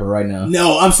best rapper right now.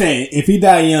 No, I'm saying if he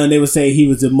died young, they would say he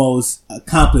was the most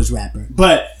accomplished rapper.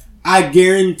 But I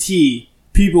guarantee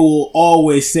people will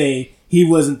always say he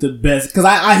wasn't the best, because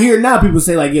I hear now people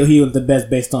say like, yo, he was the best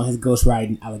based on his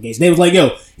ghostwriting allegations. They was like,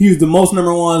 yo, he was the most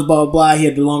number ones, blah blah blah. He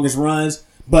had the longest runs.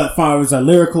 But as far as a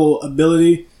lyrical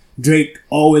ability, Drake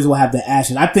always will have the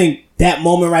action. I think that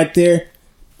moment right there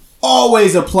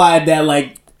always applied that,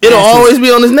 like, it'll always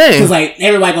be on his name. Because like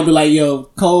everybody gonna be like, yo,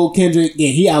 Cole, Kendrick,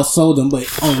 yeah, he outsold them, but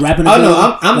on rapping. Oh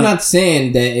no, I'm not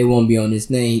saying that it won't be on his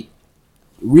name.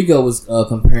 Rico was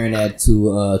comparing that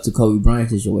to Kobe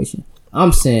Bryant's situation.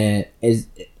 I'm saying that's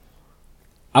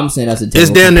a.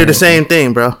 It's damn near the same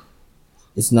thing, bro.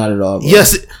 It's not at all, bro.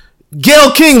 Yes.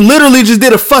 Gayle King literally just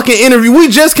did a fucking interview. We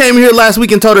just came here last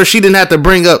week and told her she didn't have to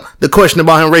bring up the question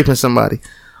about him raping somebody.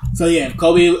 So yeah, if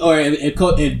Kobe or if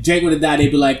Drake would have died,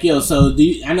 they'd be like, yo, so do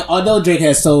you, I know, although Drake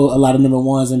has sold a lot of number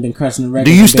ones and been crushing the record.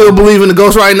 Do you still believe in the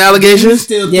ghostwriting allegations?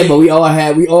 Yeah, but we all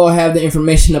have the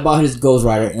information about his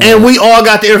ghostwriter. And we all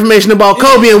got the information about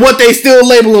Kobe and what they still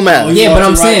label him as. Yeah, but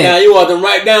I'm saying you want them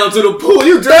right down to the pool.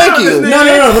 You thank you.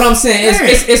 No. What I'm saying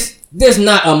is there's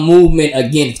not a movement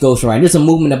against ghostwriting. There's a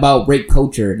movement about rape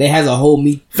culture. There has a whole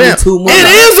Me Too movement. It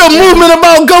is a movement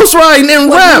about ghostwriting in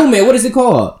rap. Movement? What is it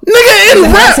called? Nigga, in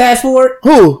rap. Hashtag for it?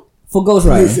 Who? For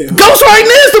ghostwriting.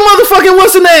 Ghostwriting is the motherfucking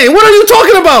what's the name? What are you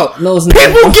talking about? No, it's not.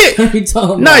 People get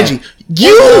Nige.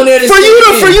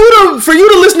 For you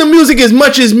to listen to music as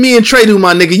much as me and Trey do,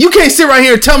 my nigga, you can't sit right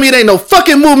here and tell me it ain't no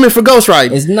fucking movement for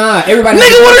ghostwriting. It's not. Everybody.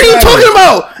 Nigga, what are you talking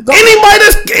about?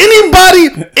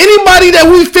 Anybody that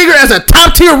we figure as a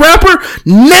top tier rapper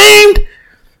named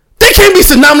They can't be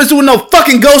synonymous with no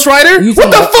fucking ghostwriter. What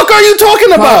the fuck are you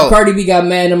talking about? Cardi B got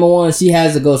mad #1. She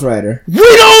has a ghostwriter. We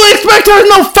don't expect her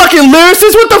no fucking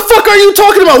lyricist. What the fuck are you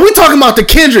talking about? We talking about the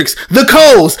Kendricks, the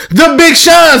Coles, the Big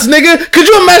Seans, nigga. Could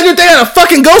you imagine if they had a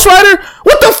fucking ghostwriter?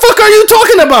 What the fuck are you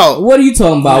talking about? What are you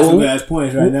talking about? That's some ass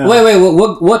points right now. Wait.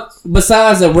 What?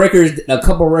 Besides the records, a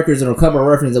couple records and a couple of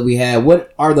references that we had,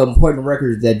 what are the important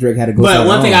records that Drake had to go? But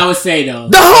one thing I would say though,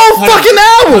 the whole fucking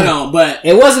album. Hold on, but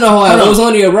it wasn't a whole album. It was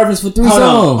only a reference for 3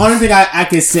 songs. Only thing I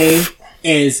can say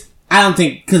is I don't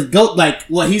think because like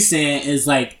what he's saying is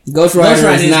like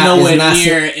Ghostwriter is nowhere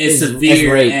near as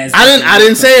severe as I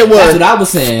didn't say it was. That's what I was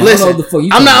saying. Listen,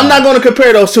 I'm not going to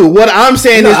compare those two. What I'm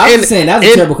saying is, I was saying that's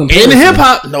a terrible comparison. In hip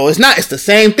hop, no, it's not. It's the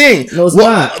same thing. No, it's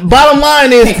not. Bottom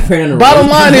line is when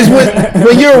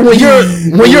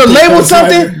you're labeled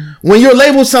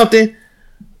something,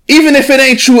 even if it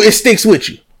ain't true, it sticks with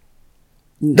you.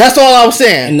 That's all I was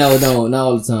saying. No, not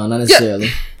all the time, not necessarily.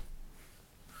 Yeah.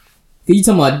 You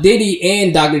talking about Diddy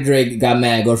and Dr. Dre got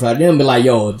mad Ghostwriter? They don't be like,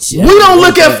 yo, shit, we don't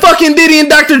look at fucking Diddy and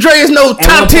Dr. Dre as no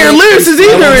top tier lyricists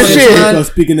either and shit.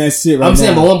 Speaking that shit right now. I'm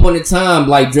saying, but one point in time,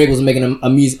 like Drake was making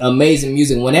amazing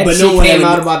music. When that shit came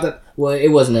out about the, well, it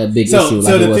wasn't a big issue.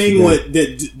 So the thing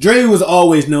with Dre was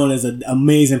always known as an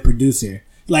amazing producer.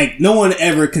 Like, no one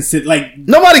ever considered, like...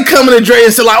 Nobody coming to Dre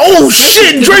and say, like, oh,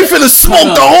 shit, Drake finna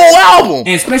smoke the whole album.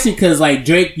 And especially because, like,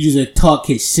 Drake usually talk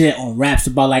his shit on raps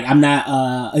about, like, I'm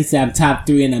not, he said I'm top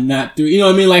 3 and I'm not 3. You know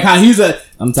what I mean? Like, how he's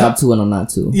I'm top 2 and I'm not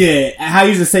 2. Yeah, how he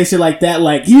used to say shit like that.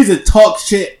 Like, he used to talk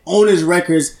shit on his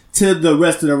records to the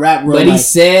rest of the rap world. But he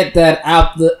said that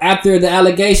after the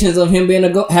allegations of him being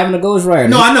having a ghostwriter.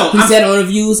 No, I know. He said on a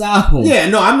Views album. Yeah,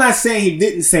 no, I'm not saying he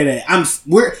didn't say that.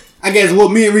 I guess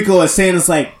what me and Rico are saying is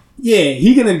like, yeah,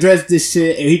 he can address this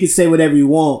shit and he can say whatever he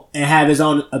want and have his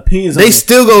own opinions on it. They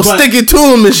still go stick it to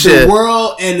him and shit. The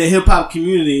world and the hip hop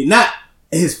community, not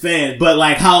his fans, but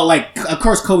like how, like, of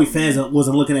course Kobe fans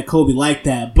wasn't looking at Kobe like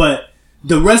that, but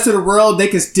the rest of the world, they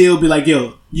can still be like,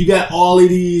 yo, you got all of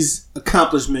these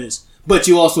accomplishments, but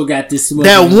you also got this.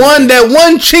 That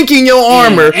one chink in your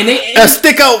armor, and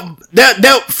stick out.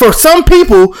 That for some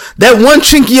people, that one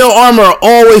chink in your armor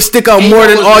always stick out more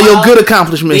than all your good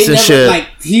accomplishments and shit. Like,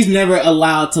 he's never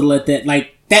allowed to let that,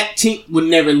 like, that chink would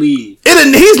never leave. He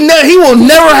will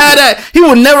never have that. He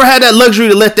will never have that luxury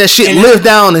to let that shit live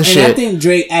down and shit. I think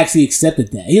Drake actually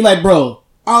accepted that. He like, bro,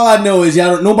 all I know is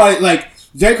y'all don't. Nobody like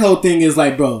Drake's whole thing is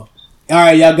like, bro. All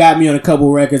right, y'all got me on a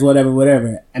couple records,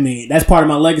 whatever. I mean, that's part of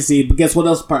my legacy. But guess what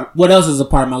else? What else is a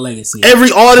part of my legacy?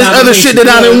 All this other shit that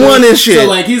I done won and shit. So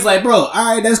like, he's like, bro,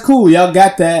 all right, that's cool. Y'all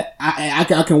got that. I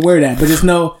can wear that. But just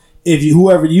know, if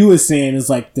whoever you was saying is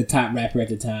like the top rapper at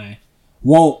the time,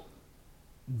 won't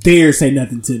dare say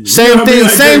nothing to me. Same thing.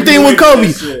 Like, same thing with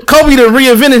Kobe. Kobe done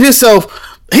reinvented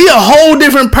himself. He a whole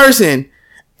different person.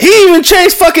 He even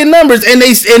changed fucking numbers, and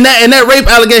that rape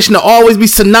allegation to always be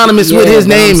synonymous with his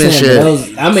name and shit.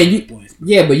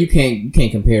 But you can't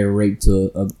compare rape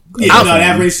to a.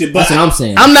 That rape shit. But that's what I'm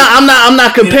saying. I'm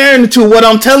not comparing it to what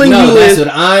I'm telling you. That's what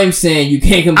I'm saying. You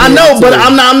can't compare. I know, but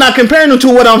I'm not comparing it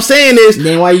to what I'm saying is.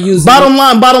 Then why you use bottom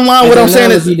line? What I'm saying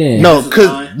is no,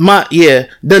 because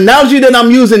the analogy that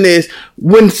I'm using is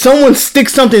when someone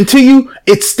sticks something to you,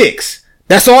 it sticks.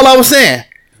 That's all I was saying.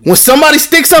 When somebody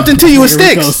sticks something to you, it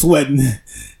sticks. Sweating.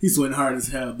 He's sweating hard as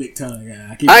hell. Big tongue.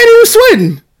 I ain't even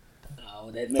sweating.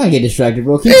 I get distracted,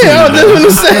 bro. I was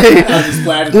just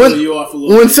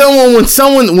gonna say.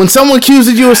 When someone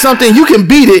accuses you of something, you can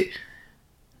beat it,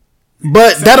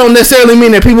 but that don't necessarily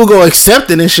mean that people go accept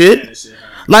it and shit.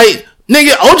 Like,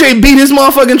 nigga, OJ beat his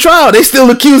motherfucking trial. They still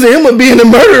accusing him of being a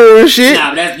murderer and shit.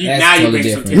 Nah, now you bring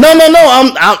some. No.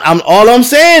 I'm all I'm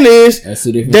saying is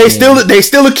they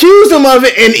still accused him of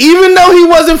it, and even though he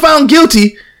wasn't found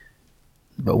guilty,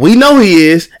 but we know he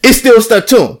is, it still stuck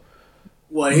to him.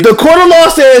 The court of law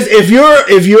says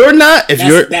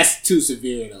that's too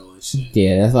severe though. And shit.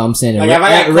 Yeah, that's what I'm saying. Like,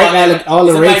 all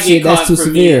the rape shit, that's too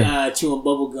severe. Chewing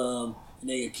bubble gum, and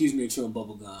they accuse me of chewing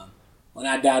bubble gum. When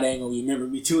I die, they ain't gonna remember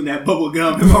me chewing that bubble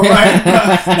gum. Am I right?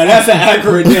 Now that's an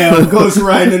accurate damn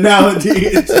ghostwriting analogy.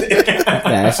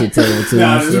 That shit terrible too.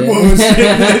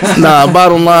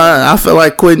 Bottom line, I feel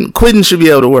like quitting should be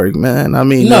able to work, man. I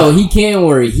mean, no, he can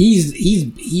work.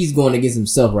 He's going against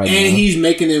himself right now, and he's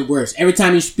making it worse every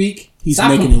time you speak. He's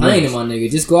stop making complaining, it worse. my nigga.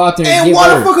 Just go out there and get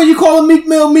why the fuck are you calling Meek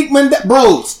Mill?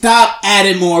 Bro, stop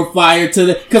adding more fire to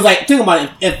the. Because like, think about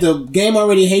it. If the game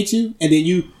already hates you, and then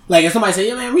you. Like, if somebody say,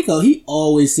 yeah, man, Rico, he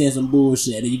always saying some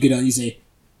bullshit. And you get on, you say,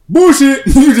 bullshit.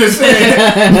 You just say it.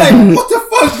 Like, what the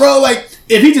fuck, bro? Like,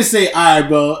 if he just say, all right,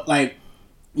 bro, like,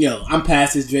 yo, I'm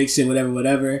past this Drake shit,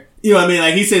 whatever. You know what I mean?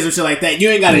 Like, he says some shit like that. You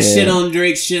ain't got to shit on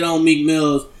Drake, shit on Meek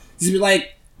Mills. Just be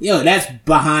like, yo, that's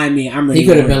behind me. I'm ready. He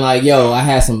could have been like, yo, I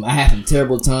had some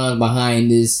terrible times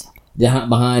behind this.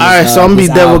 Behind all right, so I'm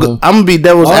gonna be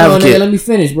devil's advocate. No, let me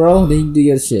finish, bro. Then you can do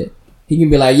your shit. He can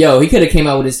be like, yo, he could have came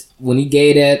out with this when he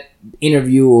gave that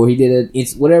interview or he did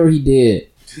it's whatever he did.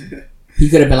 He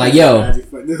could have been like, yo,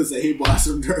 he bought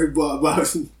some dirt, bought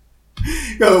some.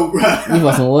 Yo, bro. You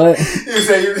bought some what?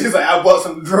 He's like, I bought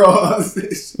some drawers.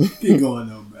 Keep going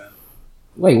though, bro.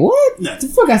 Wait, what? Nah. The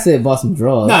fuck I said bought some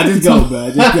drawers. Nah, just go,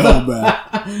 bro. Just go, bro.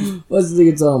 What's this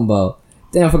nigga talking about?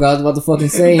 Damn, I forgot I was about to fucking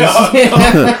say.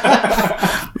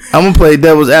 I'm gonna play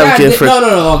devil's advocate for.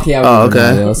 No. Okay.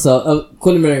 Okay. So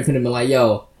Quentin Miller could have been like,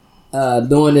 "Yo,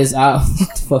 doing this out."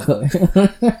 Fuck up.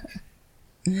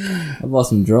 I bought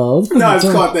some drugs. No, I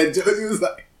just caught that joke. He was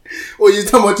like, "Well, you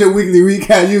talking about your weekly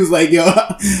recap?" You was like, "Yo,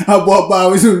 I bought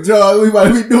Bobby some drugs. We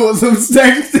might be doing some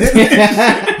sex."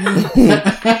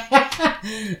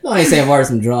 No, I ain't saying I bought her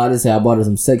some drugs. I just said I bought her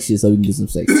some sex shit so we can do some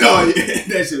sex. Oh yeah,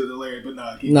 that shit was hilarious. But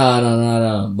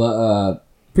No. But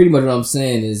pretty much what I'm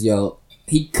saying is, yo,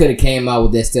 he could have came out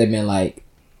with that statement like,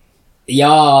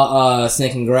 y'all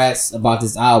saying congrats about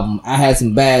this album. I had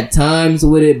some bad times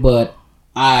with it, but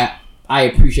I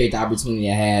appreciate the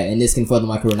opportunity I had, and this can further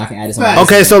my career, and I can add it.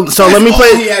 Okay, so let me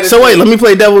play. So wait, let me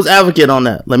play devil's advocate on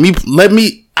that. Let me.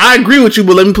 I agree with you,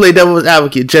 but let me play devil's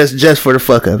advocate just for the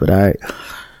fuck of it. All right.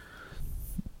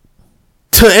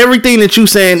 To everything that you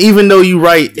saying, even though you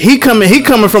right, he coming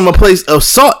from a place of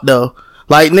salt though.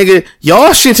 Like, nigga,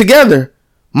 y'all shit together.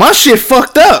 My shit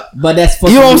fucked up. But that's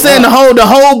fucking, you know what I'm saying. The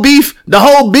whole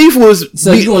beef was.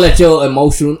 So you gonna let your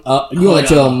emotions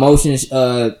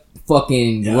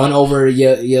fucking run over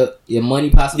your money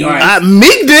possibly? Right.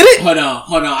 Meek did it. Hold on.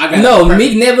 I got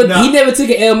Meek never. No. He never took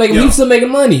an L. Meek still making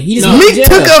money. He just Meek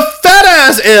took a fat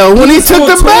ass L when he took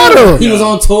the battle. He was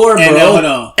on tour, bro. Hold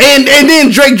on. And then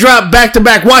Drake dropped back to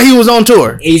back while he was on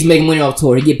tour. He's making money off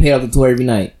tour. He get paid off the tour every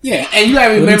night. Yeah, and you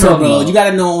gotta remember, bro. You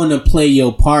gotta know when to play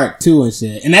your part too and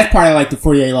shit. And that's part of like the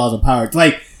 48 Laws of Power. It's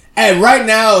like, right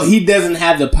now he doesn't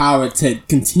have the power to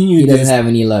continue. He doesn't have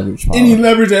any leverage. Any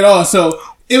leverage at all. So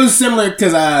it was similar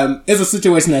because it's a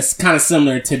situation that's kind of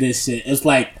similar to this shit. It's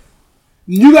like,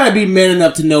 you gotta be man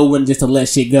enough to know when just to let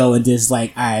shit go and just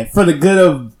like, alright, for the good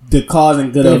of the cause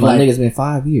and good of my like, nigga's been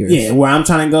 5 years. Yeah, where I'm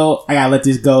trying to go, I gotta let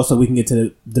this go so we can get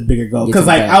to the bigger goal. Because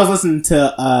like I was listening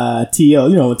to T.O.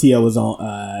 You know when T.O. was on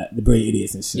the Brilliant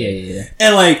Idiots and shit. Yeah.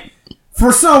 And like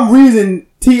for some reason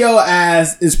T.O.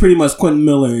 ass is pretty much Quentin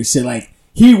Miller and shit. Like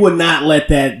he would not let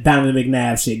that Donovan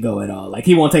McNabb shit go at all. Like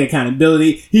he won't take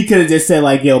accountability. He could have just said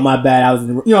like, "Yo, my bad. I was,"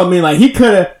 you know what I mean? Like he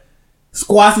could have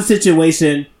squashed the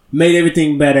situation, made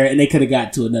everything better, and they could have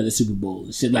got to another Super Bowl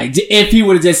and shit. Like, if he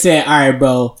would have just said, "All right,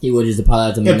 bro," he would just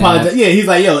apologize to me. Yeah, he's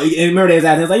like, "Yo," and remember they was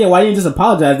asking, like, "Yo, why didn't you just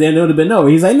apologize? Then it would have been over."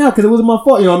 He's like, "No, because it wasn't my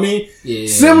fault." You know what I mean? Yeah.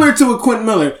 Similar to with Quentin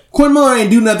Miller. Quentin Miller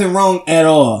ain't do nothing wrong at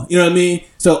all. You know what I mean?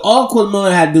 So all Quentin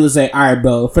Miller had to do was say, "All right,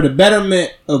 bro, for the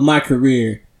betterment of my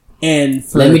career, and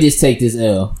for let me just take this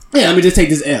L." Yeah, let me just take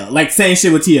this L. Like same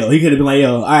shit with T.O. He could have been like,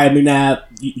 "Yo, all right, McNabb,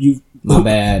 you." My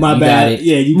bad. My you bad. Got it.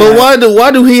 Yeah, you but got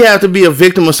why do he have to be a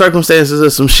victim of circumstances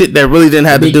or some shit that really didn't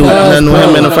have to do with nothing with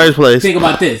him in the first place? Think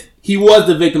about this. He was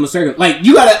the victim of circumstances. Like,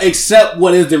 you gotta accept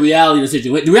what is the reality of the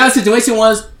situation. The reality situation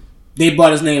was they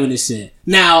brought his name in this shit.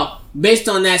 Now, based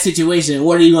on that situation,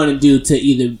 what are you gonna do to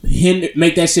either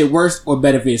make that shit worse or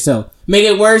better for yourself? Make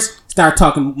it worse, start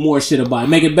talking more shit about it.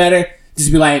 Make it better,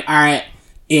 just be like, alright,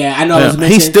 yeah, I know. Yeah,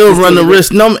 he still run the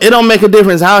risk. No, it don't make a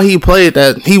difference how he played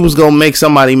that. He was gonna make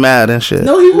somebody mad and shit.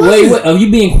 No, he wasn't. Wait, are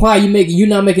you being quiet? You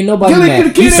not making nobody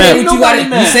mad. You say what you gotta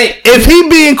mad. You say if he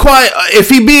being quiet,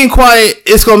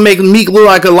 it's gonna make Meek look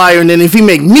like a liar. And then if he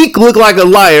make Meek look like a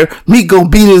liar, Meek gonna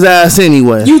beat his ass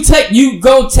anyway. You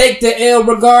go take the L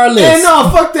regardless. Yeah, no,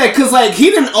 fuck that. Cause like he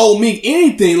didn't owe Meek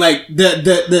anything. Like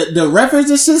the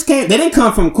references just came. They didn't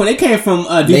come from Quentin. They came from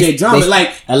DJ Drama.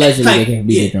 Like allegedly they came from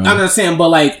DJ Drama. I'm not saying, but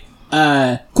like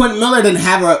Quentin Miller didn't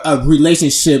have a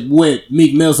relationship with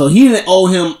Meek Mill, so he didn't owe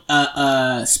him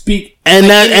speak. And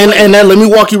that let me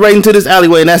walk you right into this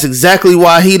alleyway, and that's exactly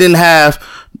why he didn't have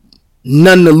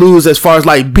nothing to lose as far as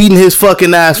like beating his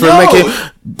fucking ass for making.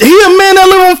 He a man that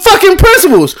live on fucking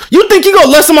principles. You think you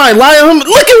gonna let somebody lie on him? Look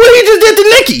at what he just did to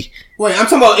Nicki. Wait, I'm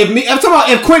talking about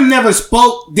if Quentin never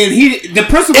spoke, then the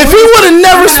principal. If he would have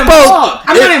never spoke,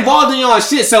 I'm not involved in y'all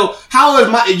shit. So how is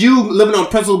you living on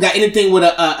principle got anything with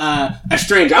a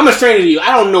stranger? I'm a stranger to you.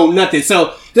 I don't know nothing.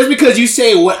 So just because you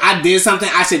say what I did something,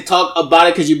 I should talk about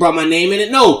it because you brought my name in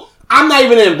it. No, I'm not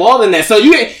even involved in that. So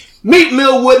Meek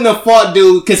Mill wouldn't have fought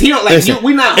dude because he don't like you.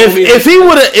 We not.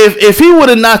 If he would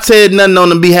have not said nothing on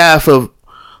the behalf of,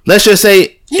 let's just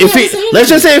say, let's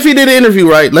just say if he did an interview,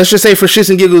 right? Let's just say for shits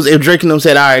and giggles, if Drake and them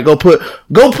said, all right, go put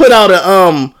out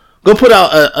a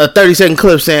 30-second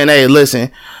clip saying, hey,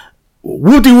 listen,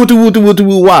 wooty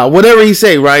wow, whatever he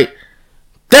say, right?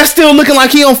 That's still looking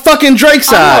like he on fucking Drake's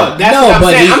side. That's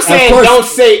what I'm saying. Don't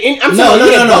say.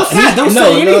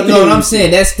 No. I'm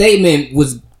saying that statement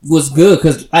was good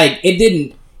because like it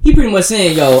didn't. He pretty much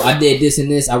saying, "Yo, I did this and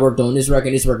this. I worked on this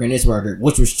record,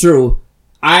 which was true.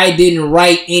 I didn't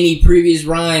write any previous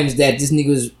rhymes that this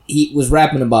nigga was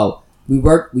rapping about. We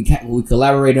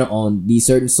collaborated on these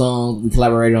certain songs. We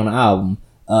collaborated on the album.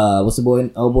 What's the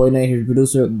boy name? His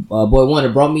producer, Boy Wonder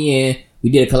brought me in.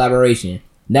 We did a collaboration.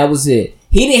 That was it.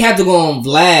 He didn't have to go on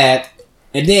Vlad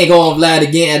and then go on Vlad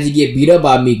again after he get beat up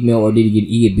by Meek Mill, or did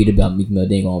he get beat up by Meek Mill?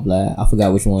 Then go on Vlad. I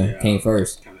forgot which one came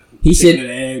first. He said,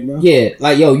 "Yeah,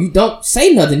 like yo, you don't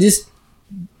say nothing. Just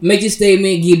make your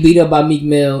statement, get beat up by Meek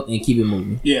Mill, and keep it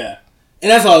moving." Yeah,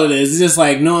 and that's all it is. It's just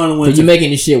like knowing when you're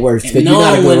making this shit worse. Because you're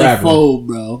not a good rapper. Fold,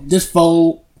 bro. Just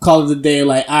fold. Call it a day.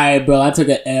 Like, all right, bro. I took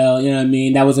an L. You know what I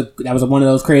mean? That was one of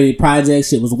those crazy projects.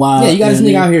 Shit was wild. Yeah, you got this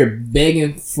nigga out here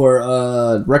begging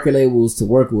for record labels to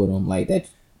work with him. Like that,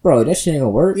 bro. That shit ain't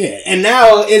gonna work. Yeah, and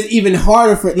now it's even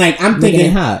harder for. Like, I'm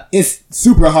thinking it's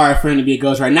super hard for him to be a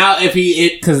ghostwriter now. If he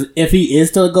is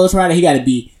still a ghostwriter, he got to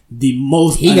be the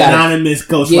most anonymous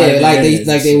ghostwriter. Yeah,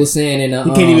 like they were saying in he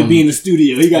can't even be in the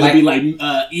studio. He got to be like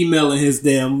emailing his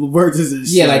damn verses and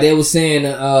shit. Yeah, like they were saying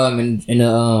in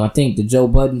I think the Joe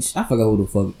Budden, I forgot who the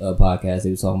fuck podcast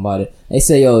they was talking about it. They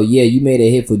say, "Yo, yeah, you made a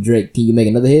hit for Drake. Can you make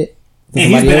another hit?"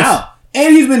 And he's been out.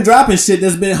 And he's been dropping shit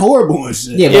that's been horrible and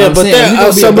shit. Yeah, but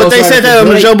they said that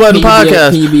on the Joe Budden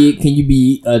podcast. Can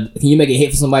you make a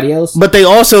hit for somebody else? But they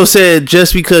also said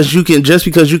just because you can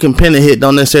pen a hit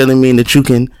don't necessarily mean that you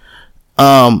can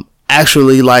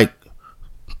actually like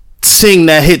sing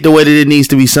that hit the way that it needs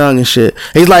to be sung and shit.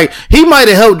 He's like, he might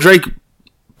have helped Drake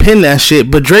pen that shit,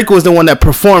 but Drake was the one that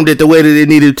performed it the way that it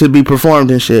needed to be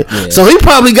performed and shit. Yeah. So he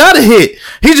probably got a hit.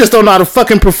 He just don't know how to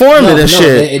fucking perform it and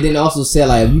shit. And then also said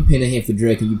like, if you pen a hit for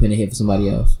Drake and you pen a hit for somebody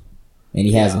else, and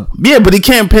he hasn't. Yeah, but he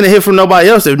can't pen a hit from nobody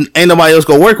else if ain't nobody else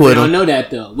gonna work with him. We don't know that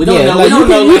though. We don't know. Like,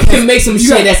 you can make some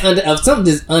shit that's something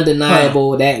that's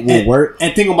undeniable that will work.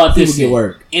 And think about this: get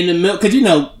work in the middle, because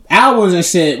albums and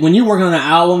shit. When you're working on an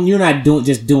album, you're not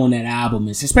doing that album.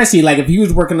 Especially like if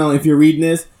you're reading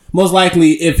this, most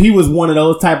likely if he was one of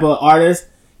those type of artists,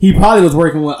 he probably was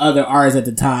working with other artists at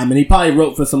the time, and he probably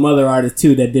wrote for some other artists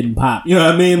too that didn't pop. You know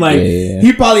what I mean? Like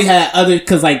he probably had other,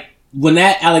 because like. When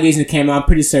that allegation came out, I'm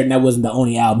pretty certain that wasn't the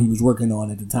only album he was working on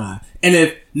at the time. And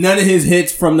if none of his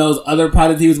hits from those other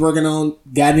projects he was working on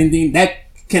got anything, that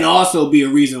can also be a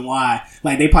reason why.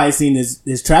 Like, they probably seen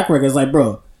his track record. It's like,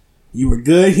 bro, you were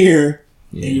good here,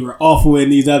 and you were awful in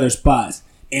these other spots.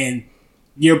 And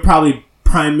you're probably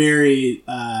primary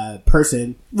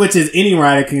person, which is any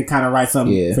writer can kind of write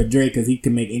something for Drake, because he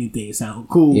can make anything sound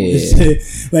cool. Yeah.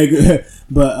 Like,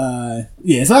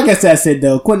 so like I said,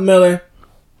 though, Quentin Miller,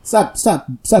 Stop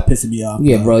pissing me off.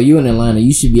 Yeah, bro, you in Atlanta,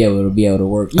 you should be able to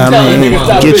work. I mean,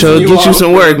 get you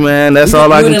some work, man. That's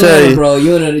all I can tell you, bro.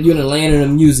 You're in the land of the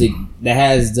music that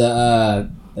has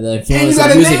the influence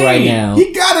of music right now.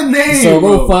 He got a name. So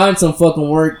go find some fucking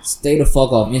work. Stay the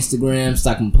fuck off Instagram.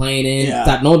 Stop complaining.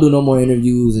 Yeah. Don't do no more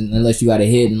interviews unless you got a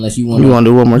hit. Unless you want to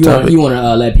do one more topic. You want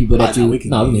to let people that we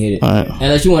can hit it. Right.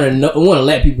 Unless you want to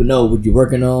let people know what you're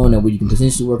working on and what you can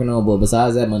potentially working on. But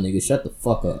besides that, my nigga, shut the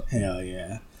fuck up. Hell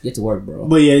yeah. Get to work, bro.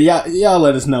 But yeah, y'all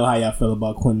let us know how y'all feel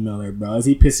about Quentin Miller, bro. Is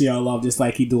he pissing y'all off just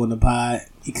like he doing the pod,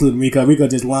 including Rico? Rico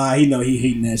just lying. He know he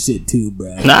hating that shit too,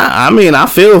 bro. Nah, I mean, I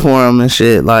feel for him and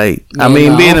shit. Like, I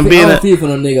don't feel for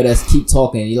them nigga that's keep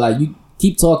talking. You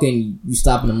keep talking, you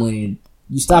stopping the money.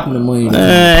 You stopping the money.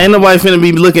 Ain't nobody finna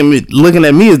be looking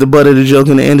at me as the butt of the joke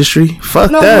in the industry. Fuck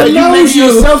that. You make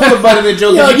yourself the butt of the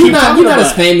joke. You're not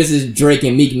as famous as Drake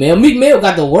and Meek Mill. Meek Mill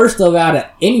got the worst of out of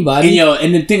anybody.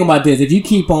 And then think about this: if you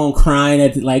keep on crying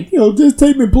at just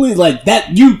take me, please, like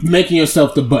that, you making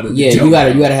yourself the butt of the joke. Yeah,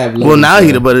 you gotta have. Well, now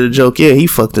he the butt of the joke. Yeah, he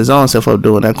fucked his own self up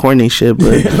doing that corny shit.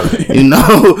 But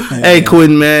hey,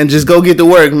 Quentin, man, just go get to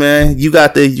work, man. If you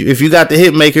got the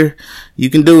hit maker, you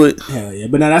can do it. Hell yeah!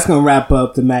 But now that's gonna wrap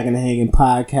up the Mac and the Hangin'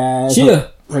 podcast. Yeah.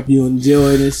 Hope you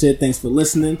enjoyed this shit. Thanks for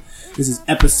listening. This is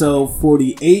episode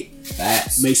 48.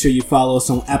 Facts. Make sure you follow us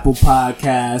on Apple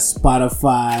Podcasts,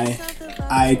 Spotify,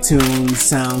 iTunes,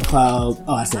 SoundCloud.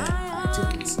 Oh, I said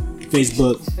iTunes.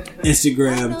 Facebook,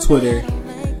 Instagram, Twitter.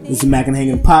 This is the Mac and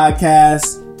Hangin'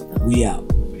 podcast. We out.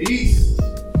 Peace.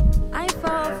 I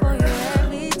fall for you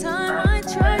every time I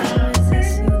try to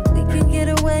resist you. We can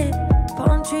get away.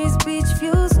 Palm trees, beach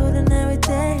views, ordinary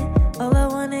day. All I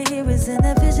wanna hear is in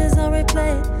the visions on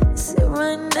replay. sit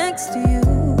right next to you.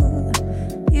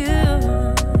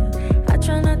 I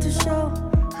try not to show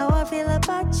how I feel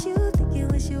about you. Think you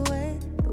wish you were.